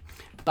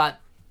 But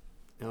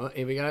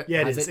here we go.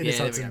 Yeah, it is. It is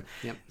Hudson.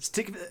 Yep.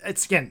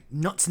 It's again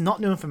not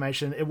new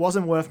information. It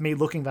wasn't worth me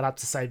looking that up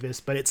to say this,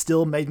 but it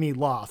still made me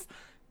laugh.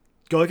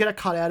 Go get a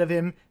cut out of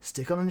him,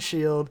 stick it on the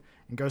shield,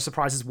 and go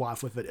surprise his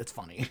wife with it. It's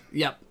funny.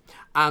 Yep.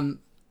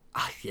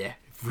 Yeah, it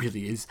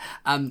really is.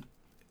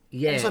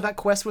 Yeah. Also, that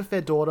quest with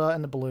their daughter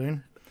and the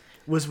balloon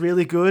was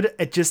really good.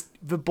 It just,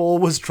 the ball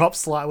was dropped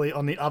slightly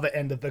on the other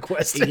end of the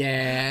quest.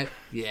 Yeah.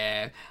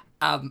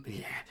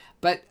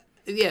 But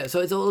yeah, so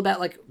it's all about,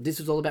 like, this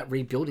was all about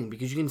rebuilding,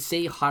 because you can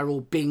see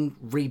Hyrule being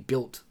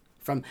rebuilt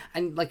from,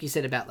 and like you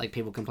said about, like,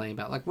 people complaining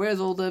about, like, where's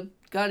all the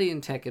Guardian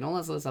tech and all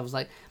that sort of stuff. I was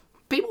like,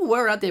 people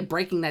were out there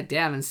breaking that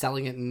down and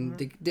selling it,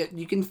 and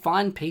you can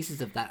find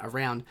pieces of that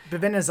around. But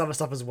then there's other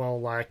stuff as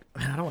well, like,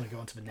 I don't want to go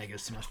into the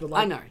negatives too much, but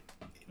like, I know.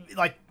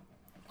 Like,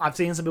 I've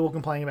seen some people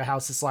complaining about how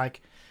it's just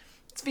like,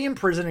 it's the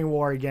imprisoning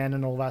war again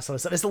and all that sort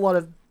of stuff. There's a lot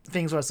of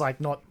things where it's like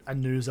not a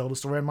new Zelda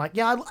story. I'm like,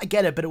 yeah, I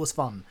get it, but it was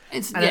fun.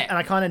 And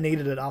I kind of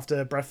needed it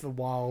after Breath of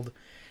the Wild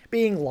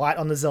being light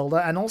on the Zelda,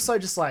 and also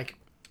just like,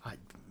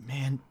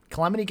 man,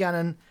 Calamity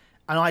Ganon,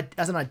 and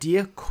as an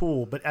idea,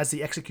 cool, but as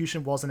the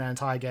execution was in that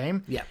entire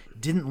game,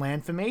 didn't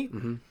land for me.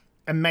 Mm-hmm.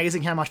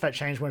 Amazing how much that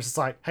changed when it's just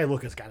like, hey,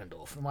 look, it's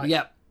Ganondorf. I'm like,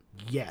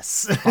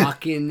 yes.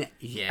 Fucking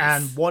yes.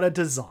 And what a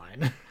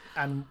design.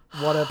 And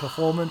what a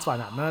performance by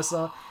Matt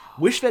Mercer.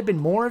 Wish there'd been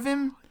more of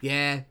him.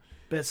 Yeah.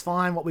 But it's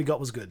fine. What we got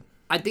was good.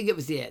 I think it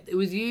was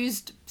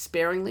used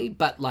sparingly,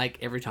 but like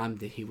every time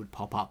that he would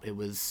pop up, it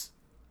was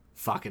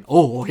fucking,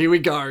 oh, here we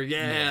go.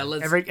 Yeah.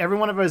 Let's... Every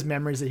one of those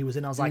memories that he was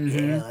in, I was like,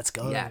 yeah, let's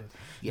go.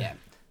 Yeah.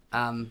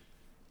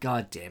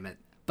 God damn it.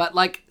 But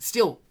like,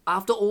 still,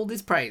 after all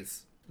this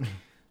praise,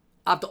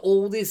 after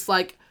all this,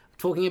 like,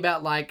 talking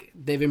about, like,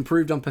 they've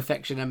improved on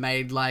perfection and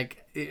made,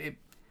 like,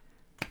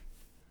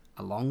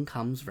 along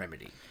comes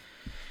Remedy.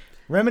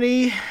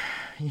 Remedy,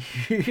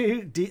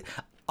 here's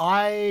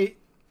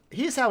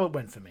how it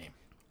went for me.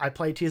 I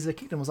played Tears of the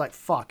Kingdom and was like,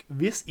 fuck,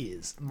 this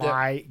is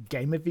my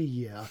game of the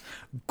year.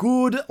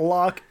 Good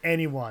luck,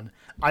 anyone.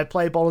 I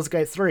played Baldur's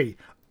Gate 3.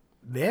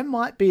 There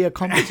might be a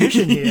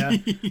competition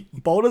here.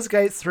 Baldur's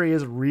Gate 3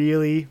 is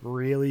really,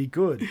 really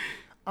good.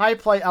 I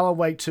play Alan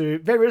Wake 2.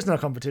 There is no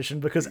competition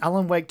because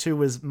Alan Wake 2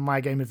 was my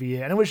game of the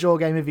year and it was your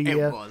game of the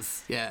year. It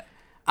was, yeah.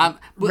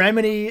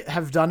 Remedy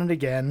have done it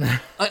again.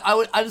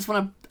 I just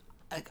want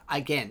to,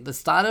 again, the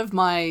start of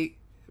my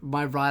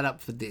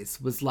write-up for this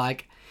was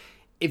like,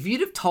 if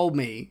you'd have told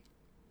me,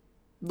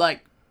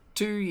 like,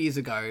 2 years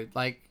ago,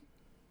 like,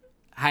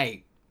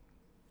 hey,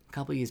 a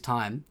couple of years'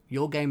 time,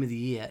 your game of the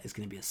year is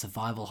going to be a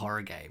survival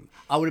horror game,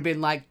 I would have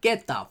been like,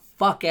 get the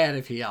fuck out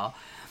of here.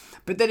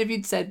 But then if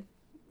you'd said,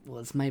 well,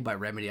 it's made by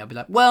Remedy, I'd be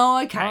like, well,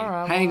 okay,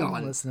 hang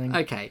on. Listening.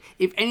 Okay,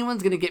 if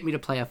anyone's going to get me to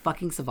play a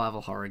fucking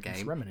survival horror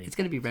game, it's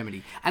going to be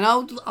Remedy. And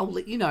I'll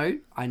let you know,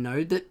 I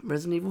know that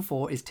Resident Evil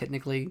 4 is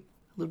technically a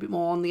little bit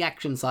more on the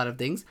action side of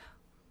things.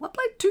 I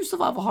played 2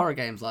 survival horror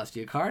games last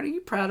year, Karen. Are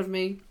you proud of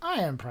me?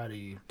 I am proud of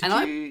you.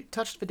 Did you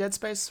touch the Dead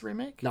Space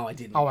remake? No, I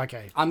didn't. Oh,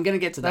 okay. I'm going to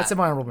get to that. That's in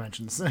my honorable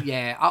mentions.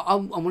 Yeah, I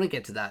want to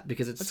get to that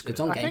because it's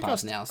on Game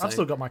Pass now. So. I've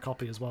still got my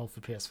copy as well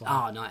for PS5.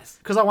 Oh, nice.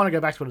 Because I want to go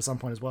back to it at some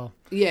point as well.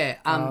 Yeah.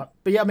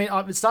 But yeah, I mean,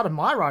 it started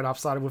my write-up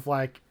started with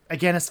like,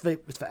 again, it's the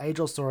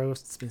age-old story.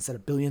 It's been said a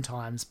billion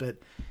times, but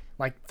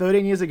like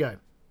 13 years ago,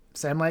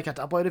 Sam Lake had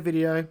to upload a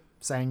video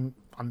saying,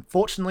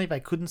 unfortunately,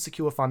 they couldn't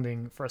secure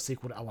funding for a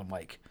sequel to Alan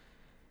Wake.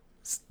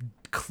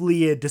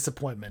 Clear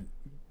disappointment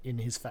in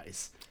his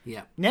face.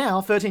 Yeah.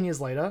 Now, 13 years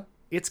later,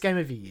 it's Game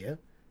of the Year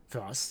for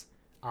us.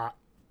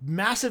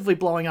 Massively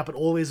blowing up at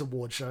all these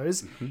award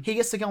shows. Mm-hmm. He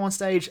gets to go on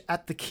stage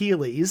at the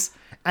Keeleys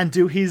and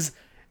do his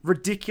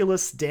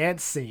ridiculous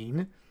dance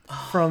scene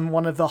from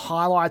one of the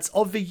highlights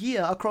of the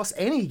year across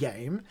any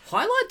game.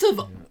 Highlights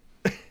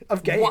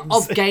of games.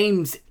 Of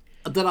games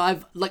that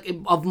I've, like,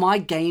 of my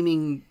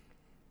gaming...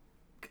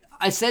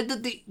 I said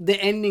that the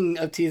ending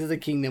of Tears of the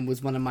Kingdom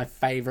was one of my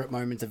favourite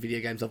moments of video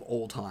games of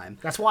all time.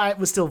 That's why it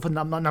was still for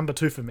number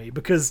 2 for me,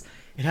 because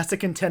it has to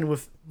contend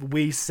with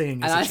We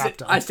Sing as a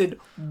chapter. I said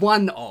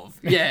one of,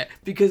 yeah,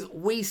 because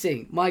We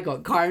Sing, my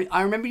God, Kyrie,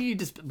 I remember you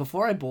just,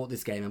 before I bought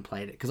this game and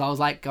played it, because I was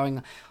like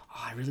going,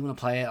 oh, I really want to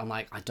play it. I'm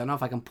like, I don't know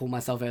if I can pull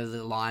myself over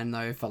the line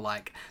though for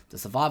like the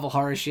survival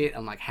horror shit.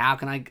 I'm like, how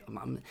can I?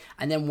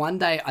 And then one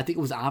day, I think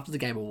it was after the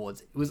Game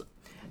Awards. It was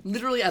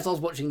literally as I was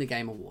watching the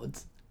Game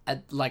Awards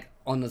like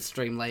on the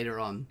stream later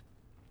on.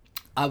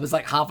 I was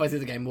like halfway through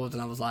the Game Awards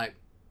and I was like,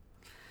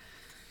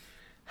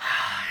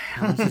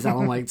 how much is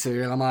Alan Wake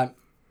 2? And I'm like,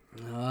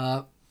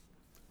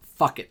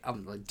 fuck it.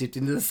 I'm like dipped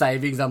into the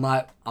savings. I'm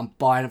like, I'm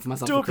buying it for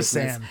myself. Do it for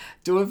Christmas. Sam.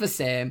 Do it for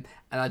Sam.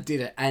 And I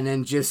did it. And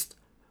then just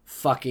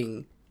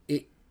fucking,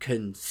 it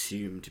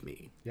consumed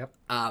me. Yep.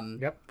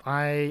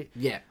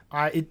 Yeah.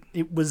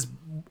 It was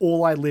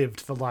all I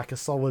lived for like a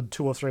solid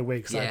 2 or 3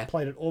 weeks. Yeah. I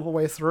played it all the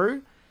way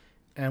through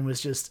and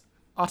was just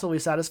utterly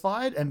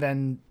satisfied. And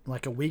then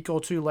like a week or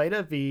 2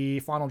 later, the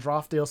Final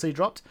Draft DLC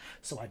dropped.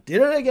 So I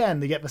did it again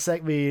to get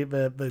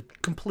the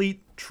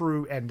complete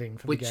true ending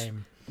for the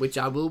game. Which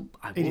I will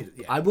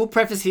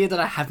preface here that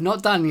I have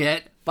not done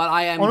yet, but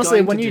I am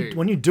honestly going to do.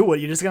 when you do it,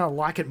 you're just gonna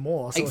like it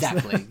more. So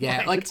Exactly.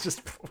 Yeah. like it's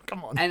just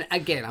come on. And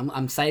again,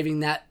 I'm saving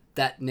that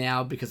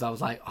now because I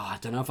was like, oh, I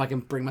don't know if I can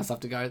bring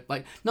myself to go,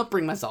 like, not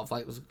bring myself,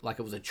 like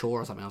it was a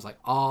chore or something. I was like,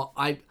 oh,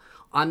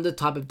 I'm the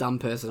type of dumb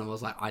person. I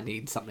was like, I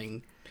need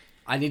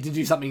to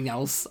do something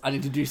else. I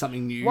need to do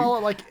something new. Well,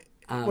 like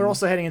we're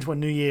also heading into a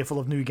new year full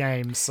of new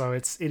games, so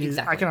it is.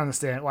 Exactly. I can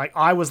understand. Like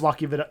I was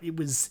lucky that it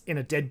was in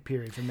a dead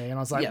period for me, and I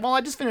was like, Yeah. well, I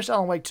just finished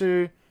Alan Wake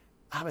 2.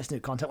 There's new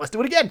content. Let's do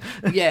it again.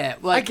 Yeah,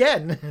 like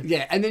again.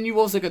 Yeah, and then you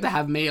also got to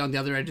have me on the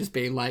other end, just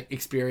being like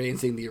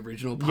experiencing the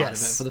original part of it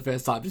Yes. for the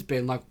first time, just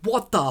being like,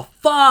 what the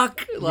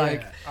fuck?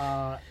 Like,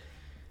 Yeah.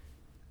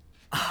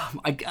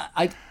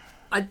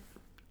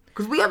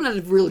 because we haven't had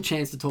a real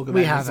chance to talk about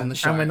We this haven't, on the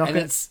show, and we're not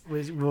going it's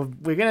to.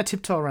 We're going to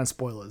tiptoe around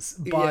spoilers,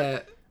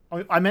 but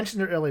I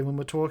mentioned it earlier when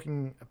we're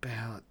talking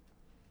about.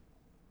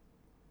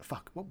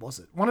 Fuck, what was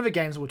it? One of the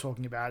games we were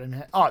talking about,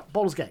 and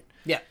Baldur's Gate.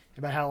 yeah,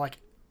 About how like,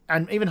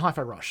 and even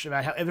Hi-Fi Rush,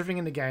 about how everything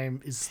in the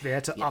game is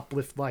there to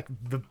uplift like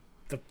the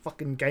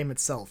fucking game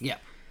itself. yeah,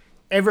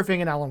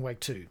 Everything in Alan Wake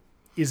 2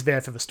 is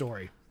there for the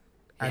story,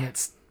 and Yeah.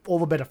 it's all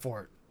the better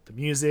for it. The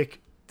music,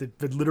 the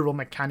literal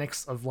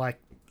mechanics of like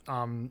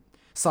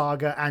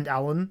Saga and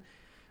Alan,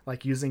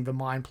 like using the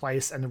Mind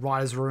Place and the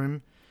Writer's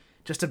Room,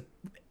 just to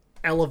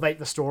elevate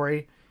the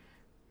story.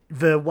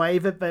 The way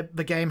that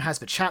the game has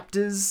the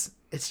chapters,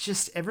 it's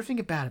just everything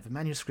about it. The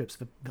manuscripts,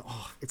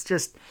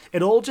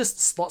 it all just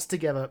slots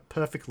together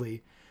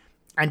perfectly,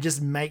 and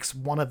just makes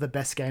one of the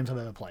best games I've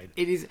ever played.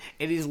 it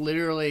is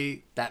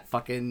literally that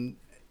fucking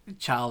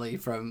Charlie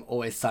from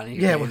Always Sunny.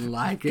 Yeah, being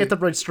like get the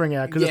bridge string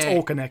out because it's Yeah.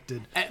 all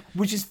connected.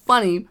 which is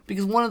funny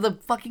because one of the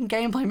fucking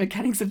gameplay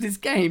mechanics of this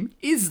game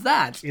is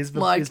that Is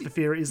the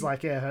theory is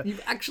like you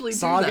actually do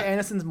Saga that.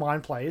 Anderson's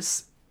Mind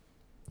Place,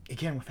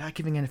 again, without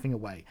giving anything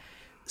away,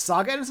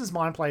 Saga Anderson's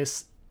Mind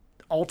Place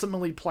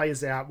ultimately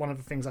plays out one of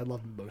the things I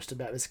love most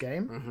about this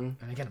game. Mm-hmm.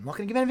 And again, I'm not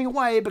going to give anything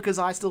away because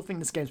I still think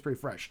this game's pretty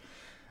fresh.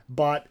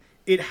 But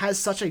it has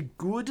such a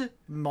good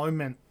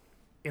moment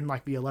in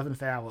like the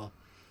 11th hour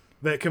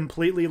that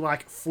completely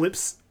like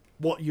flips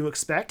what you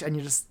expect, and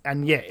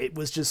it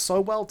was just so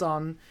well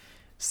done.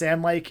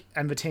 Sam Lake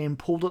and the team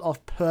pulled it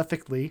off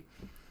perfectly,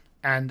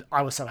 and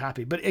I was so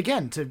happy. But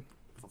again,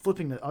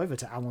 flipping it over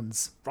to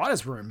Alan's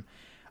Writer's Room,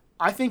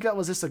 I think that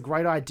was just a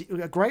great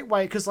idea, a great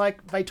way, because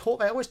like they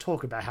always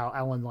talk about how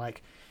Alan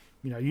like,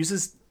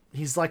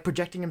 he's like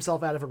projecting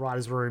himself out of a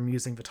writer's room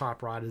using the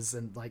typewriters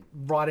and like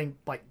writing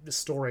like the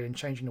story and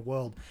changing the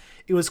world.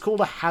 It was cool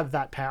to have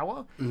that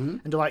power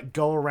and to like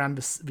go around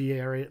the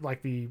area,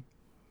 like the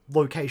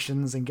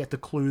locations, and get the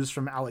clues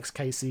from Alex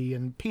Casey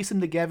and piece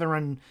them together,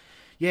 and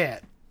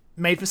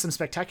made for some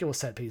spectacular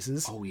set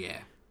pieces. Oh yeah.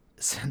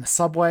 In the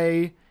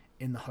subway,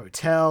 in the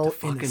hotel,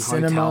 in the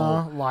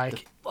cinema, hotel.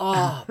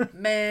 Oh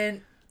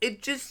man,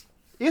 it just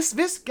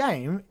this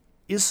game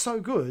is so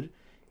good.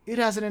 It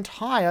has an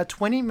entire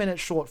 20-minute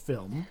short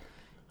film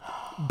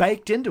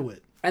baked into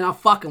it. and I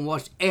fucking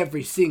watched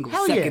every single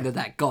Hell second yeah. of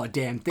that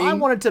goddamn thing. I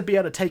wanted to be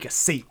able to take a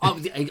seat.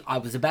 I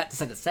was about to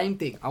say the same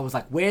thing. I was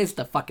like, "Where's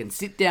the fucking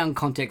sit down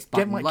context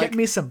button?" Get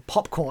me some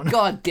popcorn.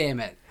 God damn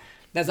it!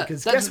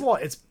 Because guess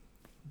what? It's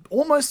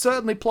almost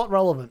certainly plot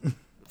relevant.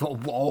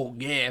 Oh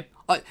yeah.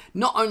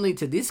 Not only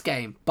to this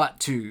game, but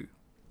to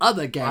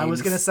other games. I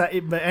was going to say,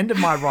 the end of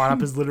my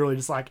write-up is literally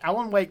just like,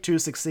 Alan Wake 2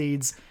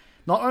 succeeds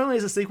not only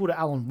as a sequel to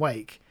Alan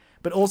Wake,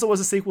 but also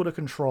as a sequel to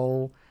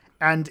Control,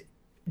 and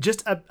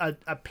just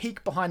a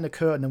peek behind the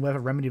curtain of where the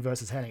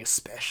Remedyverse is heading,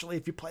 especially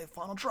if you play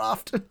Final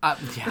Draft. I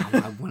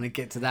want to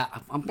get to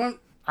that. I want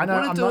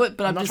to do it,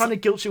 but I'm not trying to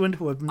guilt you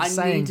into it. I'm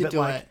saying need to that do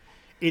like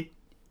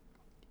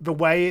the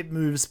way it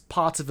moves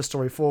parts of the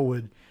story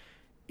forward,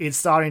 it's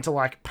starting to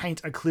like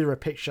paint a clearer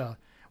picture.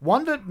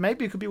 One that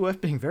maybe could be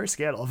worth being very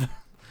scared of.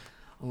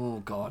 Oh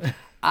god.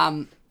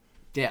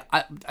 Yeah.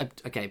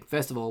 Okay.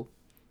 First of all,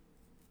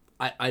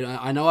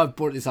 I know I've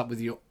brought this up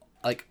with you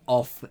like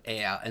off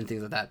air and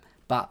things like that,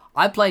 but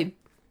I played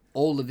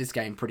all of this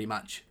game pretty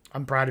much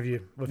I'm proud of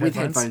you with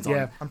headphones on.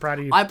 Yeah, I'm proud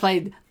of you. I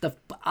played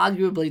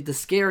arguably the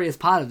scariest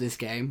part of this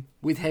game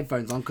with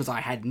headphones on because I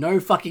had no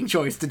fucking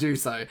choice to do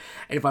so.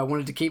 And if I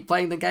wanted to keep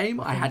playing the game,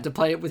 I had to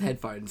play it with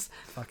headphones.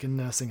 Fucking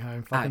nursing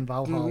home, fucking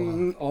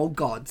Valhalla. Oh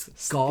God,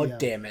 God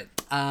damn it!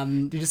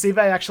 Did you see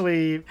they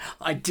actually?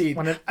 I did.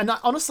 And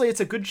honestly,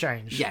 it's a good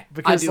change. Yeah,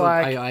 because I do.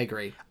 like I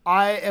agree.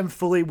 I am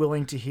fully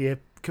willing to hear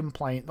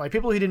complaint like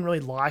people who didn't really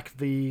like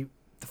the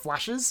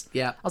flashes.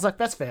 Yeah, I was like,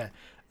 that's fair,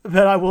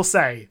 but I will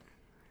say,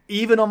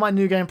 even on my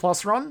New Game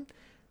Plus run,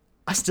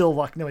 I still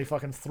like nearly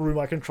fucking threw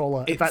my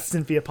controller at that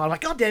Cynthia part. I'm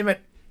like, God damn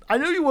it! I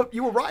knew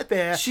you were right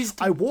there.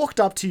 I walked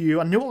up to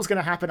you. I knew what was going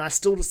to happen. I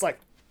still just like,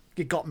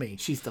 it got me.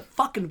 She's the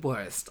fucking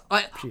worst.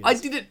 I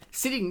did it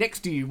sitting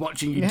next to you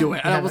watching you do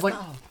it, and I was like,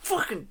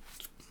 fucking,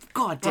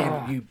 God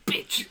damn it, you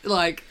bitch!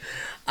 Like,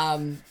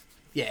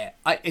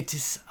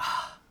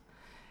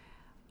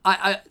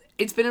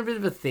 it's been a bit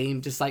of a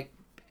theme, just like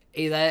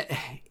either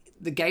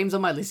the games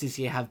on my list this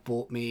year have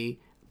brought a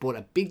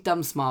big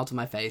dumb smile to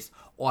my face,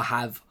 or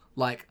have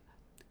like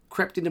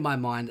crept into my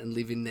mind and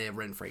live in there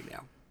rent free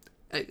now.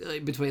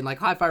 Between like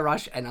Hi-Fi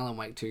Rush and Alan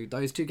Wake 2,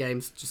 those two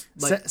games just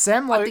like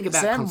Sam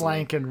constantly.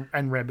 Blank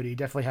and Remedy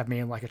definitely have me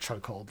in like a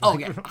chokehold. Oh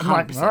yeah, 100%.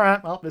 I'm like, all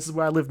right, well, this is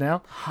where I live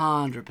now.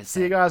 100%.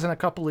 See you guys in a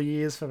couple of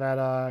years for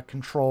that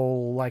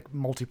Control like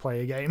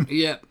multiplayer game.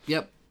 Yep.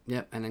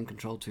 And then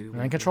Control 2.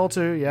 And then Control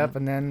 2, yep.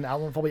 And then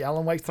probably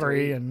Alan Wake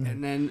 3.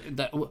 And then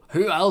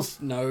who else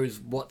knows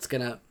what's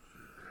gonna...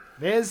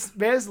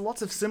 There's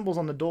lots of symbols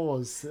on the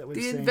doors that we've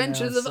The seen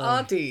Adventures now, of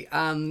Artie.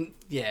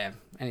 Yeah,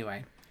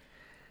 anyway.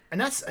 And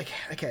that's...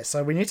 Okay,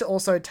 so we need to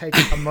also take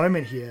a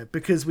moment here,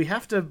 because we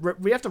have to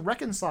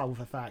reconcile with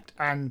the fact,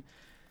 and...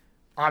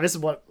 this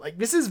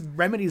is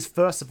Remedy's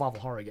first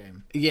survival horror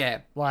game.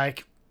 Yeah.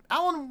 Like,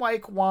 Alan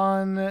Wake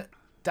 1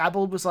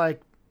 dabbled with,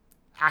 like,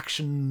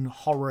 action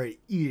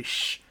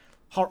horror-ish.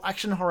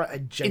 Action horror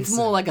adjacent. It's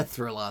more like a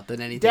thriller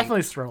than anything.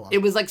 Definitely thriller. It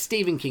was like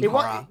Stephen King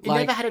horror. It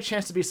never had a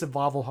chance to be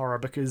survival horror,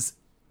 because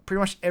pretty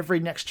much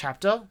every next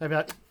chapter, they'd be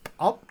like,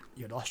 oh,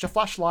 you lost your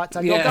flashlight,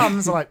 take your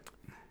guns. I'm like,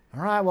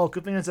 all right, well,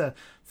 good thing there's a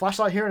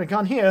flashlight here and a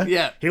gun here.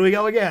 Yeah. Here we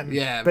go again.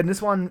 Yeah. But in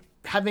this one,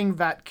 having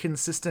that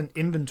consistent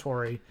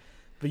inventory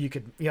that you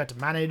had to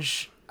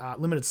manage,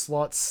 limited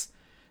slots,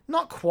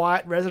 not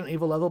quite Resident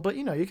Evil level, but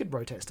you could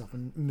rotate stuff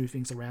and move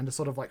things around to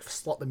sort of like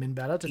slot them in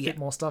better to fit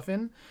more stuff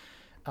in.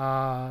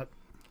 On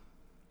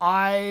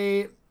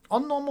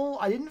normal,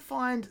 I didn't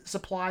find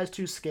supplies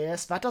too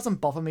scarce. That doesn't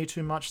bother me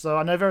too much, though.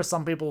 I know there are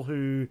some people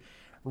who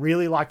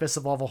really like their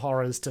survival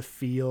horrors to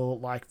feel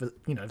like the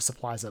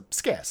supplies are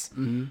scarce.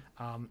 Mm-hmm.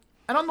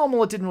 And on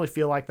normal, it didn't really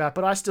feel like that,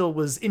 but I still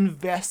was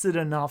invested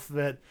enough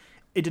that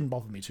it didn't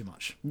bother me too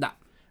much. No.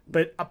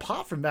 But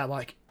apart from that,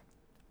 like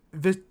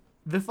the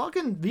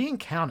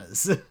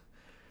encounters,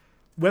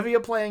 whether you're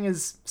playing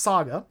as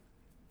Saga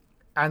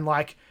and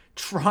like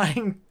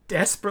trying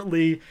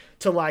desperately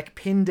to like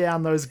pin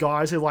down those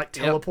guys who like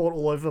teleport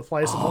all over the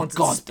place and want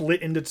to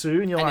split into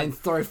two, and you're like, then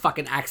throw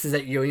fucking axes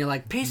at you, and you're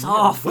like, piss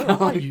off! Where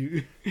are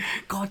you?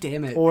 God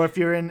damn it! Or if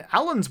you're in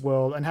Alan's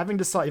world and having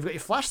to decide, you've got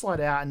your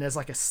flashlight out and there's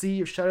like a sea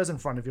of shadows in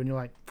front of you, and you're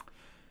like,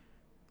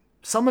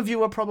 some of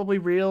you are probably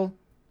real,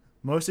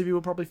 most of you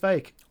are probably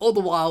fake. All the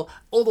while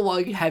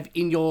you have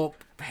in your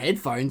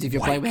headphones, if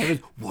you're playing with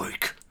headphones,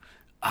 wake,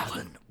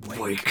 Alan,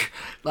 wake.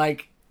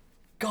 Like,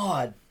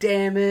 God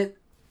damn it.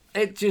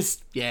 It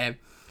just, it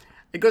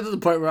got to the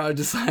point where I was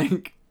just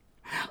like,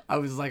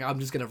 I'm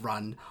just going to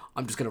run.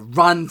 I'm just going to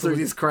run through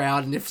this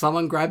crowd, and if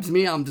someone grabs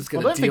me, I'm just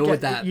going to deal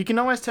with that. You can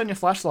always turn your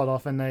flashlight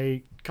off and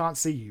they can't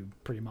see you,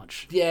 pretty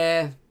much.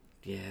 Yeah.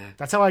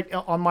 That's how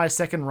on my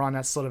second run,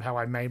 that's sort of how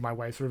I made my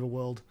way through the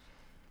world.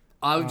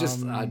 I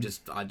just run. I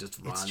just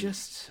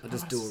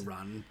do a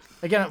run.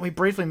 Again, we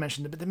briefly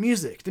mentioned it, but the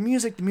music.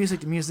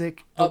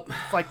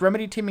 Like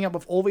Remedy teaming up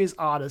with all these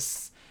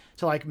artists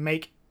to like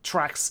make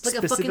tracks like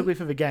specifically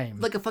for the game.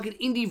 Like a fucking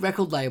indie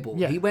record label.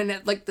 Yeah. He went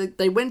at,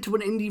 they went to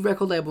an indie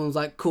record label and was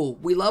like, cool,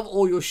 we love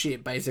all your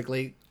shit,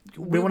 basically.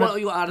 We want all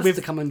your artists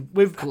to come and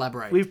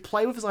collaborate. We've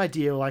played with this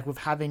idea, like with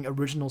having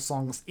original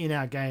songs in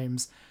our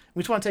games.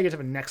 We just want to take it to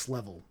the next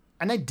level.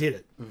 And they did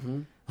it.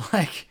 Mm-hmm.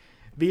 Like,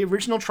 the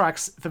original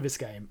tracks for this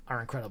game are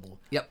incredible.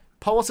 Yep.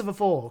 Pulse of the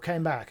Fall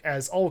came back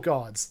as Old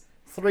Gods.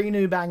 3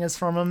 new bangers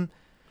from them.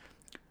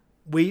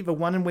 The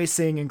one in We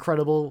Sing,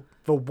 incredible.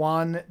 The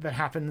one that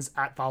happens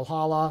at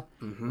Valhalla,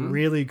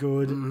 really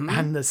good. Mm-hmm.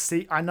 And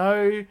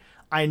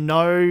I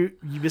know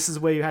this is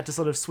where you had to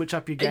sort of switch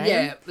up your game.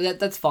 Yeah,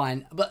 that's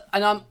fine.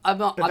 I'm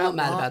not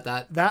mad about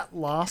that. That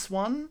last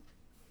one,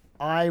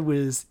 I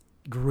was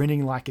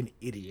grinning like an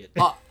idiot.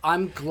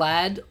 I'm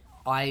glad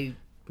I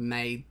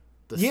made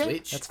the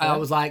switch. I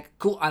was like,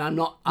 cool, and I'm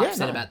not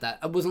upset about that.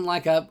 It wasn't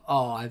like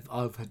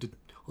I've had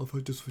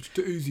to switch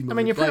to easy mode.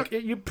 I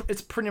mean,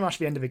 it's pretty much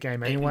the end of the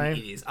game anyway.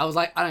 It is. I was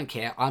like, I don't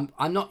care.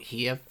 I'm not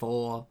here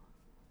for.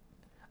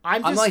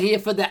 I'm not here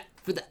for that.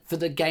 For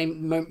the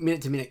game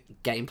minute to minute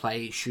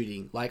gameplay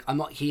shooting. Like, I'm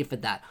not here for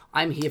that.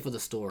 I'm here for the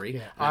story.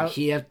 Yeah, I'm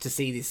here to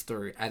see this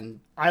through.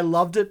 And I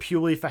loved it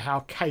purely for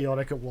how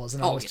chaotic it was,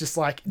 and I was just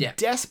like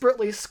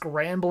desperately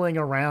scrambling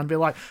around, be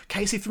like,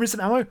 Casey, threw me some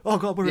ammo. Oh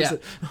god, where is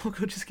it? Oh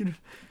god, just get it.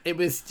 It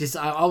was just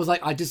I was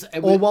like,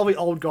 Or while the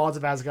old gods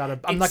of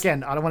Asgard.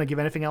 Again, I don't want to give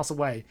anything else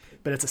away,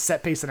 but it's a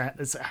set piece, and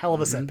it's a hell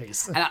of a set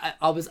piece. And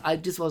I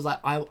just was like,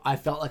 I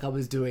felt like I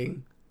was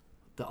doing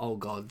the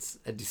old gods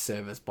a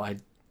disservice by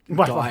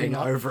dying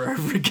over and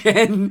over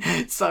again.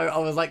 So I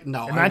was like,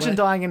 no. Imagine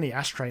dying in the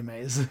ashtray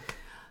maze.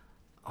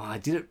 Oh, I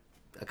did it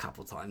a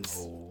couple of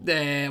times.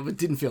 Yeah, it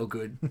didn't feel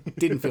good.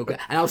 Didn't feel good.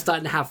 And I was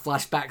starting to have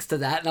flashbacks to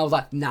that, and I was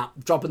like, nah,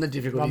 dropping the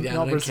difficulty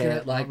down. I don't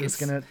care. Like,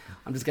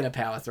 I'm just gonna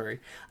power through.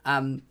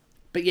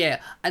 But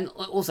yeah, and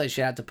also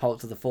shout out to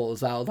Pulse of the Fall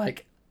as well.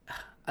 Like,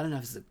 I don't know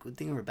if it's a good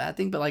thing or a bad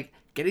thing, but like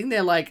getting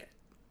their like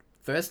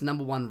first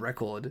 #1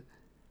 record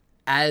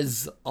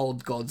as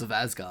Old Gods of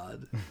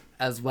Asgard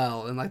as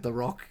well, and like The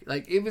Rock,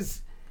 like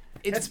it's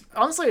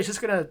honestly, it's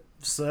just gonna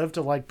serve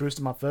to like boost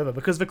them up further,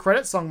 because the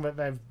credit song that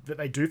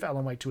they do for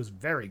Alan Wake 2 is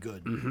very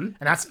good, and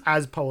that's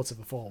as Poets of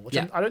the Fall, which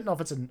I don't know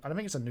if I don't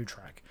think it's a new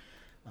track.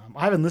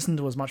 I haven't listened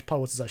to as much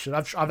Poets as I should.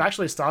 I've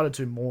actually started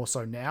to more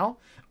so now,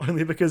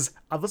 only because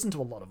I've listened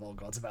to a lot of Old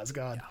Gods of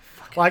Asgard.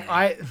 Like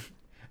I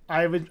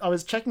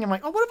was checking, I'm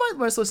like, oh, what have I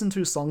most listened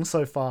to songs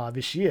so far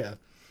this year?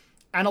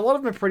 And a lot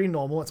of them are pretty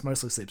normal. It's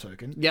mostly Sleep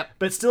Token. Yep.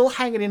 But still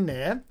hanging in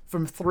there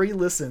from 3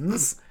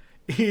 listens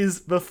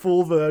is the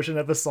full version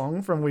of a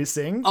song from We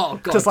Sing. Oh,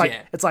 God, just like,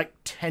 it's like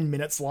 10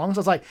 minutes long. So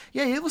it's like,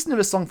 yeah, you listen to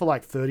this song for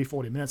like 30,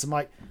 40 minutes. I'm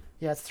like,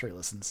 yeah, it's 3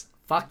 listens.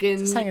 Fucking...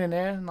 Just hanging in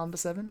there, number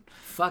 7.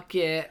 Fuck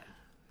yeah.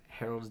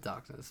 Herald of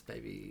Darkness,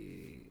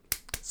 baby.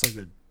 So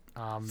good.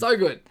 So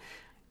good.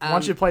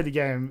 Once you play the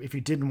game, if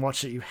you didn't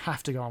watch it, you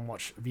have to go and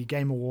watch the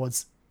Game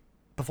Awards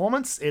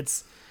performance.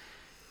 It's...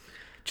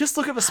 Just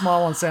look at the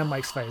smile on Sam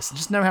Lake's face.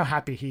 Just know how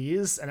happy he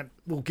is, and it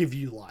will give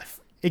you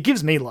life. It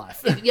gives me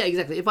life. Yeah,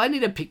 exactly. If I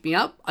need to pick me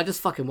up, I just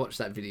fucking watch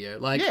that video.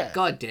 Like,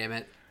 God damn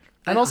it.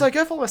 And also,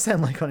 go follow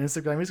Sam Lake on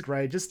Instagram. He's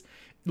great. Just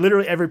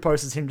literally every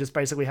post is him just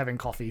basically having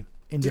coffee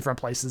in different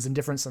places, in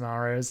different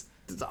scenarios,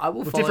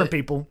 with different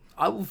people.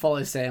 I will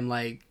follow Sam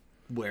Lake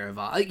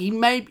wherever. Like,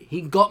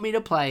 he got me to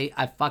play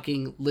a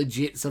fucking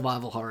legit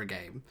survival horror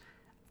game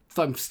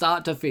from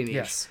start to finish.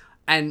 Yes.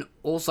 And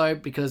also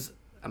because...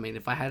 I mean,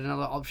 if I had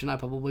another option, I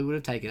probably would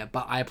have taken it.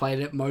 But I played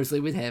it mostly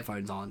with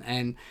headphones on.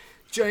 And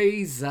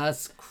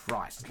Jesus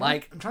Christ.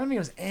 I'm trying to think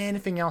if there's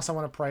anything else I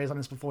want to praise on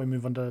this before we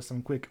move on to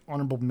some quick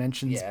honorable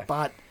mentions. Yeah.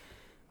 But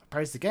I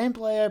praise the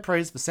gameplay. I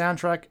praise the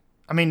soundtrack.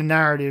 I mean, the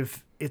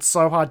narrative. It's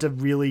so hard to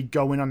really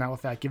go in on that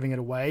without giving it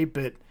away.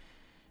 But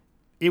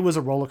it was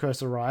a roller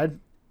coaster ride.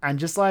 And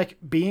just like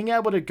being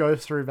able to go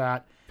through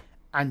that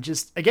and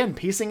just, again,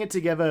 piecing it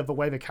together the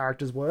way the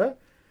characters were.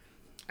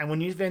 And when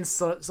you then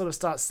sort of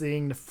start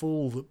seeing the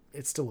full,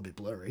 it's still a bit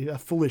blurry, a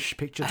foolish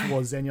picture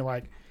towards then, you're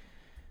like,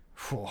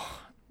 whew.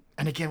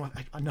 And again,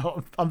 I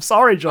know, I'm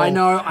sorry, Joel. I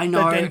know.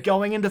 But then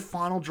going into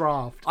final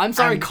draft. I'm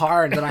sorry,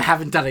 Kyron, that I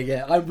haven't done it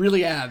yet. I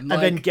really am.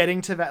 And then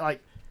getting to that,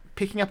 like,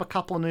 picking up a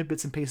couple of new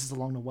bits and pieces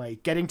along the way,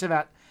 getting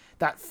to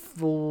that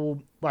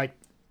full, like,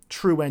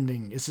 true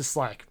ending is just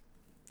like,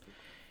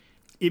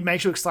 it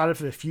makes you excited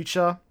for the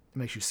future. It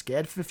makes you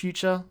scared for the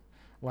future.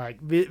 Like,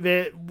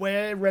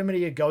 where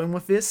Remedy are going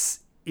with this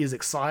is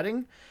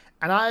exciting.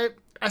 And I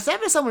say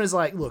for someone who's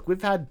like, look,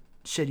 we've had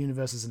shared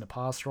universes in the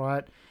past,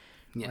 right?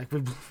 Yeah. Like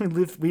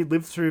we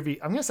lived through the,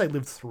 I'm gonna say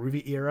lived through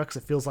the era, because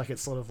it feels like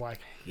it's sort of like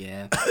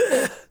of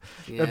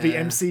the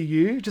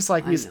MCU, just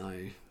like these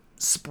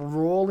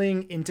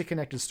sprawling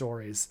interconnected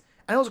stories,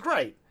 and it was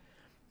great.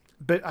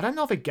 But I don't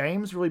know if the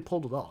games really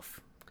pulled it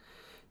off.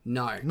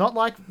 No, not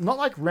like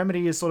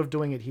Remedy is sort of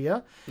doing it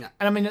here. No.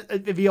 And I mean,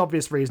 the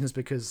obvious reason is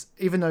because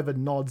even though the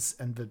nods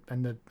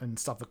and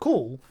stuff are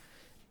cool,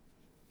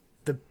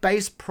 the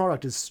base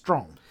product is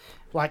strong.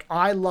 Like,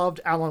 I loved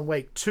Alan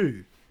Wake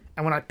 2,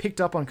 and when I picked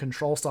up on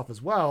Control stuff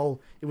as well,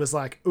 it was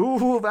like,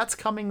 ooh, that's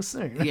coming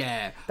soon.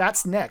 Yeah,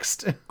 that's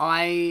next.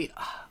 I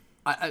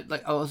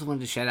also wanted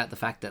to shout out the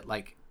fact that,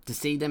 like, to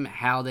see them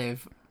how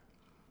they've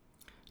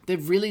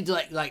really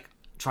like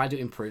tried to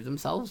improve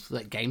themselves,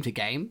 like, game to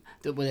game,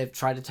 where they've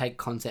tried to take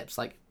concepts,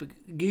 like,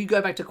 you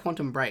go back to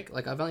Quantum Break,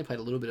 like, I've only played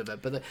a little bit of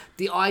it, but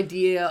the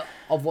idea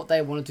of what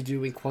they wanted to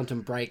do in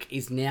Quantum Break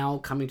is now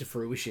coming to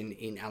fruition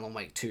in Alan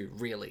Wake 2,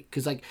 really,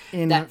 because, like,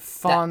 well, I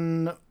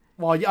know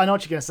what you're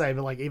going to say,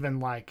 but, like,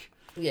 even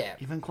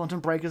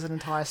Quantum Break is an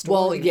entire story.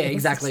 Well, yeah,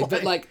 exactly,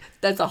 but, like,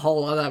 that's a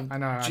whole other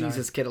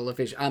kettle of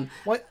fish.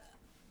 What?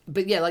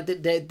 But, yeah, like,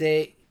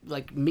 they're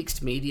like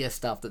mixed media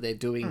stuff that they're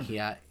doing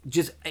here,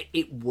 just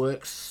it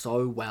works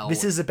so well.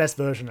 This is the best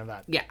version of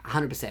that. Yeah,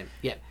 100%.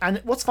 Yeah.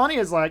 And what's funny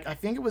is, like, I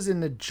think it was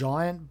in the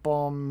Giant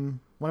Bomb,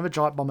 one of the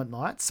Giant Bomb at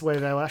Nights, where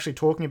they were actually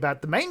talking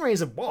about the main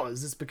reason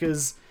is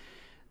because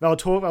they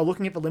were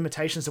looking at the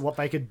limitations of what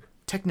they could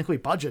technically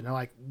budget. And they're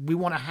like, we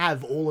want to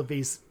have all of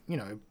these,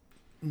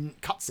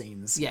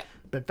 cutscenes. Yeah.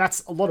 But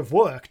that's a lot of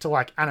work to,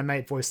 like,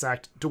 animate, voice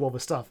act, do all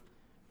this stuff.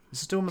 Let's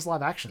just do them as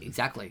live action.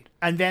 Exactly.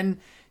 And then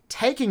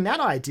taking that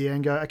idea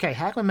and go, okay,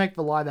 how can we make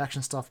the live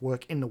action stuff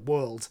work in the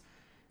world?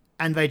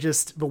 And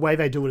the way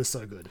they do it is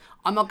so good.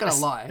 I'm not gonna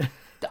lie.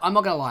 I'm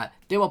not gonna lie.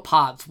 There were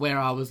parts where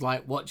I was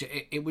like, watch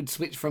it. It would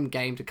switch from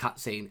game to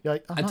cutscene You're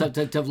like, oh, no.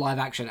 to live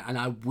action, and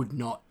I would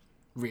not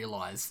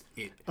realize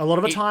it. A lot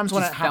of the times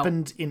when it just felt-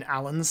 happened in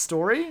Alan's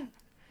story,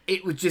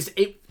 it was just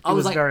it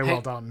was like, very hey,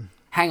 well done.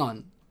 Hang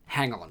on.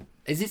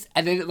 Is this?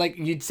 And then like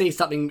you'd see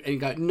something and you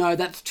go, no,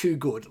 that's too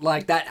good.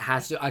 Like that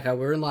has to. Okay,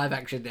 we're in live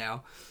action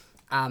now.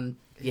 Yeah.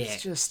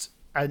 It's just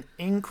an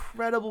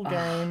incredible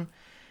game.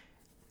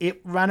 It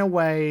ran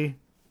away,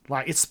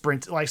 like it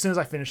sprinted. Like as soon as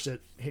I finished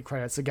it, hit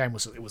credits, the game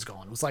was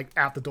gone. It was like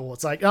out the door.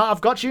 It's like, oh,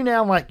 I've got you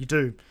now. I'm like, you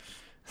do.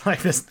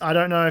 Like this, I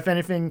don't know if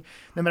anything.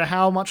 No matter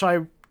how much I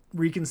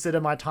reconsider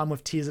my time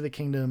with Tears of the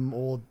Kingdom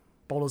or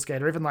Baldur's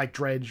Gate or even like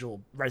Dredge or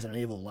Resident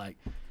Evil, like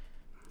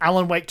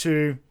Alan Wake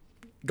 2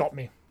 got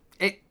me,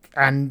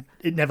 and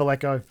it never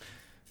let go.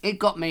 It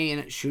got me, and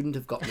it shouldn't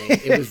have got me.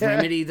 It was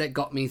Remedy that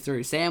got me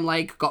through. Sam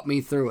Lake got me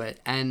through it,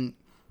 and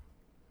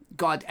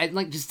God, and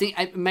like just think,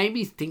 it made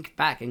me think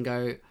back and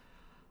go,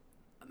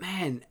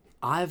 man,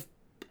 I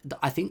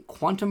think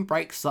Quantum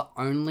Break's the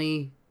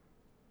only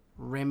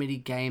Remedy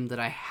game that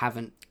I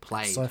haven't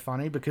played. So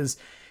funny because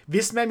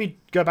this made me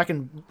go back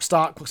and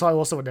start, because I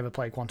also would never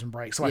play Quantum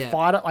Break. So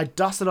I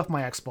dusted off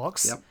my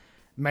Xbox. Yep.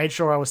 Made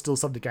sure I was still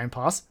subbed to Game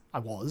Pass. I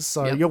was.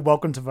 So Yep. you're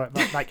welcome to vote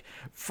like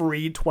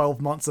free 12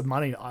 months of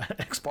money on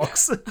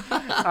Xbox.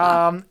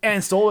 And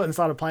installed it and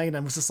started playing it,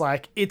 and was just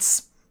like,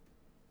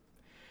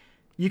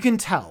 you can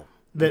tell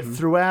that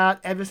throughout,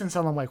 ever since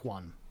Alan Wake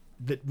 1,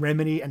 that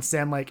Remedy and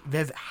Sam Lake,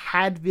 they've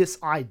had this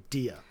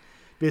idea,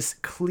 this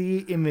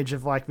clear image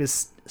of like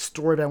this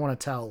story they want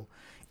to tell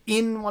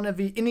in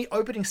the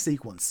opening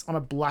sequence on a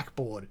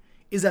blackboard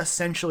is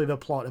essentially the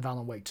plot of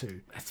Alan Wake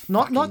 2.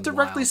 Not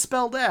directly wild.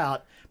 spelled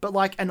out, but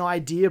like an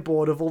idea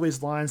board of all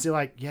these lines. You're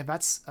like, yeah,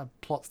 that's a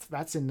plot.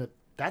 That's in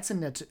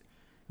there too.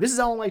 This is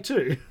Alan Wake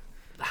 2.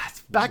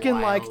 That's Back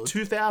in like wild.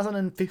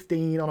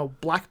 2015 on a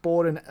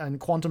blackboard and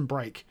Quantum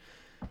Break.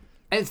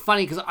 And it's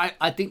funny because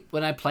I think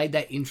when I played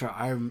that intro,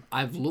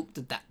 I've looked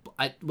at that.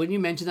 When you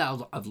mentioned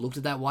that, I've looked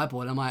at that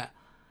whiteboard. And I'm like,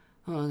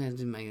 oh, that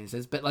didn't make any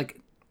sense. But like,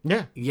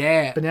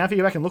 Yeah. But now if you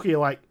go back and look at it, you're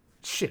like,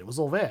 shit, it was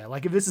all there.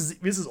 Like, if this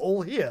is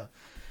all here.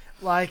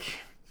 Like,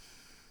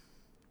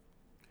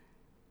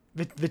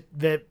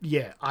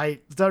 I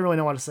don't really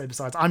know what to say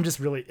besides, it's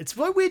really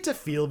weird to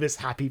feel this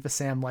happy for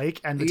Sam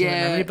Lake and the team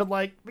at Remedy, but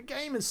like, the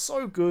game is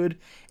so good.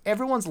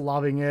 Everyone's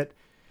loving it.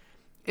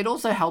 it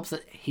also helps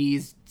that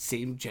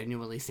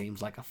genuinely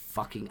seems like a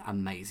fucking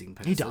amazing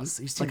person. He does.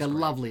 He like seems a great.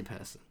 lovely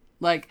person.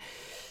 Like,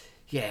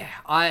 yeah,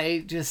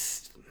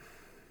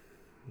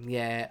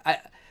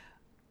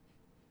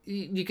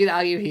 you could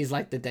argue he's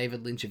like the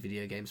David Lynch of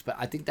video games, but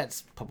I think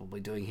that's probably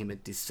doing him a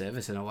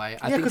disservice in a way.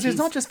 Yeah, because he's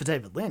not just for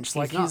David Lynch.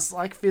 Like, not. he's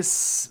like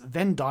this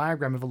Venn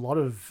diagram of a lot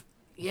of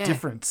Yeah.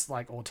 different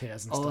like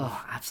auteurs and stuff.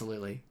 Oh,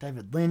 absolutely.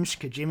 David Lynch,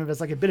 Kojima,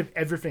 there's like a bit of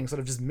everything sort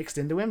of just mixed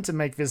into him to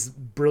make this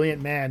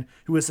brilliant man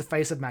who is the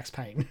face of Max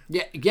Payne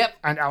Yeah. Yep.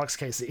 and Alex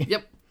Casey.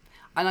 Yep.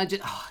 And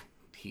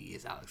he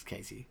is Alex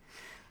Casey.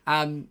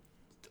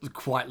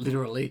 Quite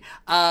literally.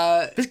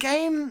 This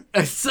game,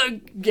 So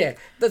yeah,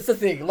 that's the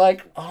thing.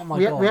 Like, oh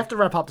my god, we have to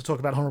wrap up to talk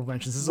about honorable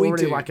mentions. This is We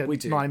already do, like a we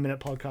do. 9-minute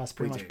podcast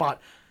pretty We much.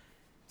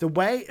 do.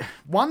 But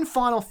one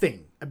final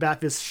thing about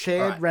this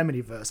shared Right.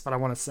 Remedy-verse that I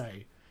want to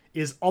say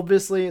is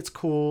obviously it's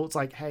cool. It's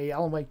like, hey,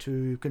 Alan Wake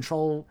 2,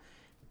 Control,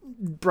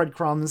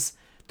 breadcrumbs.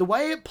 The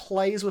way it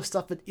plays with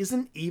stuff that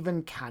isn't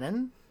even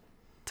canon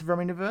to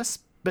Remedy-verse,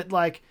 but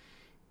like,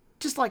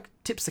 just like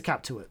tips the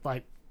cap to it.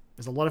 Like,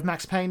 there's a lot of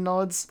Max Payne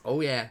nods.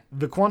 oh yeah,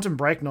 The Quantum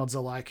Break nods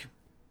are like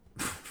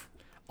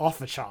off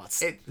the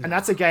charts, It- and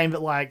that's a game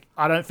that like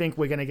I don't think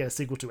we're gonna get a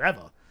sequel to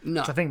ever.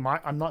 No. So I think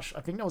I'm not sure.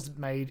 I think that was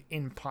made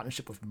in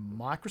partnership with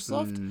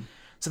Microsoft, Hmm.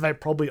 so they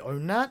probably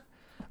own that.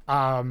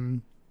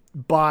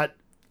 But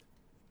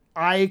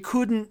I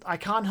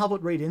can't help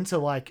but read into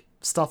like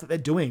stuff that they're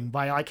doing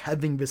by like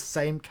having this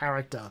same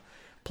character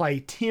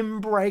play Tim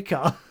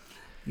Breaker.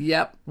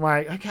 yep.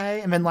 Like,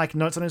 okay, and then like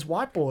notes on his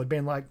whiteboard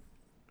being like,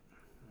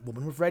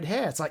 woman with red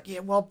hair. It's like, yeah,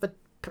 well, but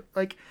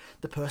like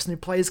the person who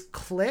plays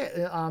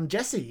Claire,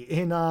 Jessie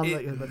in I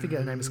think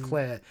her name is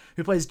Claire,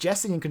 who plays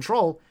Jessie in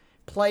Control,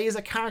 plays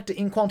a character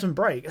in Quantum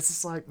Break. It's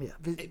just like, yeah,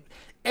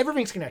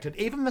 everything's connected,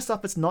 even the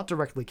stuff that's not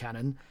directly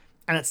canon,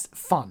 and it's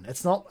fun.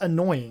 It's not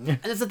annoying. And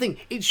that's the thing.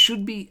 It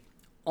should be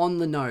on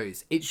the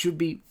nose. It should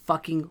be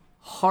fucking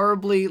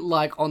horribly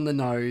like on the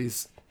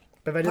nose.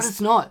 But they But just,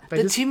 it's not. they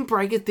The just- Tim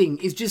Breaker thing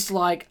is just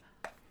like,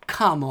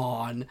 come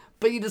on.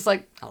 But you're just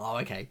like, oh,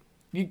 okay.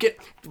 You get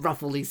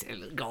ruffly.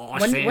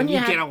 Gosh, When- Sam, when you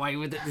you get ha- away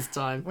with it this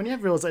time. when you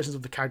have realizations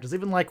of the characters,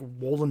 even like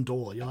Wall and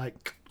Door, you're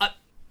like,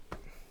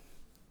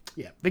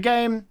 yeah, the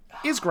game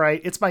is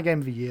great. It's my game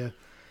of the year.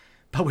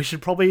 But we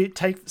should probably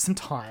take some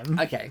time.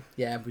 Okay,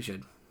 yeah, we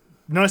should.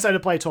 No state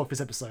of play talk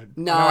this episode.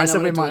 No, I know I no, said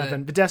we're we not might doing have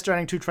been. The Death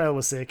Stranding 2 trailer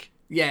was sick.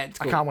 Yeah,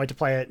 it's I cool. can't wait to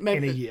play it in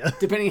a year.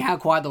 Depending how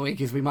quiet the week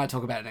is, we might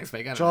talk about it next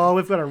week. I don't know. Oh,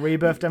 we've got a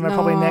Rebirth demo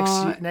probably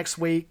No. next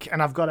week,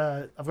 and I've got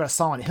a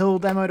Silent Hill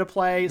demo to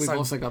play. We've so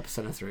also got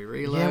Persona 3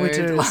 Reload. yeah, we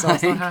do. So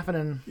it's not like-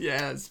 happening.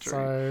 Yeah, it's true.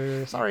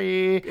 So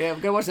sorry. Yeah,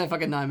 go watch that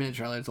fucking 9-minute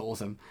trailer. It's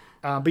awesome.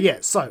 But yeah,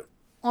 so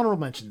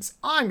honorable mentions.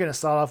 I'm going to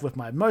start off with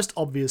my most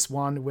obvious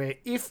one, where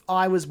if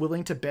I was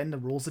willing to bend the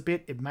rules a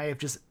bit, it may have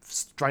just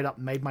straight up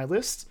made my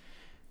list.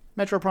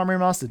 Metroid Prime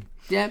Remastered.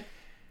 Yeah.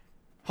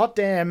 Hot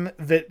damn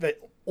that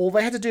all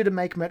they had to do to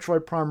make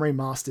Metroid Prime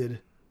Remastered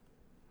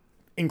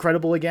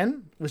incredible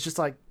again was just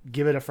like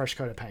give it a fresh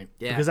coat of paint.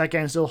 Yeah. Because that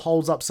game still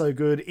holds up so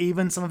good.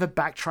 Even some of the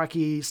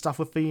backtracky stuff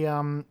with the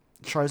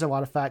Chozo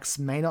artifacts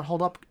may not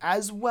hold up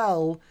as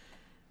well,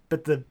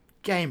 but the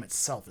game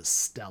itself is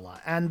stellar.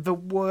 And the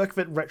work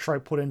that Retro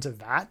put into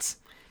that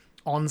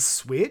on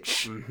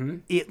Switch,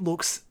 it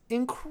looks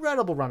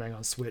incredible running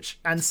on Switch.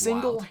 And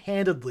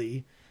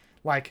single-handedly,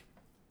 like,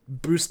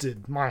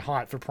 boosted my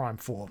hype for Prime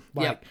 4.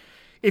 Like, Yep.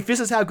 if this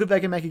is how good they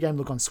can make a game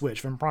look on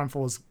Switch, then Prime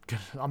 4 is...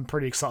 I'm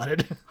pretty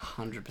excited.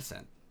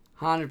 100%.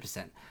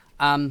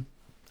 100%.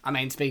 I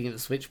mean, speaking of the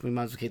Switch, we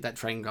might as well keep that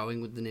train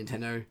going with the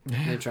Nintendo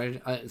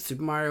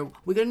Super Mario.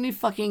 We got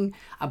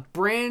a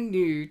brand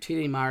new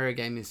 2D Mario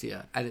game this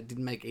year, and it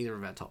didn't make either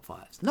of our top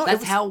fives. No,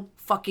 That's how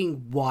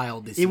fucking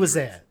wild this It was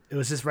year is. there. It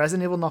was just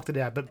Resident Evil knocked it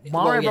out. But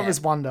Well, Mario yeah.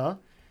 Brothers Wonder,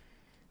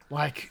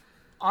 like,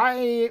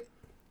 I've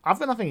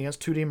got nothing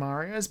against 2D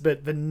Marios,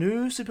 but the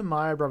new Super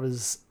Mario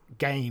Brothers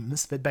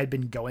games that they'd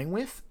been going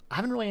with, I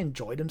haven't really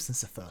enjoyed them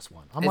since the first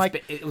one. I'm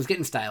like, It was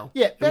getting stale.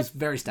 yeah, It was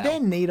very stale. They're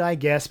neat, I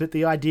guess, but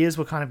the ideas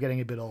were kind of getting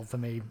a bit old for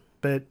me.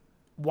 But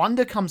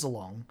Wonder comes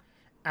along,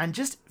 and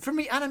just from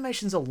the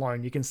animations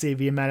alone, you can see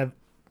the amount of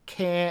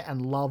care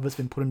and love that's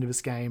been put into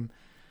this game.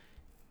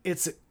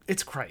 It's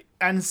great,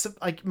 and so,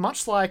 like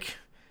much like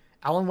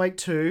Alan Wake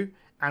 2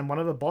 and one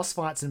of the boss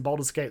fights in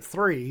Baldur's Gate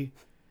 3,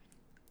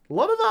 a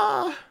lot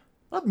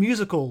of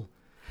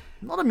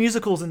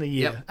musicals in the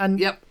year, Yep, and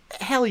yep.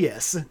 hell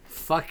yes,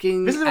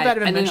 Fucking... this is about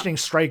even and then- mentioning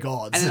Stray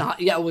Gods. And then,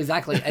 yeah, well,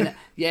 exactly. And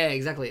yeah,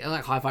 exactly. And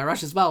like Hi-Fi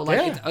Rush as well. Like,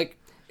 Yeah. it's like,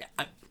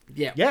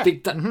 yeah, Yeah.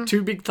 big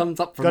two big thumbs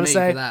up from Gotta me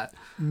say, for that.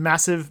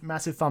 massive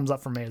thumbs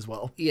up from me as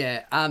well.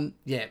 Yeah,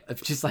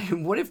 it's just like,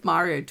 what if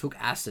Mario took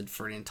acid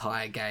for an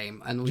entire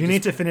game? And You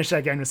need to finish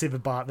that game to see the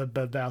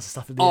Bowser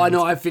stuff at the Oh, end.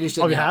 no, I finished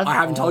it. Oh, you now. have? I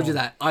haven't told you Oh.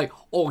 that.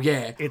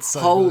 Yeah. It's so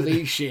holy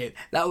good. shit,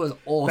 that was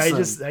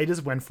awesome. They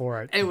just went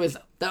for it.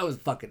 That was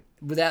fucking,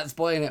 without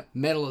spoiling it,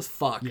 metal as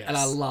fuck, Yes. and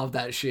I love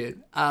that shit.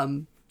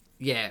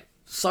 Yeah,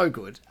 so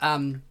good.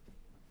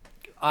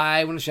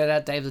 I want to shout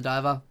out Dave the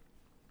Diver.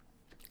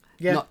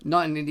 Yeah.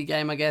 Not an indie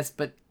game, I guess,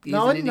 but he's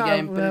No, an indie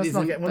game. But let's it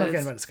not isn't. get, we're but not getting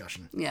it's- about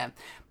discussion. Yeah,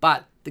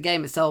 but the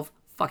game itself,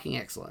 fucking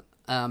excellent.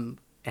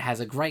 It has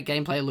a great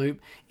gameplay loop,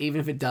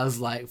 even if it does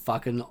like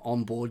fucking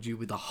onboard you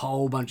with a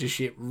whole bunch of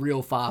shit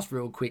real fast,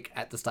 real quick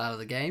at the start of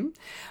the game.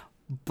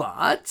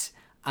 But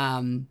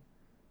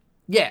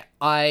yeah,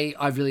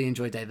 I've really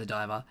enjoyed Dave the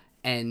Diver,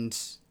 and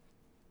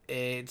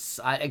it's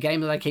a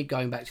game that I keep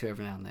going back to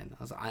every now and then.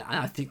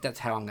 I think that's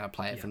how I'm going to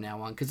play it from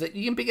now on, because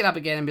you can pick it up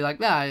again and be like,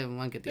 nah, I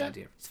won't get the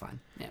idea. It's fine.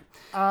 Yeah.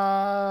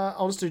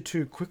 I'll just do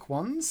two quick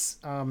ones.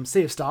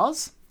 Sea of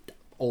Stars,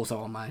 Also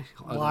on my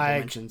honorable Like-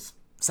 mentions.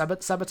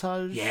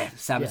 Sabotage. Yeah,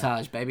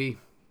 Sabotage, baby.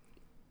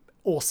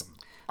 Awesome.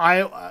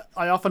 I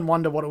often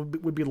wonder what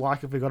it would be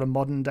like if we got a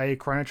modern day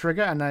Chrono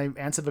Trigger, and they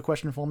answered the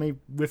question for me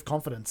with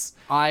confidence.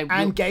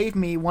 And gave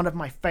me one of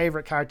my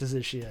favorite characters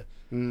this year.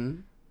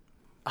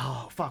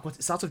 Oh fuck!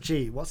 It starts with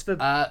G. What's the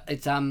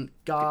It's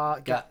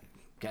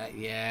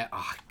yeah.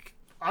 Oh,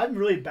 I'm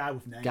really bad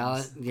with names.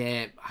 Garland.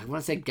 Yeah, I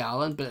want to say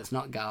Garland, but it's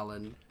not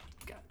Garland.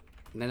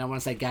 And then I want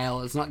to say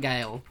Gale. It's not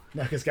Gale.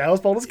 No, because Gale's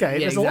Baldur's Gate.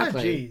 Yeah, There's a lot of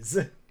exactly. G's.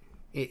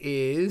 It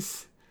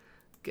is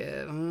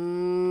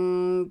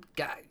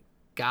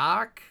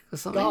Gark or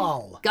something.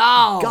 Gal.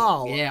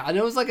 Gal. Yeah, I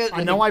know it's like a.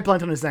 I know I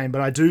blanked on his name,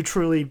 but I do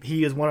truly.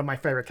 He is one of my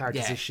favorite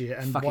characters Yeah, this year,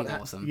 and fucking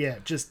awesome. Yeah,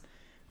 just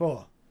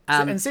oh.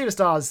 Um, And Sea of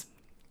Stars,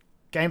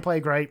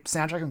 gameplay great,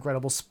 soundtrack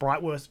incredible,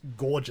 sprite work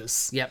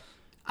gorgeous. Yep.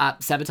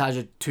 Sabotage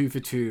are 2 for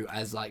 2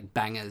 as like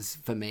bangers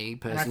for me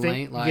And I personally.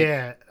 think, like,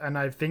 yeah, and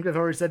I think they've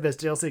already said there's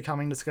DLC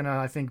coming that's gonna,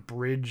 I think,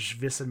 bridge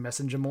this and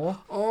Messenger more.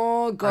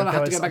 oh god, I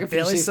have to go back and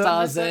finish fairly these certain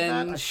stars they said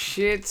then. that.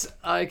 Shit.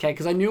 Okay,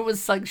 because I knew it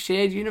was like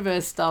shared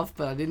universe stuff,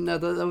 but I didn't know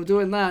that they were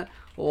doing that.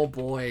 Oh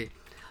boy.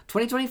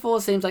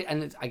 2024 seems like,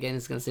 and again,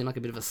 it's going to seem like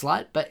a bit of a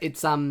slight, but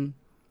it's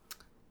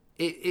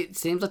it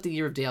seems like the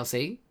year of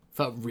DLC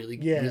for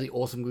really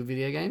awesome good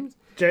video games.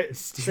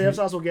 Sea of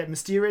Stars will get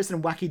mysterious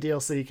and wacky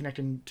DLC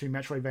connecting to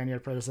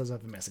Metroidvania predecessor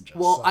of the Messenger.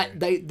 Well, so.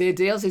 their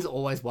DLC is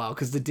always wild,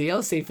 because the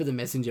DLC for the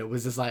Messenger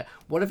was just like,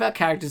 what if our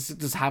characters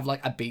just have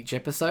like a beach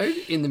episode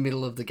in the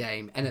middle of the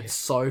game, and it's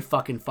so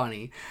fucking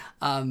funny,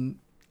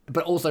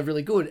 but also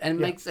really good,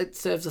 and it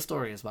serves the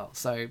story as well.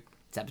 So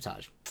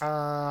Sabotage.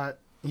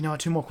 You know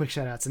what, 2 more quick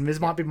shout outs, and this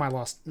might be my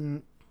last.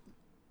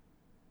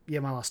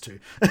 My last 2.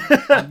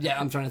 Yeah,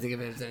 I'm trying to think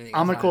of it as anything.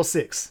 Armored Core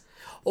 6.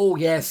 Oh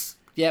yes,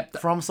 Yep.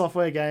 From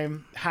Software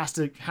game have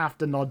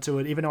to nod to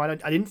it, even though I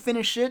didn't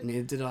finish it,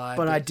 Neither did I.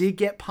 but I did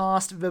get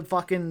past the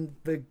fucking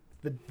the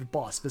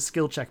boss, the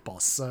skill check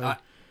boss. So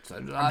So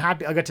did I'm I.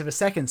 happy. I got to the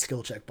second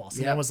skill check boss,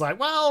 and I Yep. was like,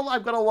 well,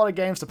 I've got a lot of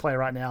games to play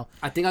right now.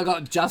 I think I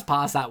got just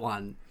past that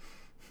one.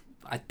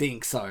 I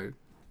think so.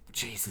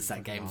 Jesus,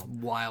 that game's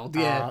wild.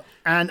 Yeah.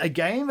 And a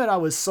game that I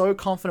was so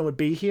confident would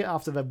be here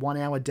after the 1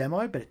 hour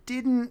demo, but it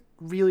didn't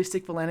really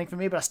stick the landing for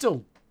me, but I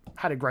still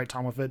had a great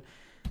time with it.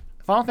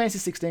 Final Fantasy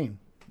 16.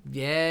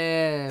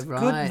 Yeah, right.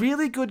 Good,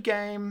 really good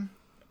game.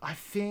 I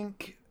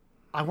think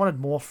I wanted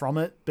more from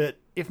it, but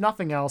if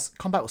nothing else,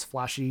 combat was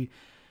flashy.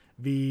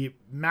 The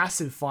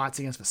massive fights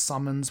against the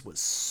summons was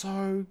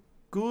so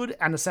good,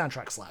 and the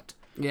soundtrack slapped.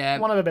 Yeah.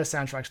 One of the best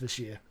soundtracks this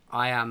year.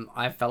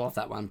 I fell off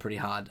that one pretty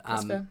hard.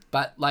 fair.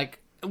 But like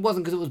it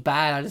wasn't because it was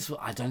bad.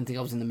 I don't think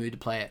I was in the mood to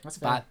play it. That's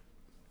fair. But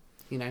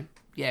you know,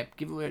 yeah,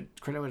 give it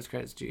credit where it's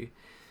credit's due.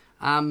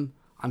 I'm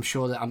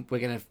sure that we're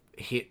gonna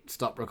hit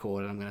stop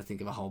record, and I'm gonna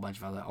think of a whole bunch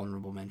of other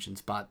honorable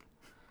mentions. But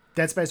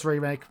Dead Space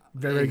remake,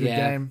 very good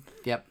yeah, game.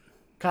 Yep.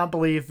 Can't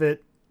believe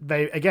that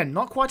they, again,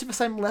 not quite to the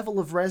same level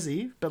of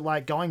Resi, but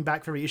like going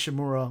back for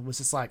Ishimura was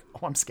just like,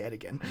 oh, I'm scared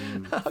again.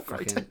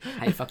 Great. Fucking,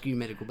 hey, fuck you,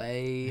 Medical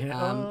Bay.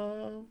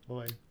 Oh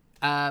boy,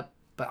 But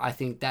I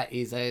think that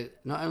is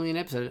not only an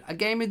episode, a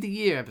Game of the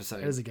Year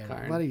episode. it is a game.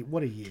 Karen.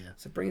 What a year.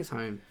 So bring us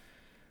home.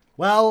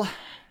 Well,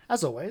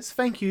 as always,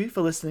 thank you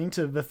for listening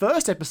to the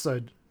first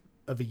episode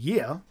of a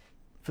year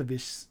for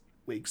this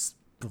week's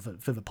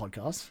for the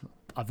podcast.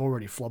 I've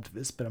already flobbed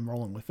this, but I'm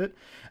rolling with it.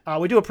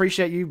 We do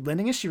appreciate you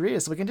lending us your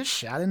ears so we can just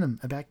shout in them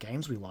about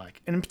games we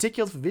like. And in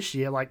particular for this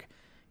year, like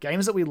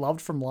games that we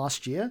loved from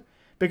last year.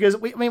 Because,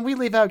 we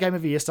leave our Game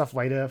of the Year stuff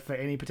later for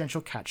any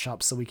potential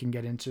catch-ups so we can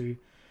get into.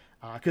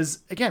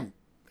 Because, again,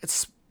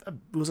 it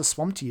was a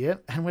swamped year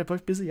and we're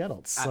both busy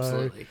adults. So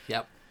Absolutely.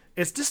 Yep.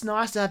 it's just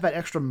nice to have that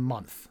extra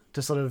month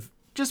to sort of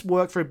just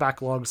work through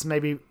backlogs,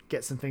 maybe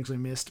get some things we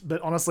missed.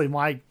 But honestly,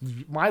 my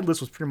list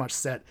was pretty much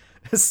set.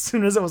 As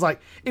soon as it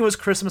was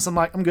Christmas, I'm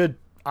like, I'm good.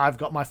 I've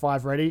got my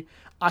 5 ready.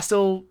 I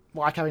still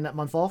like having that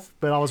month off,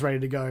 but I was ready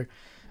to go.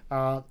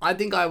 I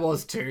think I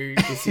was too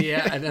this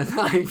year. And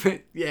then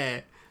but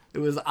yeah, it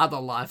was other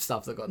life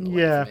stuff that got in the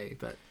way Yeah. for me.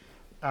 But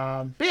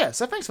Yeah,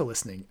 so thanks for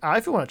listening.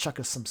 If you want to chuck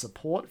us some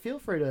support, feel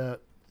free to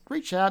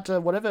reach out to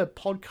whatever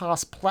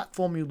podcast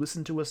platform you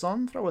listen to us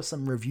on. Throw us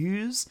some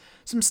reviews,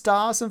 some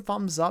stars, some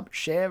thumbs up.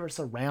 Share us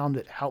around.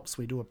 It helps.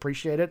 We do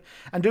appreciate it.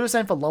 And do the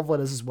same for love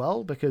letters as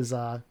well, because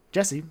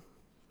Jesse,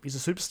 he's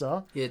a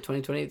superstar. yeah,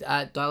 2020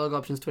 Dialogue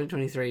Options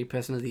 2023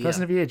 Person of the Year.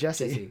 Person of the Year,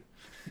 Jesse.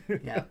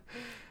 Yeah.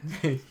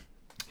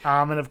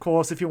 And of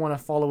course, if you want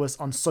to follow us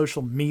on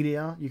social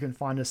media, you can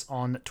find us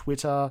on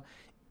Twitter,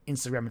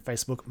 Instagram, and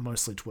Facebook,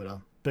 mostly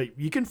Twitter. But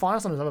you can find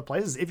us on those other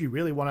places if you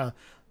really want to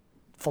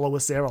follow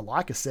us there or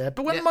like us there.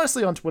 But we're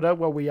mostly on Twitter,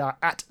 where we are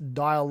at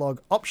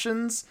Dialogue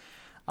Options.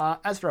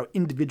 As for our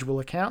individual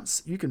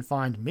accounts, you can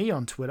find me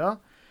on Twitter,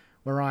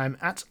 where I'm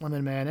at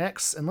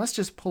LemonManX. And let's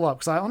just pull up,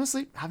 because I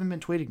honestly haven't been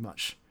tweeting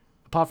much,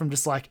 apart from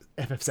just like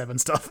FF7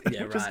 stuff.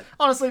 Yeah, Which is right.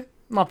 honestly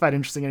not that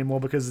interesting anymore,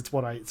 because it's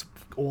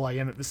all I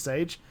am at this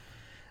stage.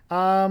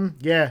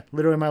 Yeah,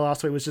 literally my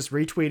last tweet was just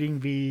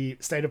retweeting the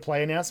State of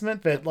Play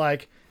announcement, but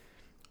like,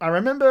 I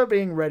remember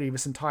being ready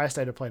this entire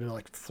State of Play to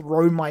like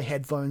throw my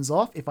headphones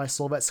off if I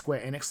saw that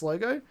Square Enix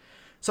logo.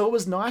 So it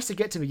was nice to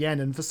get to the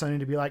end and for Sony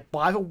to be like,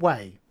 by the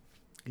way,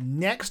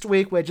 next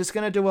week we're just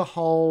going to do a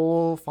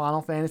whole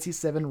Final Fantasy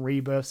VII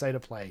Rebirth State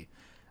of Play.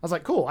 I was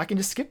like, cool, I can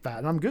just skip that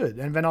and I'm good.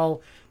 And then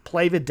I'll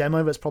play the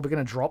demo that's probably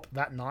going to drop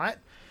that night.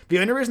 The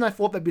only reason I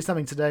thought there'd be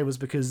something today was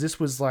because this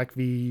was like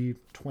the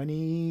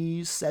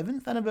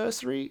 27th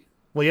anniversary.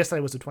 Well, yesterday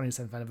was the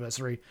 27th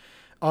anniversary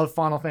of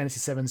Final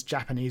Fantasy VII's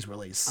Japanese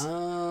release.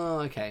 Oh,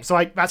 okay.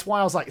 So that's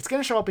why I was like, it's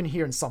going to show up in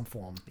here in some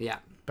form. Yeah.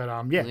 But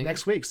yeah,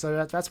 next week.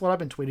 So that's what I've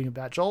been tweeting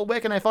about. Joel, where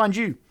can I find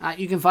you?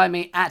 You can find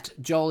me at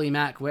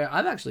JolieMac, where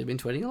I've actually been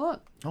tweeting a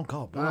lot. Oh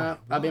God, why?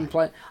 I've been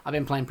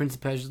playing Prince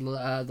of Persia: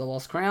 The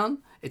Lost Crown.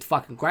 It's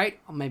fucking great.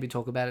 I'll maybe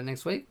talk about it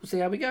next week. We'll see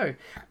how we go.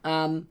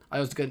 I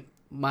also got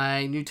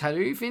my new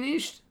tattoo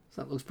finished,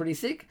 so that looks pretty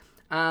sick.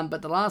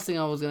 But the last thing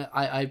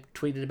I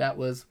tweeted about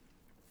was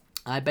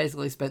I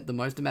basically spent the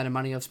most amount of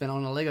money I've spent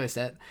on a Lego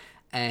set,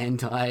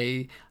 and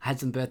I had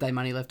some birthday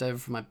money left over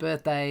for my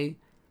birthday,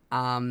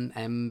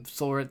 and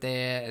saw it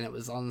there, and it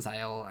was on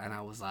sale, and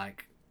I was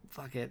like,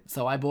 fuck it.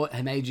 So I bought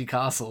Himeji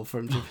Castle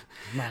from Japan.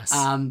 Nice.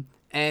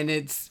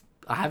 And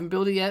I haven't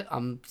built it yet.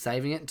 I'm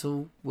saving it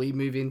until we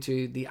move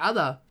into the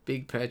other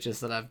big purchase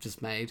that I've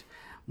just made,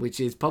 which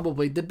is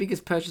probably the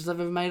biggest purchase I've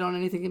ever made on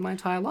anything in my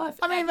entire life.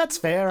 I mean, that's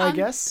fair, I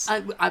guess.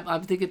 I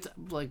think it's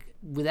like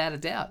without a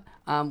doubt.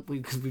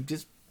 Because we've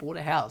just bought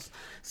a house,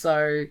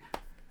 so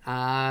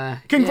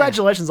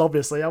Congratulations,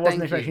 obviously. I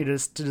wasn't Thank expecting you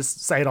to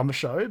just say it on the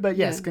show, but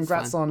yes, it's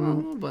congrats fine.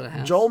 on Well, bought a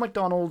house. Joel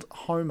McDonald,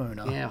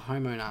 homeowner. Yeah,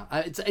 homeowner.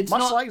 It's Much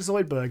not like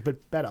Zoidberg,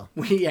 but better.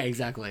 yeah,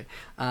 exactly.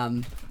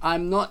 I'm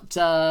not.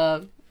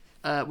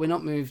 We're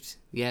not moved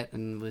yet,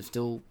 and we're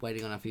still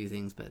waiting on a few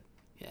things. But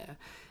yeah,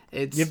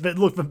 It's Yeah, but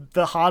look,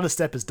 the hardest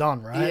step is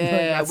done, right? yeah.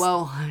 That's-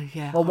 Well,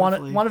 yeah. well,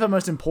 hopefully. one of the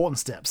most important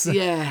steps.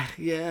 Yeah,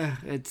 yeah.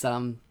 It's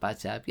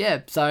but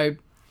yeah. So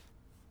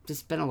just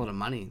spend a lot of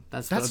money.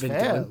 That's what I've been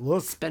fair. doing.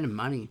 Look. Spending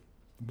money.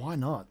 Why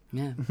not?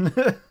 Yeah.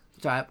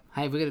 It's all right.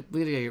 Hey, we're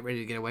gonna get ready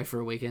to get away for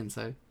a weekend.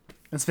 So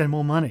And spend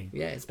more money.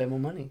 yeah, spend more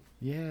money.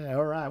 Yeah,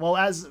 all right. Well,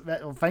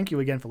 thank you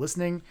again for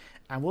listening,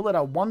 and we'll let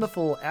our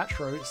wonderful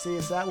outro see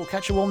us out. We'll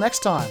catch you all next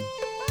time.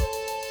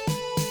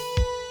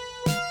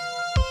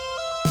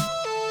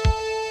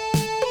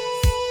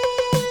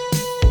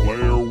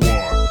 Player 1.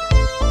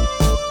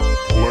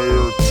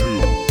 Player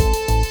 2.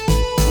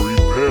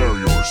 Prepare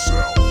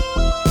yourself.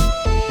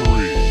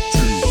 3, 2,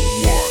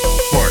 1,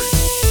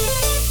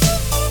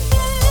 fight.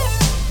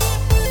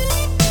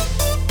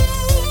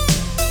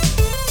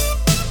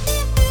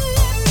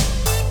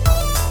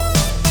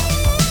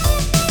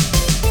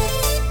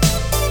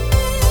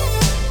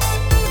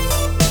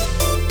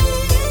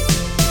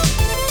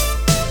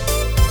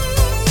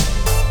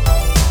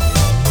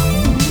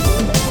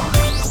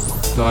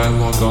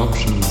 Dialogue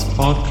Options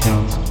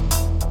Podcast.